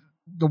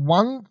the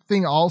one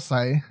thing I'll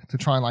say to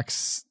try and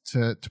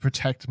to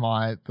protect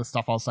the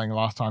stuff I was saying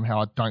last time,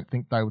 how I don't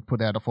think they would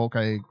put out a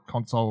 4K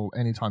console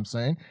anytime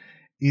soon,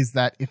 is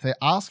that if they're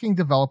asking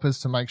developers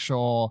to make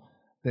sure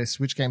their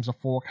Switch games are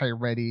 4K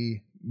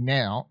ready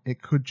now,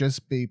 it could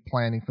just be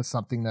planning for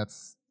something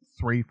that's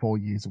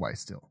 3-4 years away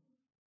still,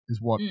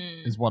 is what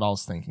I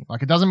was thinking.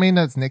 Like, it doesn't mean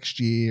that it's next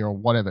year or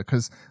whatever,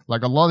 because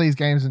like a lot of these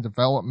games in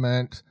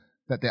development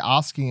that they're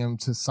asking them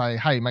to say,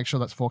 hey, make sure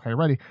that's 4K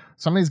ready.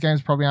 Some of these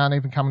games probably aren't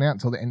even coming out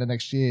until the end of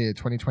next year,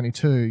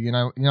 2022. You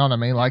know what I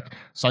mean? Like,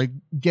 so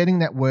getting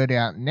that word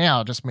out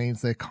now just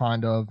means they're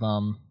kind of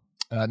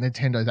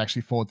Nintendo's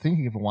actually forward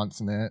thinking for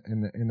once in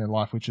their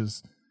life, which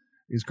is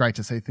great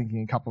to see,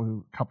 thinking a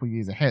couple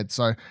years ahead.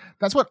 So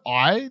that's what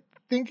I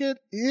think it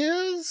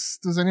is.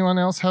 Does anyone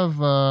else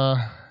have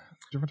a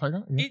different take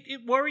on it?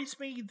 It worries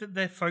me that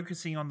they're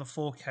focusing on the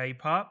 4K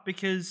part,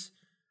 because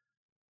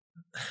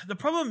the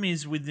problem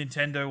is with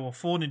Nintendo, or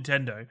for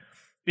Nintendo,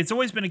 it's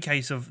always been a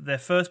case of their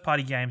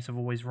first-party games have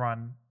always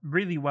run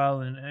really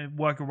well and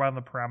work around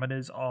the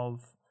parameters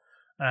of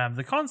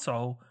the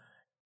console.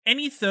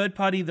 Any third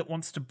party that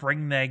wants to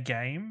bring their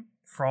game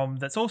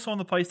that's also on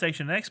the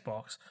PlayStation and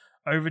Xbox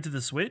over to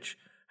the Switch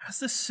has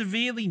to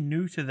severely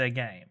neuter their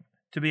game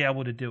to be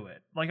able to do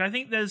it. Like, I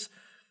think there's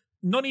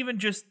not even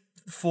just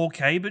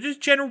 4K, but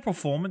just general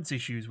performance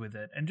issues with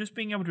it, and just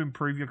being able to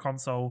improve your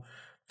console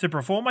to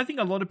perform. I think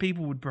a lot of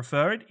people would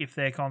prefer it if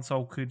their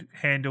console could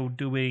handle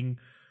doing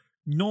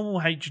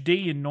normal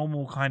HD and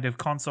normal kind of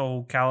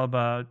console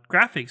caliber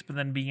graphics, but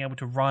then being able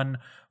to run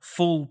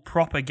full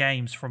proper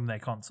games from their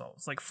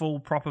consoles, like full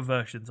proper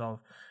versions of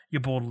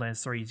your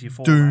Borderlands 3s, your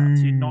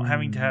Fallouts, you're not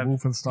having to have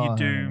your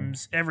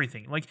Dooms,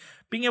 everything. Like,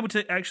 being able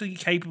to actually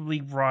capably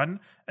run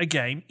a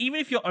game, even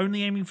if you're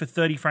only aiming for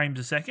 30 frames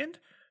a second,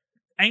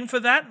 aim for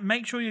that,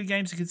 make sure your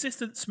games are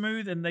consistent,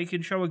 smooth, and they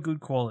can show a good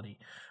quality.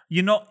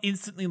 You're not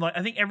instantly like,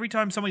 I think every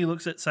time somebody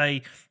looks at,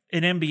 say,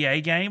 an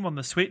NBA game on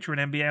the Switch or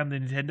an NBA on the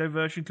Nintendo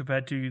version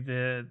compared to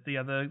the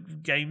other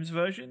games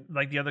version,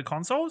 like the other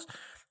consoles,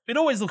 it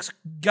always looks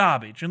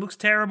garbage. It looks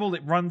terrible.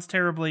 It runs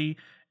terribly.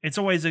 It's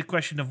always a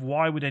question of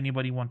why would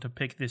anybody want to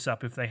pick this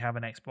up if they have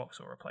an Xbox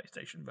or a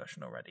PlayStation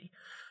version already?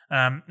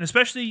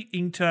 Especially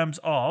in terms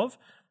of,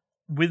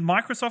 with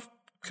Microsoft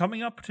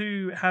coming up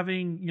to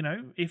having,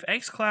 if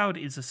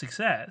xCloud is a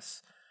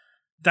success,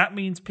 that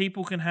means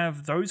people can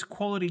have those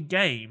quality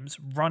games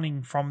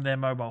running from their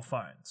mobile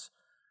phones,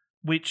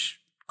 which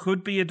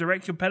could be a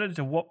direct competitor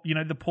to what,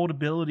 the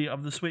portability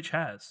of the Switch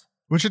has.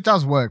 Which it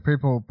does work.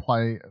 People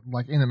play,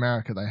 like in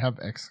America, they have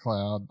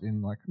xCloud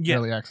in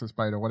early access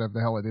beta, whatever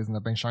the hell it is, and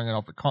they've been showing it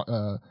off at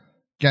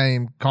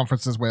game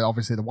conferences where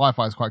obviously the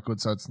Wi-Fi is quite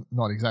good, so it's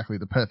not exactly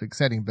the perfect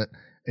setting, but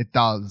it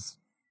does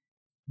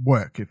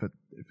work if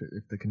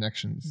the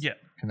connections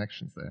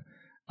there.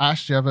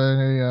 Ash, do you have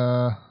any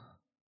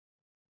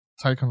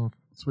take on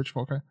Switch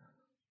 4K?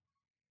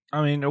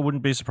 I mean, I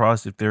wouldn't be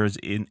surprised if there is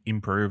an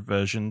improved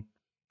version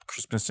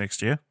Christmas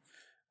next year.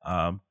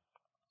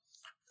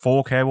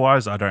 4K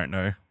wise, I don't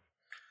know.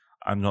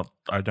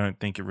 I don't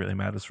think it really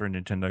matters for a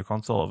Nintendo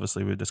console.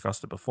 Obviously, we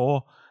discussed it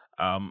before.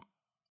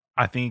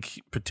 I think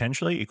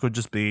potentially it could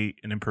just be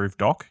an improved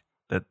dock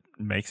that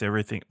makes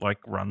everything,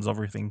 runs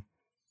everything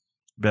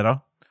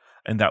better.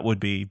 And that would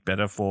be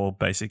better for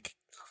basic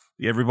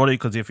everybody,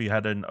 because if you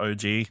had an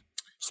OG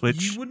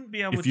Switch, you wouldn't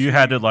be able if you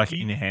had an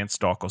enhanced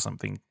dock or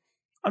something,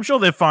 I'm sure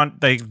they're fine.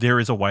 There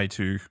is a way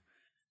to.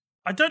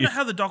 I don't know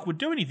how the dock would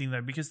do anything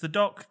though, because the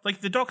dock,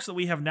 the docks that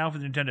we have now for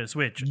the Nintendo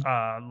Switch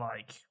are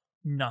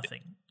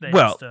nothing. They're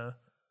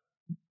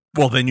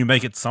well, then you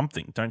make it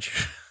something, don't you?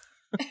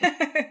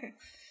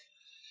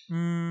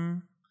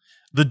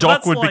 The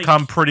dock would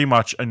become pretty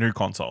much a new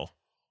console.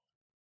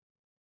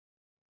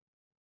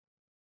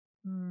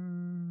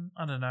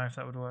 I don't know if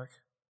that would work.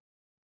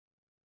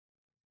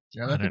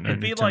 Yeah, I don't know.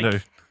 It'd be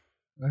Nintendo.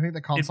 I think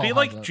the console. It'd be has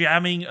like it.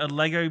 jamming a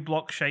Lego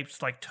block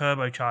shaped like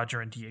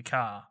turbocharger into your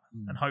car,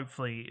 and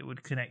hopefully it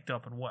would connect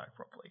up and work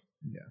properly.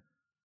 Yeah.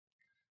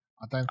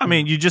 I don't. I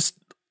mean,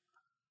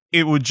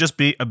 it would just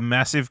be a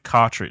massive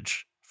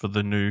cartridge for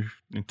the new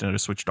Nintendo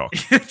Switch dock.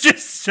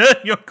 Just turn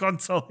your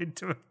console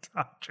into a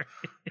cartridge.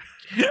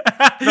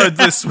 No,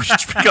 the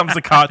Switch becomes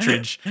a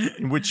cartridge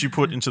in which you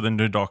put into the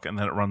new dock, and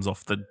then it runs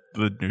off the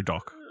new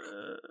dock,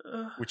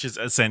 which is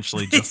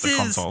essentially just a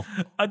console.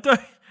 I don't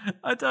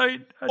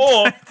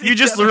Or you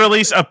just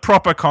release a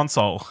proper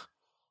console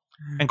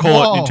and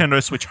call it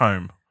Nintendo Switch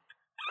Home.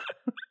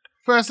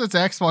 First it's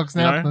Xbox,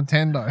 now You know? it's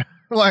Nintendo.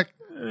 Like,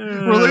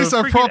 release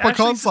a freaking proper Ashley's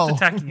console.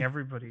 just attacking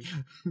everybody.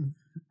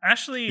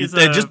 Ashley is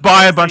They just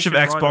buy a bunch of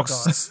PlayStation ride or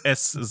Xbox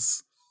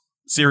S's,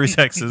 Series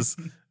X's,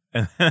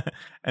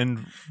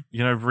 and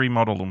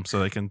remodel them so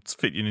they can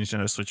fit your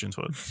Nintendo Switch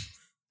into it. Use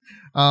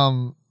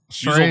all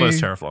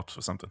those teraflops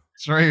or something.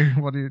 Sheree,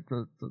 what do you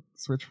the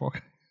Switch for?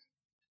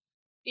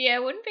 Yeah, I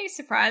wouldn't be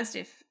surprised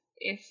if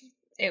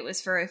it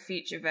was for a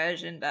future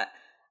version, but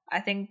I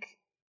think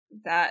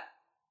that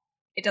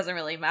it doesn't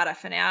really matter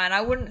for now, and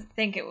I wouldn't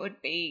think it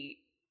would be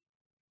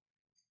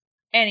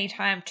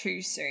anytime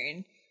too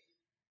soon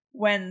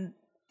when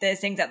there's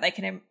things that they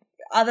can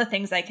other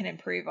things they can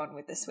improve on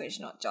with the Switch,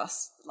 not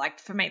just like,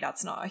 for me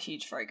that's not a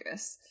huge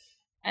focus.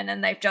 And then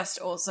they've just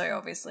also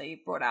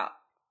obviously brought out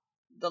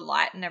the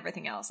Lite and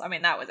everything else. I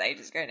mean, that was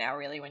ages ago now,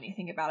 really, when you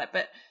think about it,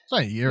 but It's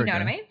like a year you know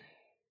ago. what I mean?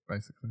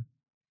 Basically.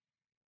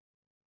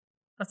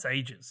 That's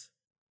ages.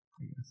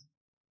 I guess.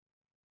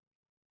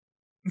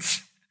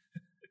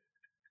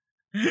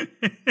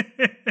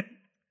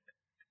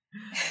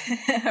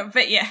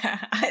 But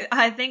yeah,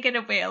 I think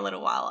it'll be a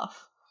little while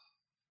off.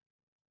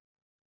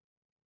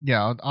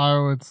 Yeah, I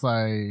would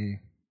say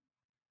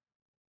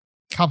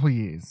couple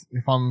years.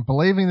 If I'm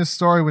believing this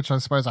story, which I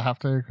suppose I have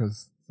to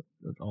because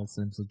it all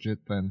seems legit,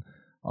 then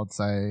I'd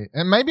say,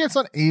 and maybe it's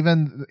not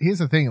even, here's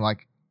the thing,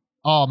 like,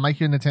 make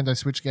your Nintendo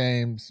Switch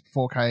games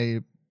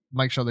 4K,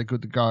 make sure they're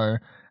good to go,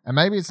 and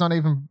maybe it's not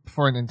even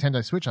for a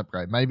Nintendo Switch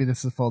upgrade. Maybe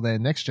this is for their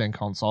next-gen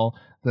console,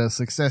 the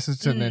successors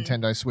to the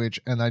Nintendo Switch,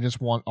 and they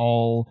just want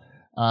all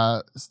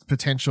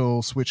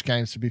potential Switch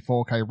games to be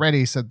 4K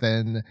ready, so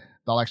then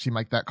they'll actually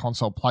make that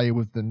console play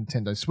with the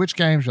Nintendo Switch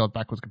games. You'll have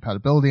backwards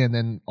compatibility, and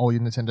then all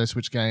your Nintendo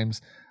Switch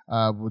games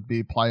would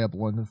be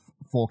playable in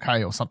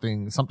 4K or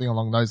something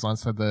along those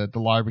lines, so the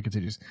library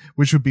continues,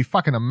 which would be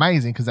fucking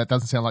amazing because that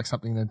doesn't sound like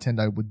something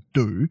Nintendo would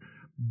do.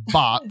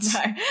 But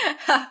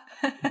No.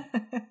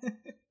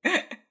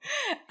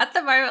 At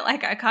the moment,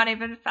 like, I can't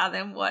even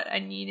fathom what a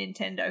new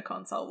Nintendo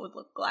console would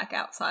look like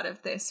outside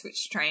of their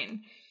Switch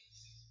train.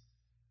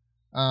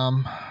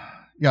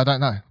 yeah, I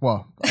don't know.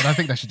 Well, I don't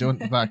think they should do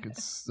it. Like,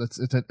 it's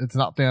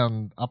an up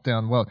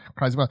down world,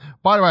 crazy world.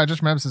 By the way, I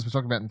just remembered, since we're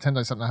talking about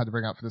Nintendo, something I had to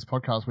bring up for this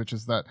podcast, which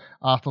is that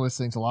after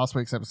listening to last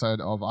week's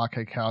episode of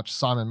Arcade Couch,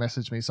 Simon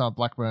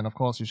Blackburn, of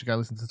course, you should go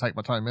listen to Take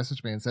My Time,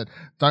 messaged me and said,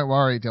 "Don't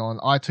worry, Dylan.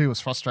 I too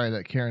was frustrated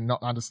at Kieran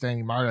not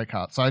understanding Mario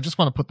Kart." So I just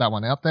want to put that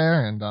one out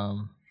there, and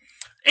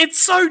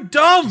It's so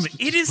dumb.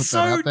 It is put that so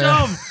out there.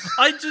 dumb.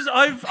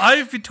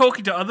 I've been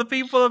talking to other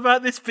people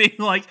about this, being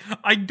like,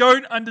 I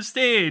don't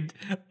understand.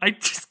 I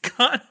just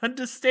can't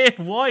understand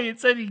why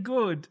it's any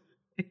good.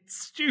 It's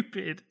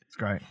stupid. it's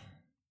great.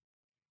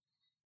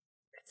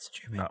 It's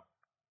stupid. No,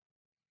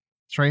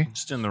 Shree,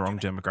 just in the wrong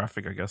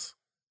demographic, I guess.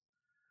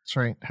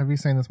 have you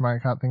seen this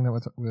Mario Kart thing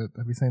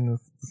have you seen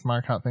this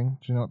Mario Kart thing?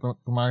 Do you know what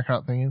the Mario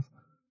Kart thing is?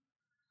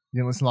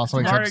 You didn't listen to last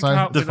week's Mario episode?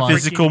 Kart The with a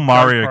physical freaking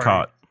Mario GoPro.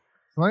 Kart.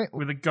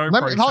 With a GoPro.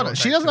 Hold on. shot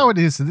She next doesn't to know it. what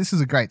it is, so this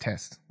is a great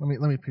test. Let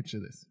me picture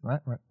this. Right.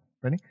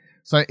 Ready?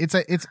 So it's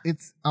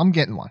I'm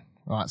getting one.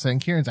 All right. So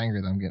and Kieran's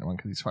angry that I'm getting one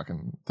because he's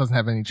fucking doesn't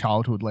have any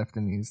childhood left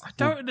in his I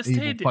don't understand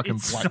evil it. fucking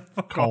It's black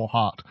so- coal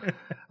heart.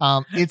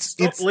 It's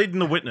Stop leading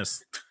the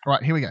witness.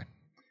 right. Here we go.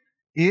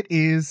 It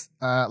is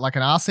like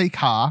an RC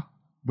car,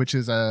 which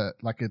is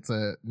it's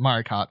a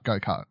Mario Kart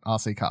go-kart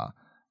RC car.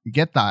 You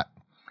get that,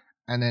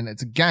 and then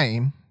it's a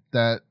game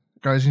that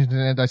goes into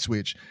Nintendo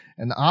Switch,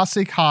 and the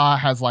RC car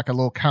has like a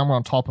little camera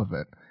on top of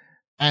it,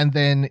 and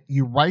then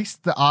you race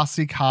the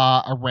RC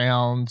car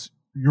around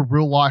your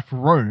real life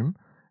room,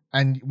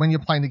 and when you're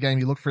playing the game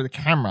you look through the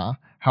camera.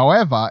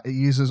 However, it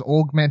uses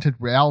augmented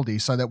reality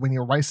so that when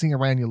you're racing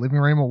around your living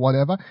room or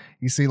whatever,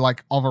 you see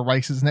like other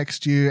races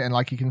next to you, and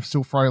like you can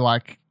still throw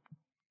like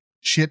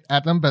shit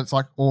at them, but it's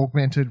like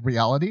augmented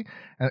reality,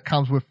 and it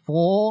comes with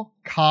 4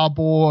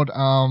 cardboard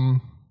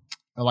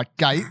like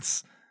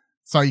gates,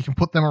 so you can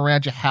put them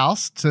around your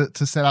house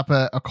to set up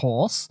a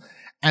course.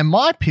 And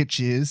my pitch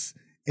is,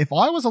 if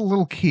I was a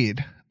little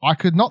kid, I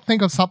could not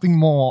think of something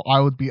more I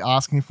would be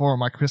asking for on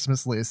my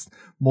Christmas list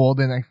more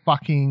than a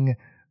fucking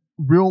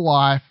real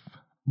life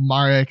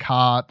Mario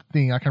Kart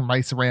thing I can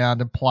race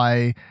around and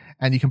play.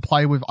 And you can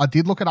play with, I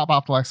did look it up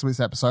after last week's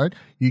episode,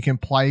 you can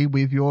play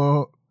with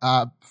your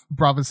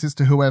brother,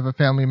 sister, whoever,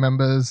 family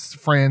members,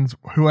 friends,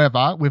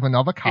 whoever, with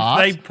another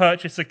card. If they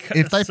purchase a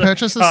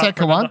Purchase a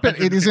second one,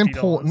 but it is $150.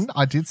 important.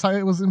 I did say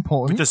it was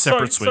important. With a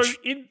separate Switch.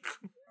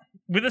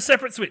 with a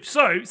separate Switch.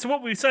 So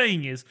what we're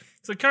saying is,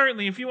 so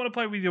currently, if you want to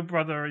play with your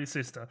brother or your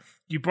sister,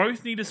 you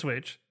both need a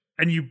Switch.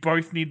 And you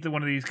both need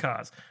one of these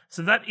cars.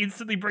 So that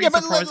instantly brings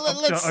the price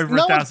up to over $1,000.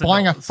 No one's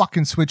buying a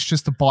fucking Switch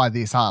just to buy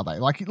this, are they?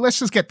 Like, let's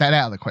just get that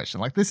out of the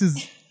question. Like, this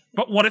is...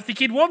 But what if the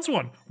kid wants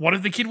one? What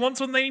if the kid wants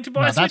one they need to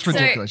buy a Switch? That's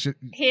ridiculous. So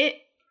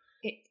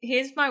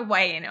here's my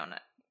weigh in on it.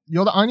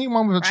 You're the only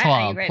one with a Right,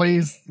 child.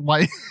 Please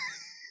wait.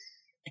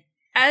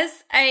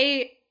 As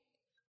a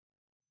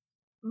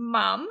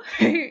mum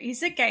who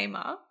is a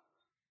gamer,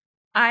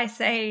 I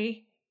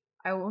say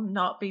I will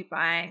not be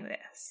buying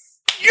this.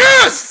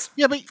 Yes!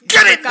 Yeah, but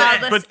Get it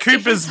Regardless there! But if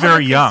Cooper's it's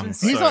very on young.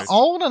 Christmas he's so- not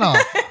old enough.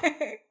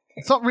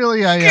 It's not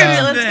really a...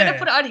 Dylan's there. going to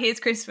put it on his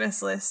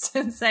Christmas list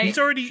and say, He's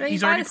already "Should you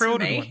buy this for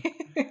pre-ordered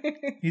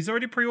me?" He's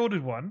already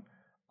pre-ordered one.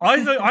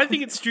 I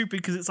think it's stupid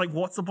because it's like,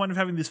 what's the point of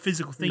having this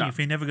physical thing No. if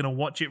you're never going to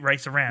watch it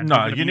race around?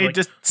 No, You're gonna you be, need like,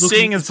 just looking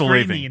seeing at is the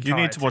screen believing. the You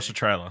need to entire watch the time.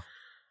 trailer.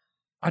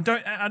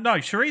 I know.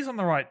 Cherie's on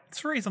the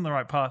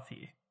right path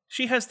here.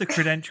 She has the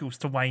credentials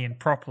to weigh in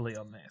properly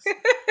on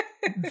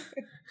this.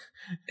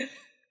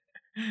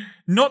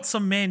 Not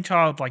some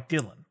man-child like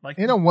Dylan. Like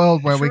In a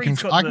world where we can...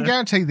 Cherie's got I can the-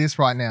 guarantee this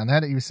right now, now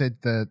that you said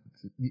that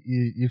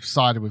you've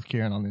sided with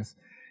Kieran on this,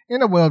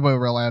 in a world where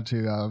we're allowed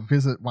to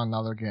visit one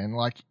another again,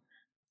 like,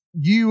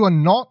 you are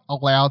not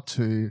allowed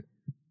to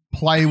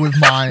play with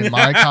my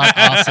Mario Kart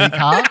RC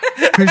car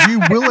because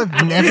you will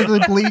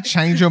inevitably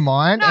change your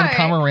mind and No.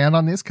 come around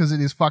on this because it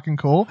is fucking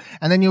cool.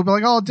 And then you'll be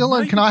like, oh,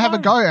 Dylan, No, can you I have a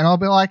don't. go? And I'll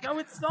be like, No,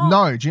 it's not.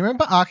 no. Do you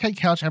remember Arcade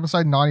Couch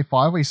episode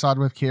 95 where you sided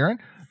with Kieran?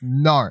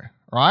 No.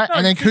 Right? No,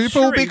 and then because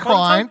Cooper will be Sherry, by the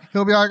crying. time-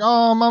 He'll be like,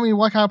 oh, mummy,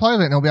 why can't I play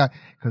with it? And he'll be like,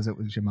 because it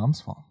was your mum's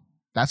fault.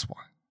 That's why.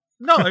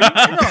 No.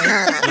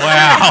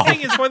 Wow. The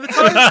thing is,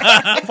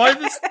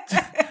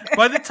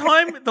 by the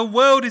time the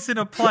world is in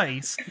a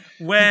place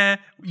where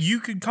you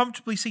can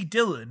comfortably see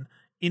Dylan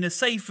in a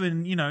safe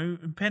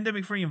and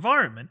pandemic-free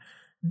environment,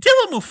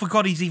 Dylan will have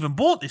forgot he's even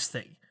bought this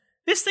thing.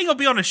 This thing will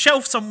be on a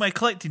shelf somewhere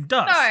collecting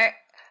dust.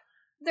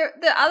 No,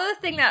 the other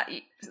thing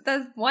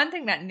the one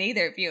thing that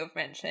neither of you have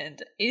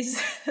mentioned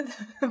is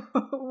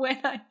when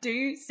I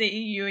do see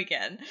you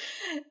again,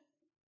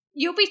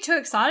 you'll be too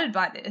excited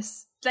by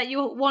this that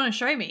you'll want to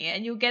show me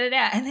and you'll get it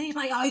out and then you're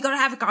like, oh, you got to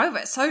have a go of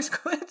it.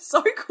 It's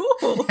so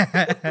cool.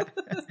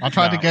 I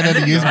tried to get her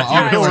to use my That's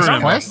your Oculus hero.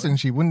 Quest and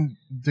she wouldn't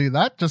do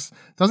that. Just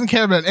doesn't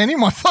care about any of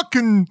my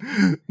fucking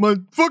He'll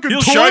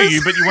toys. show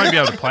you, but you won't be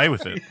able to play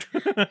with it.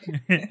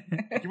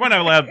 You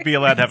won't be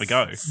allowed to have a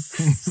go.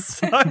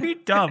 So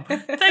dumb.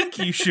 Thank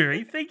you,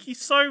 Shuri. Thank you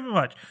so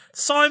much.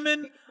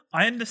 Simon,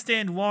 I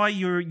understand why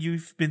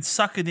you've been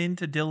suckered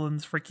into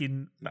Dylan's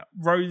freaking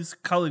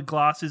rose-colored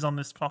glasses on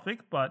this topic,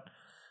 but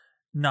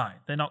no,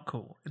 they're not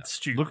cool. It's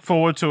stupid. Look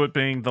forward to it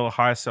being the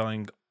highest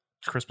selling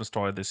Christmas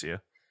toy this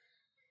year.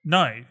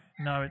 No,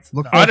 it's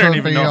Look not. I forward don't to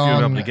even be know if you'll be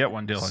on able to get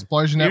one, Dylan.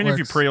 Explosion Even if you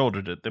Network's,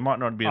 pre-ordered it, there might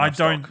not be enough I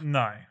don't stock.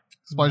 know.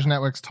 Explosion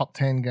Network's top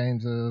 10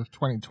 games of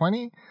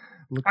 2020.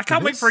 Look I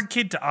can't wait this. for a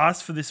kid to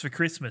ask for this for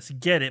Christmas,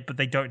 get it, but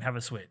they don't have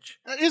a Switch.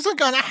 That isn't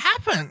going to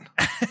happen.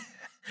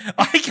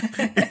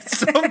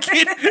 Some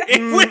kid,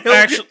 it will.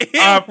 Actually,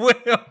 It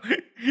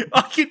will.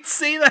 I can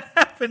see that To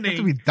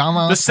happening. be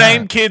dumber. The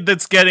same kid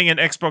that's getting an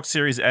Xbox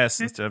Series S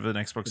instead of an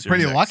Xbox Series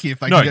Pretty X. lucky if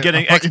they no, can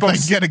getting if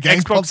Xbox, they get a game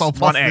Xbox console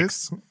plus One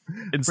X this.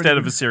 instead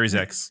of a Series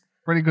X.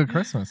 Pretty good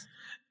Christmas.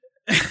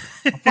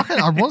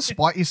 I want to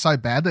spite you so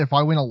bad that if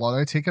I win a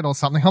lotto ticket or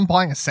something, I'm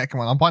buying a second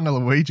one. I'm buying a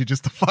Luigi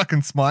just to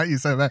fucking smite you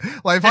so bad.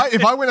 Like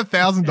if I win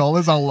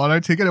 $1,000 on a lotto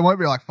ticket, it won't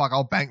be like, fuck,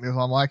 I'll bank this.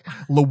 I'm like,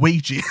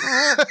 Luigi.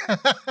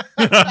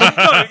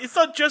 No, it's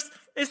not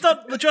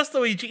just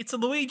Luigi. It's a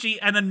Luigi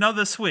and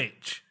another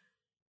Switch.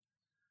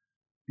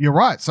 You're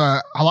right. So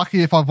I'm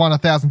lucky if I've won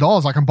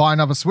 $1,000, I can buy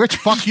another Switch.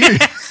 Fuck you.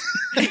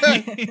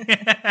 You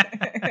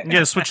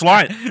get a Switch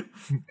Lite.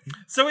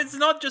 So it's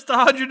not just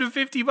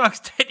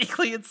 $150.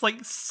 Technically, it's like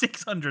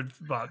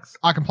 $600.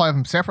 I can play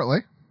them separately.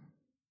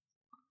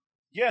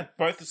 Yeah,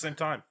 both at the same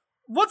time.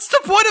 What's the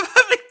point of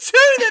having two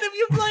then if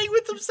you're playing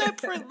with them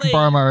separately?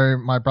 Borrow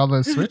my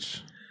brother's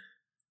Switch.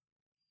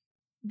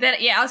 Then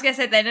I was gonna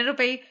say then it'll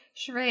be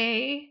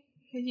Shree.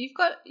 You've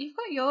got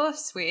your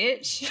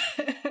Switch.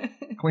 Can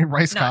we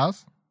race No.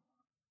 cars?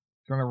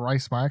 Do you want to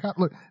race Mario Kart?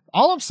 Look,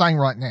 all I'm saying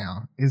right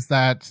now is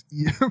that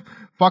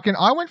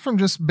I went from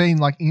just being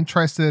like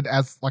interested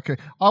as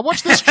I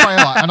watched this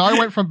trailer and I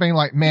went from being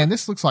like, man,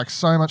 this looks like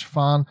so much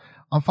fun.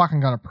 I'm fucking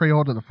going to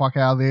pre-order the fuck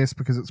out of this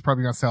because it's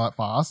probably going to sell out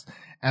fast.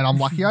 And I'm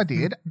lucky I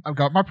did. I've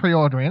got my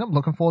pre-order in. I'm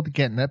looking forward to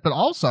getting it. But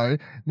also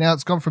now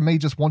it's gone from me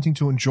just wanting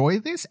to enjoy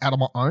this out of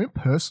my own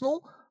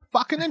personal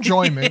fucking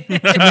enjoyment to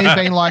me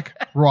being like,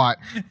 right,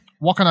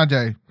 what can I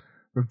do?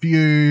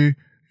 Review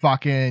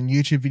fucking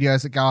YouTube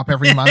videos that go up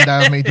every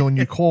Monday of me doing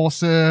new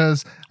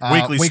courses,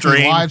 Weekly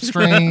stream. live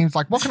streams.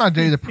 Like, what can I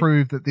do to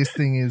prove that this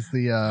thing is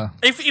the?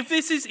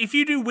 If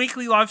you do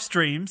weekly live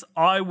streams,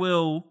 I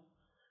will.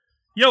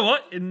 You know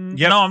what? Yep.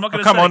 No, I'm not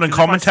going to I'll come on and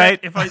commentate.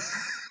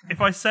 If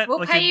I set We'll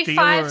like pay a you deal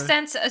 5 or-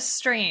 cents a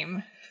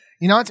stream.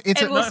 You know, it's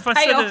It will if I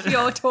pay said off it-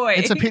 your toy.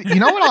 It's a pit. You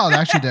know what I'll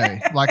actually do?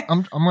 Like,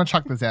 I'm gonna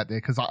chuck this out there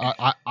because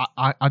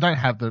I don't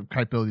have the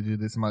capability to do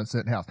this in my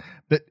certain house.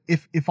 But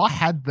if I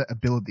had the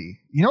ability,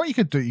 you know what you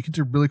could do? You could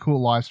do really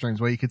cool live streams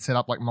where you could set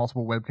up like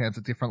multiple webcams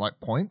at different like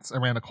points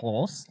around a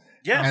course,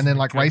 Yes. and then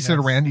like race it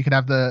goodness. around. You could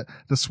have the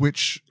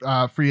switch for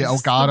your Is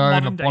this the Elgato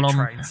and the modern-day bottom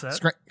train set?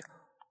 screen.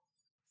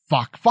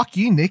 Fuck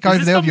you, Nick, Is over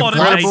this there the with your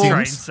modern day train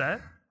inflatables.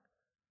 set?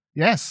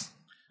 Yes.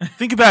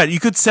 Think about it.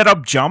 You could set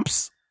up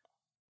jumps.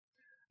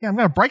 Yeah, I'm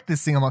gonna break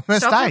this thing on my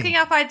first Stop day. looking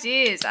up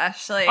ideas,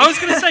 Ashley. I was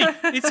going to say,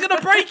 it's going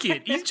to break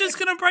it. He's just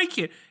going to break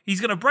it. He's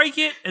going to break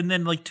it, and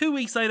then like 2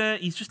 weeks later,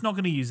 he's just not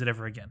going to use it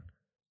ever again.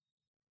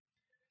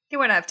 He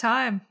won't have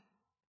time.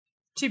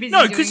 Too busy.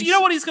 No, because doing you know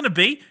what he's going to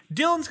be?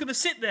 Dylan's going to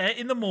sit there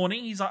in the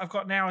morning. He's like, I've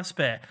got an hour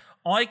spare.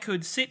 I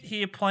could sit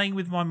here playing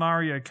with my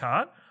Mario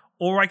Kart,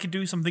 or I could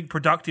do something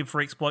productive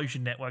for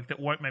Explosion Network that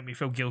won't make me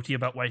feel guilty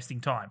about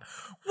wasting time.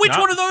 Which No.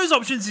 one of those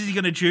options is he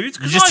going to choose?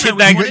 'Cause You just I know hit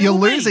that- which one it You're will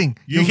be. losing.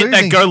 You You're hit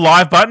losing. that go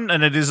live button,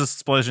 and it is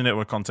Explosion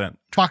Network content.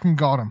 Fucking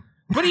got him.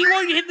 But he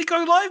won't hit the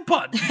go live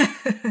button.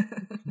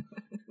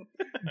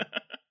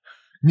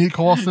 New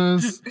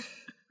courses,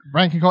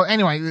 ranking course.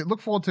 Anyway,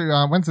 look forward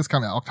to when's this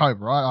coming out?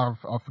 October, right?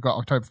 I forgot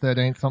October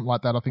 13th, something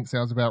like that. I think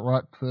sounds about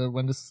right for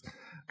when this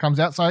comes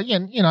out. So yeah,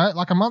 you know,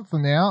 like a month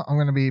from now, I'm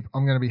gonna be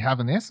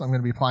having this. I'm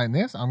gonna be playing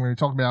this. I'm gonna be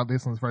talking about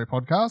this on this very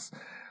podcast.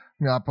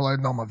 You know,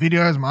 uploading all my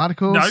videos, my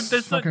articles. No,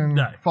 there's no- Fucking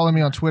no. Follow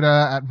me on Twitter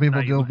at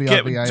Vivalgil.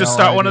 Just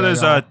start one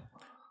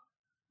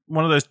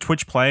of those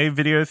Twitch play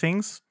video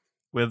things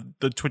where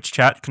the Twitch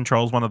chat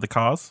controls one of the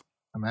cars.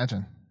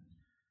 Imagine.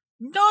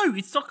 No,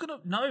 it's not going to.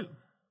 No.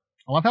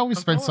 I love how we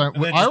spent so. And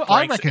then it just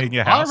breaks in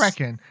your house. I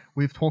reckon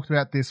we've talked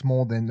about this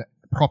more than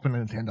proper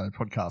Nintendo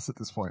podcasts at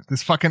this point.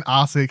 This fucking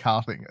RC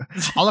car thing.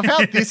 I love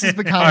how this has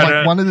become I like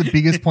know. one of the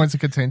biggest points of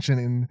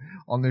contention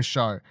on this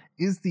show.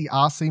 Is the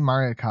RC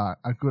Mario Kart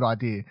a good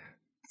idea?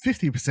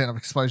 50% of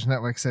Explosion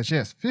Network says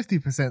yes.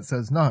 50%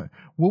 says no.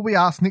 Will we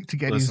ask Nick to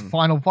get his Listen.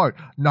 final vote?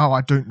 No,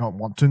 I do not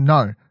want to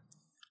know.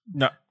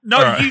 No. No,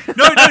 All right.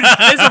 no,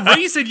 there's a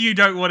reason you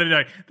don't want to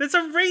know. There's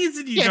a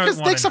reason you Yeah, don't because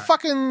want to Nick's know. a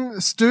fucking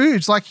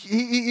stooge. Like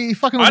he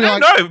fucking. I would be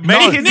don't like, know.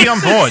 Maybe no. he'd be on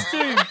board.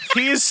 Dude.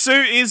 He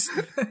is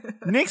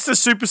Nick's the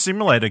Super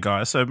Simulator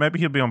guy, so maybe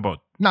he'll be on board.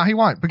 No, he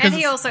won't because and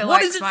he it's- also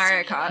What likes is it- Mario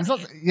it's Kart. not,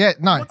 yeah,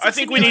 no. I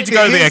think we need to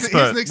go to the Here's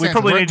expert. Nick's We answer.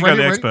 probably need to go to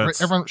the Ready?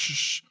 experts. Everyone,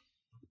 shh.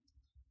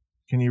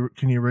 Can you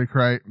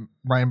recreate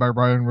Rainbow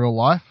Road in real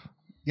life?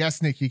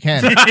 Yes, Nick, you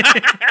can.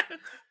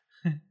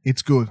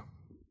 It's good.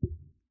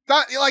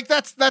 That's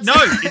No,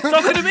 it's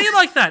not going to be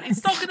like that.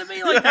 It's not going to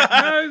be like that.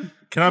 No.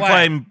 Can I Wow.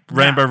 play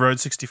Rainbow Road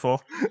 64?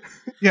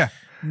 yeah.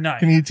 No.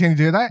 Can you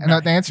do that? And No,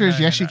 the answer is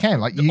no, yes, no, you can.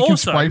 Like you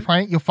Also, can spray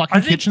paint your fucking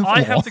I think kitchen floor.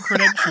 I have the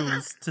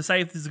credentials to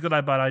say if this is a good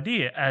or bad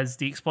idea as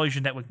the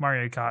Explosion Network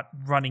Mario Kart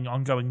running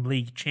ongoing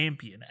league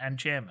champion and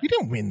chairman. You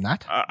didn't win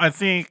that. I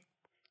think.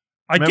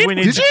 I maybe did. we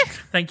need Did to- you?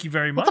 Thank you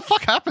very much. What the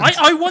fuck happened?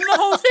 I won the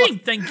whole thing.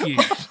 Thank you.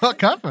 What the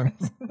fuck happened?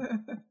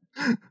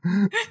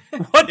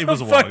 What It the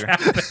was a while fuck ago.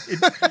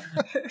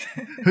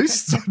 happened?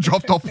 Who's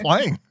dropped off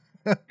playing?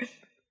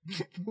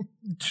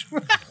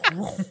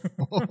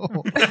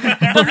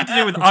 Nothing to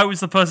do with I was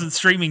the person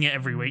streaming it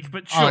every week,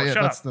 but sure, Oh yeah,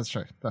 shut that's up. that's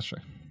true. That's true.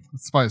 I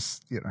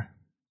suppose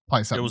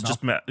play something.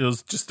 It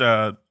was just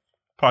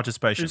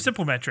participation. There's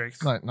simple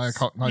metrics. no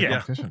Yeah.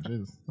 competition.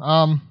 Jesus.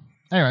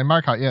 Anyway,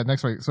 Mario Kart. Yeah,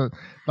 next week. So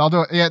I'll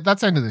do it. Yeah,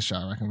 that's the end of this show.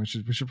 I reckon we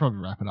should probably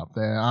wrap it up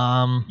there.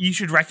 You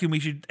should reckon we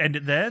should end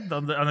it there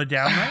on a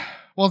down note.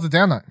 What was the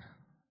down note?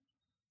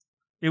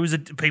 It was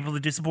people are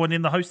disappointed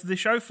in the host of this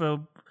show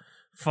for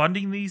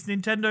funding these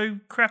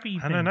Nintendo crappy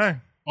things. I don't know.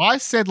 I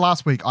said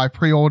last week I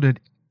pre-ordered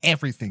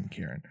everything,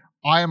 Kieran.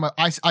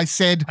 I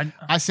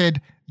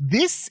said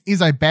this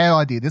is a bad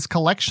idea. This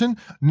collection,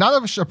 none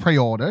of us are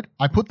pre-ordered.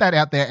 I put that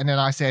out there, and then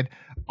I said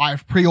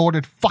I've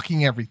pre-ordered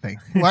fucking everything.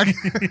 Like,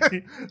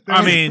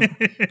 I mean,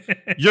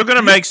 you're going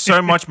to make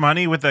so much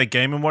money with that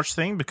Game & Watch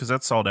thing because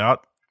that's sold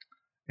out.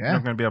 You're yeah,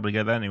 not going to be able to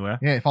get that anywhere.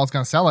 yeah. If I was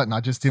going to sell it and I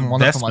just didn't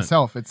want it for Investment.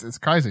 myself, it's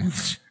crazy,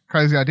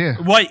 crazy idea.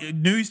 Wait,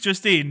 news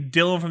just in.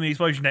 Dylan from the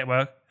Explosion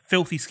Network,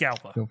 filthy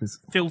scalper.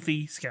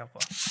 Filthy scalper.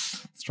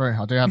 It's true.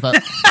 I do have that.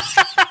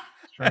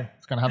 It's true.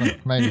 It's going to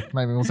happen.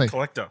 Maybe we'll see.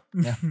 Collector.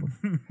 Yeah.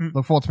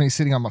 Look forward to me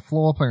sitting on my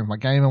floor playing with my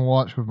Game &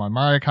 Watch with my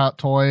Mario Kart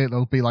toy.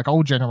 It'll be like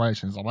old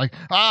generations. I'm like,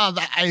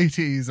 the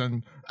 80s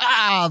and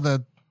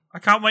the. I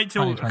can't wait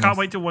till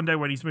 2020s. one day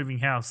when he's moving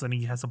house and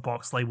he has a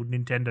box labeled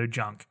Nintendo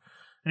junk.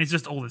 And it's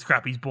just all this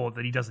crap he's bought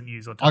that he doesn't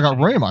use or touch. I got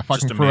room. I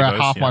fucking Just threw out amiibos,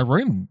 half my yeah.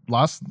 room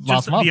last the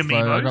month. So I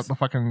amiibos? got the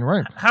fucking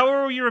room. How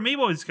are all your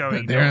amiibos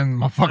going? They're in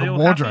my Are they fucking all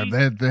wardrobe.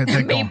 happy?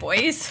 They're Me gone.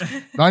 boys.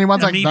 The only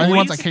ones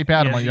Amiiboys? I keep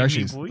out of my Yeah,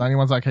 Yoshis. Amiiboy. The only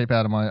ones I keep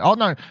out of my. Oh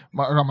no, I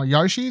got my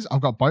Yoshis.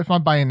 I've got both my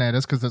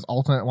Bayonettas because there's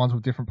alternate ones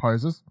with different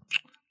poses.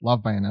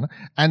 Love Bayonetta.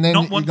 And then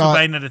Not one you for got,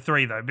 Bayonetta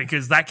 3 though,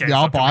 because that game. yeah,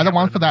 I'll buy the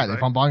one for that.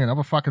 If I'm buying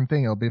another fucking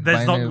thing, it'll be for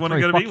There's not Bayonetta one 3.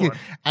 gonna Fuck be you. one.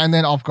 And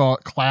then I've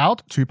got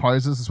Cloud, 2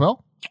 poses as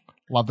well.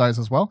 Love those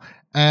as well.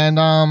 And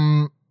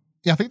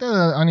yeah, I think they're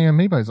the only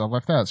amiibos I've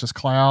left out. It's just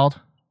Cloud,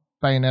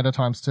 Bayonetta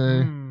times 2.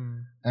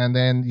 And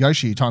then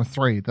Yoshi times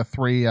 3, the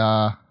 3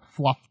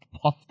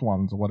 fluffed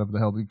ones or whatever the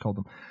hell you call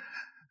them.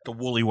 The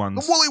woolly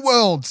ones. The Woolly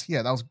Worlds.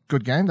 Yeah, that was a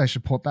good game. They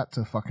should port that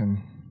to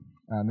fucking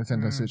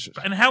Nintendo Switch.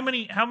 And how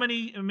many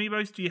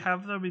amiibos do you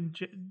have though in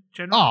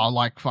general? Oh,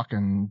 like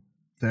fucking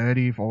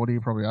 30, 40,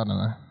 probably, I don't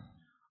know.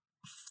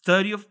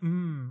 30 of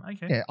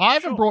okay. Yeah, I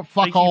haven't Sure. brought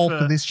fuck Thank you all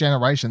for this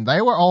generation.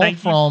 They were all Thank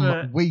you from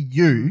for- Wii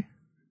U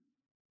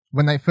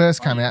when they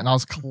first came out, and I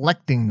was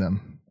collecting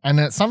them. And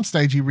at some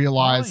stage, you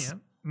realize,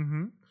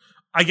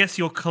 I guess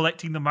you're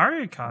collecting the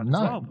Mario Kart as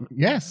well.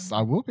 yes,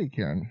 I will be,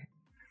 Kieran.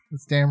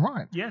 That's damn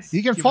right. Yes.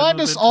 You can give it a find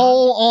little us bit of time.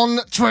 all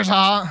on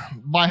Twitter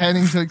by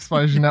heading to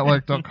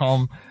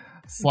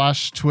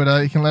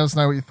explosionetwork.com/Twitter. You can let us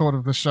know what you thought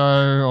of the show,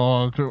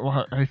 or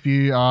if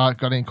you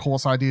got any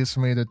course ideas for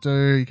me to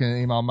do, you can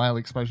email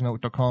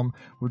mail@explosionnetwork.com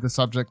with the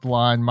subject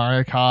line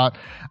Mario Kart.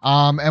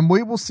 And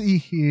we will see you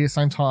here,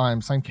 same time,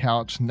 same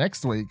couch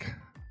next week.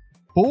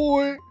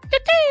 Bye.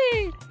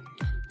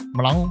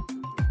 Malong.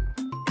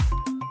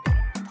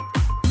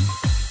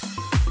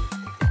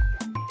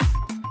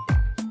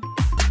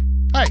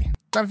 Hey,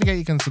 don't forget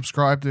you can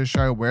subscribe to the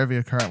show wherever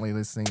you're currently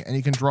listening, and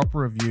you can drop a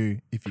review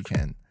if you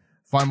can.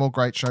 Find more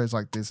great shows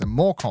like this and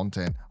more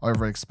content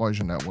over at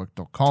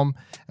explosionnetwork.com,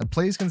 and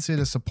please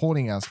consider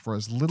supporting us for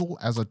as little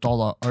as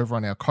 $1 over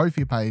on our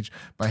Ko-fi page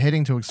by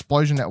heading to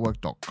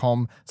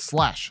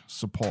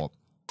explosionnetwork.com/support.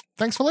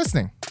 Thanks for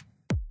listening.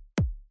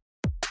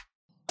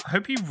 I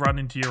hope you run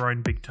into your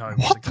own big toe.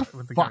 What the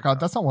with fuck? go-kart.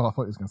 That's not what I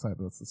thought you was going to say,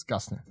 but it's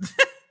disgusting.